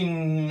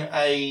watching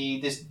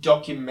this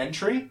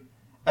documentary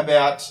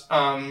about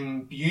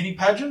beauty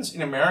pageants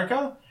in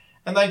America,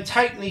 and they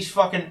take these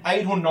fucking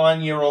 8 or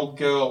 9-year-old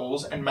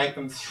girls and make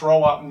them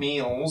throw up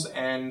meals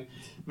and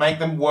make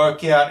them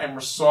work out and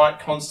recite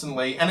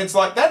constantly. And it's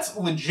like, that's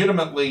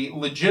legitimate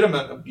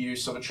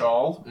abuse of a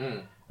child.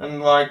 Mm.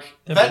 And like,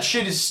 that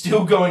shit is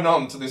still going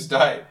on to this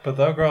day. But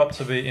they'll grow up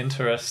to be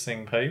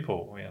interesting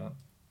people, you know.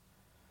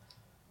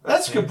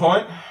 That's a good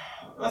point.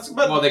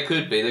 Well, they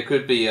could be.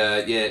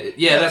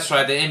 That's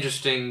right. They're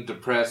interesting,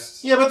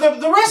 depressed. Yeah, but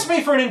the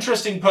recipe for an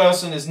interesting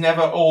person is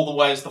never all the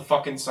ways the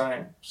fucking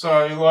same.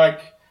 So, like,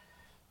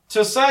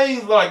 to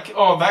say, like,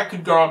 oh, that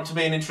could grow up to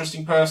be an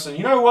interesting person,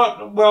 you know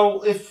what?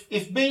 Well, if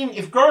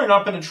growing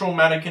up in a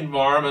traumatic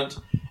environment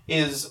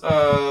is,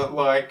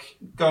 like,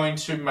 going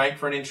to make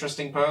for an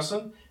interesting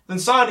person, then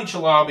Saadi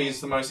Chalabi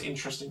is the most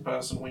interesting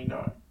person we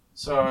know.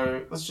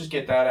 So, let's just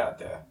get that out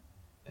there.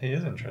 He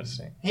is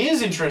interesting. He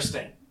is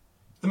interesting.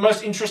 The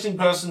most interesting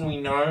person we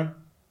know.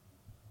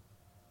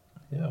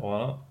 Yeah, why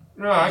not?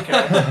 Oh, okay.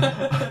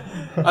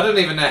 I don't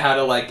even know how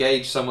to like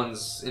gauge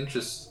someone's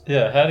interest.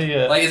 Yeah, how do you...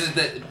 Like, is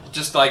it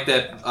just like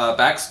their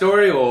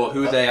backstory, or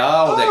who they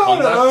are, or their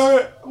conduct? I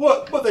don't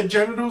know. What their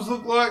genitals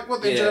look like,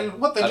 what their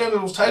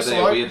genitals taste like.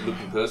 Are they a weird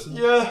looking person?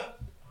 Yeah.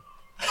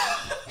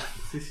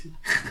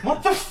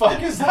 What the fuck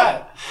is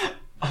that?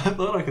 I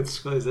thought I could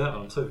squeeze that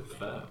one too.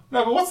 No,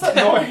 but what's that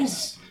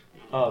noise?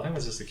 Oh, I think it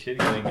was just a kid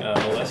getting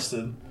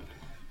molested.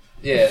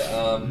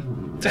 Yeah,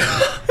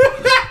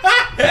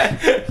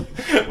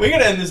 We're going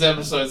to end this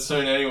episode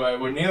soon anyway.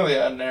 We're nearly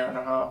at an hour and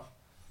a half.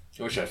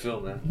 I wish I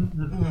filmed that.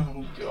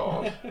 Oh,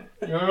 God.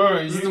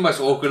 This is the most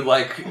awkward,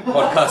 like,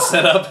 podcast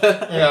setup.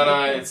 Yeah, I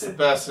know. It's the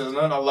best, isn't it?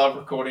 I love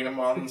recording at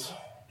Martin's.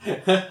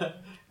 Yeah.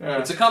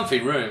 It's a comfy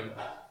room.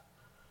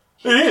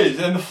 It is,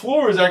 and the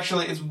floor is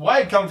actually, it's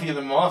way comfier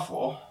than my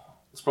floor.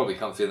 It's probably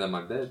comfier than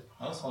my bed.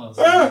 I just want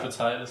to see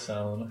potato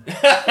salad.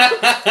 Look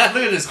at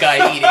this guy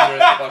eating.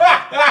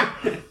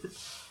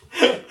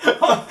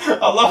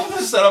 I love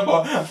the setup.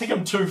 I think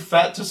I'm too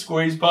fat to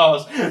squeeze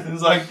past.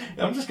 It's like,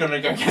 I'm just going to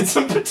go get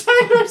some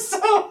potato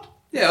salad.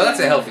 Yeah, well, that's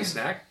a healthy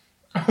snack.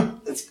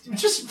 It's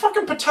just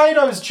fucking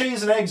potatoes,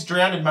 cheese, and eggs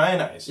drowned in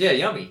mayonnaise. Yeah,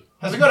 yummy.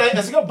 Has it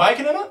got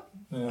bacon in it?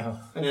 Yeah.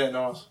 Yeah,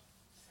 nice.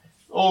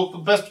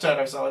 The best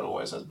potato salad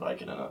always has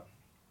bacon in it.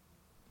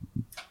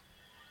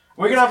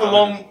 We're going to have a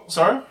long...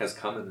 Sorry? Has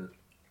cum in it.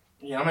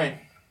 Yummy.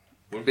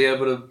 Wouldn't be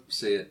able to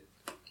see it.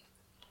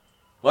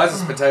 Why is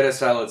this potato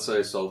salad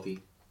so salty?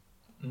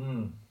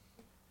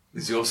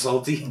 Is yours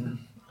salty?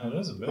 It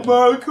is a bit.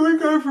 Well, can we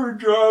go for a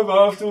drive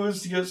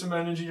afterwards to get some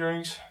energy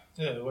drinks?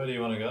 Yeah, where do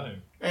you want to go?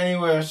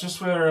 Anywhere, it's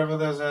just wherever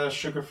there's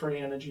sugar-free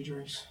energy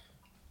drinks.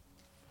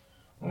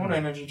 I want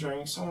energy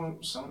drinks. I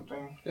want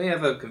something. Don't you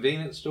have a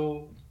convenience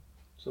store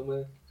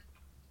somewhere?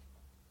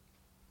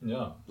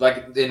 Yeah.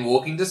 Like, in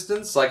walking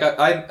distance? Like,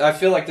 I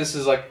feel like this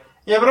is like...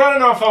 Yeah, but I don't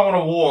know if I want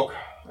to walk.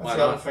 That's Why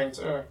the other not? thing,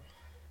 too.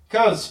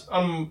 Because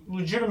I'm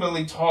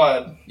legitimately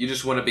tired. You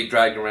just want to be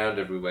dragged around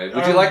everywhere.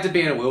 Would you like to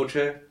be in a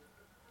wheelchair?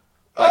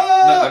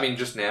 Like,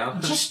 just now.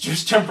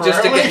 Just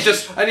temporarily.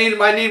 I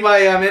need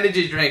my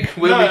energy drink.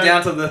 Wheel me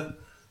down to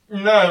the...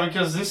 No,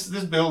 because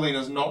this building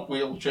is not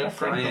wheelchair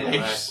friendly.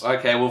 Right.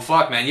 Okay, well,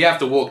 fuck, man. You have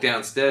to walk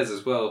downstairs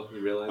as well. You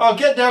realise? I'll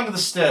get down to the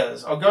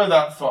stairs. I'll go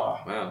that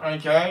far. Wow.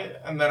 Okay,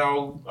 and then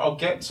I'll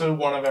get to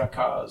one of our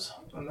cars,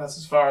 and that's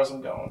as far as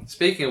I'm going.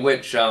 Speaking of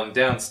which,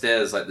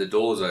 downstairs, like, the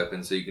door's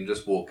open, so you can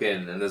just walk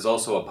in, and there's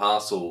also a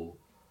parcel,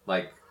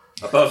 like,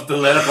 above the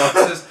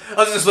letterboxes.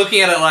 I was just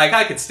looking at it like,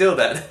 I could steal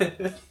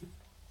that.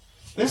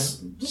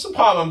 This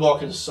apartment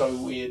block is so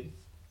weird.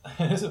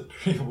 It is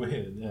pretty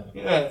weird, yeah.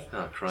 Yeah.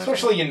 Oh, Christ.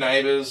 Especially your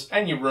neighbours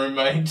and your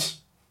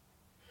roommates.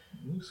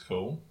 Looks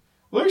cool.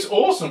 Luke's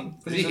awesome.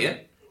 Is he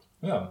here?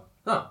 Yeah.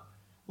 Oh.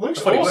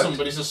 Luke's I thought he awesome, worked.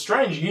 but he's a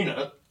strange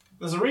unit.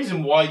 There's a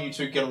reason why you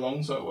two get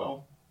along so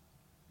well.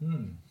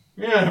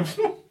 Yeah.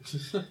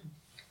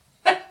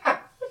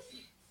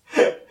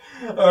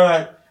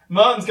 Alright.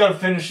 Martin's got to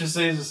finish the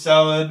Caesar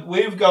salad.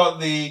 We've got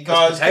the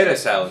guys... Potato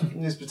salad.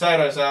 This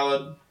potato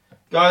salad.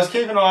 Guys,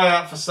 keep an eye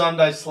out for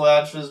Sunday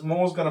Slouches.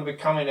 More's going to be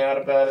coming out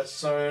about it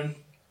soon.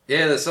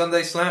 Yeah, the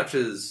Sunday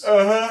Slouches.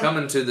 Uh-huh.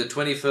 Coming to the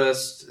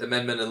 21st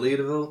Amendment in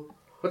Leaderville.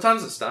 What time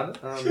does it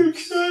start?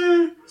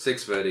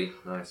 6:30.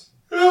 Nice.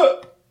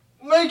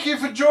 Thank you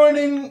for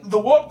joining the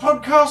what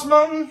podcast,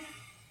 Martin?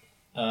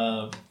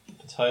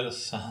 Potato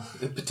salad.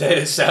 The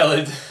Potato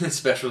Salad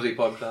Specialty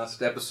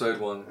Podcast, Episode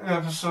 1.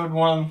 Episode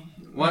 1.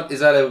 What? Is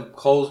that a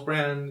Coles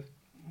brand?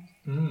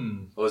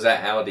 Or is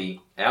that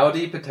Audi?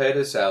 Audi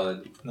Potato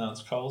Salad. No,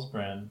 it's Coles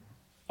brand.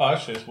 Oh,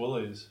 actually, it's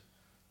Woolies.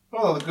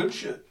 Oh, the good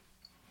shit.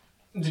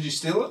 Did you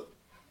steal it?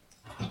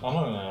 I'm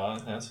not going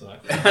to answer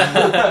that.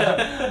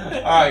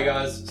 Alright,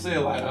 guys. See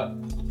you later.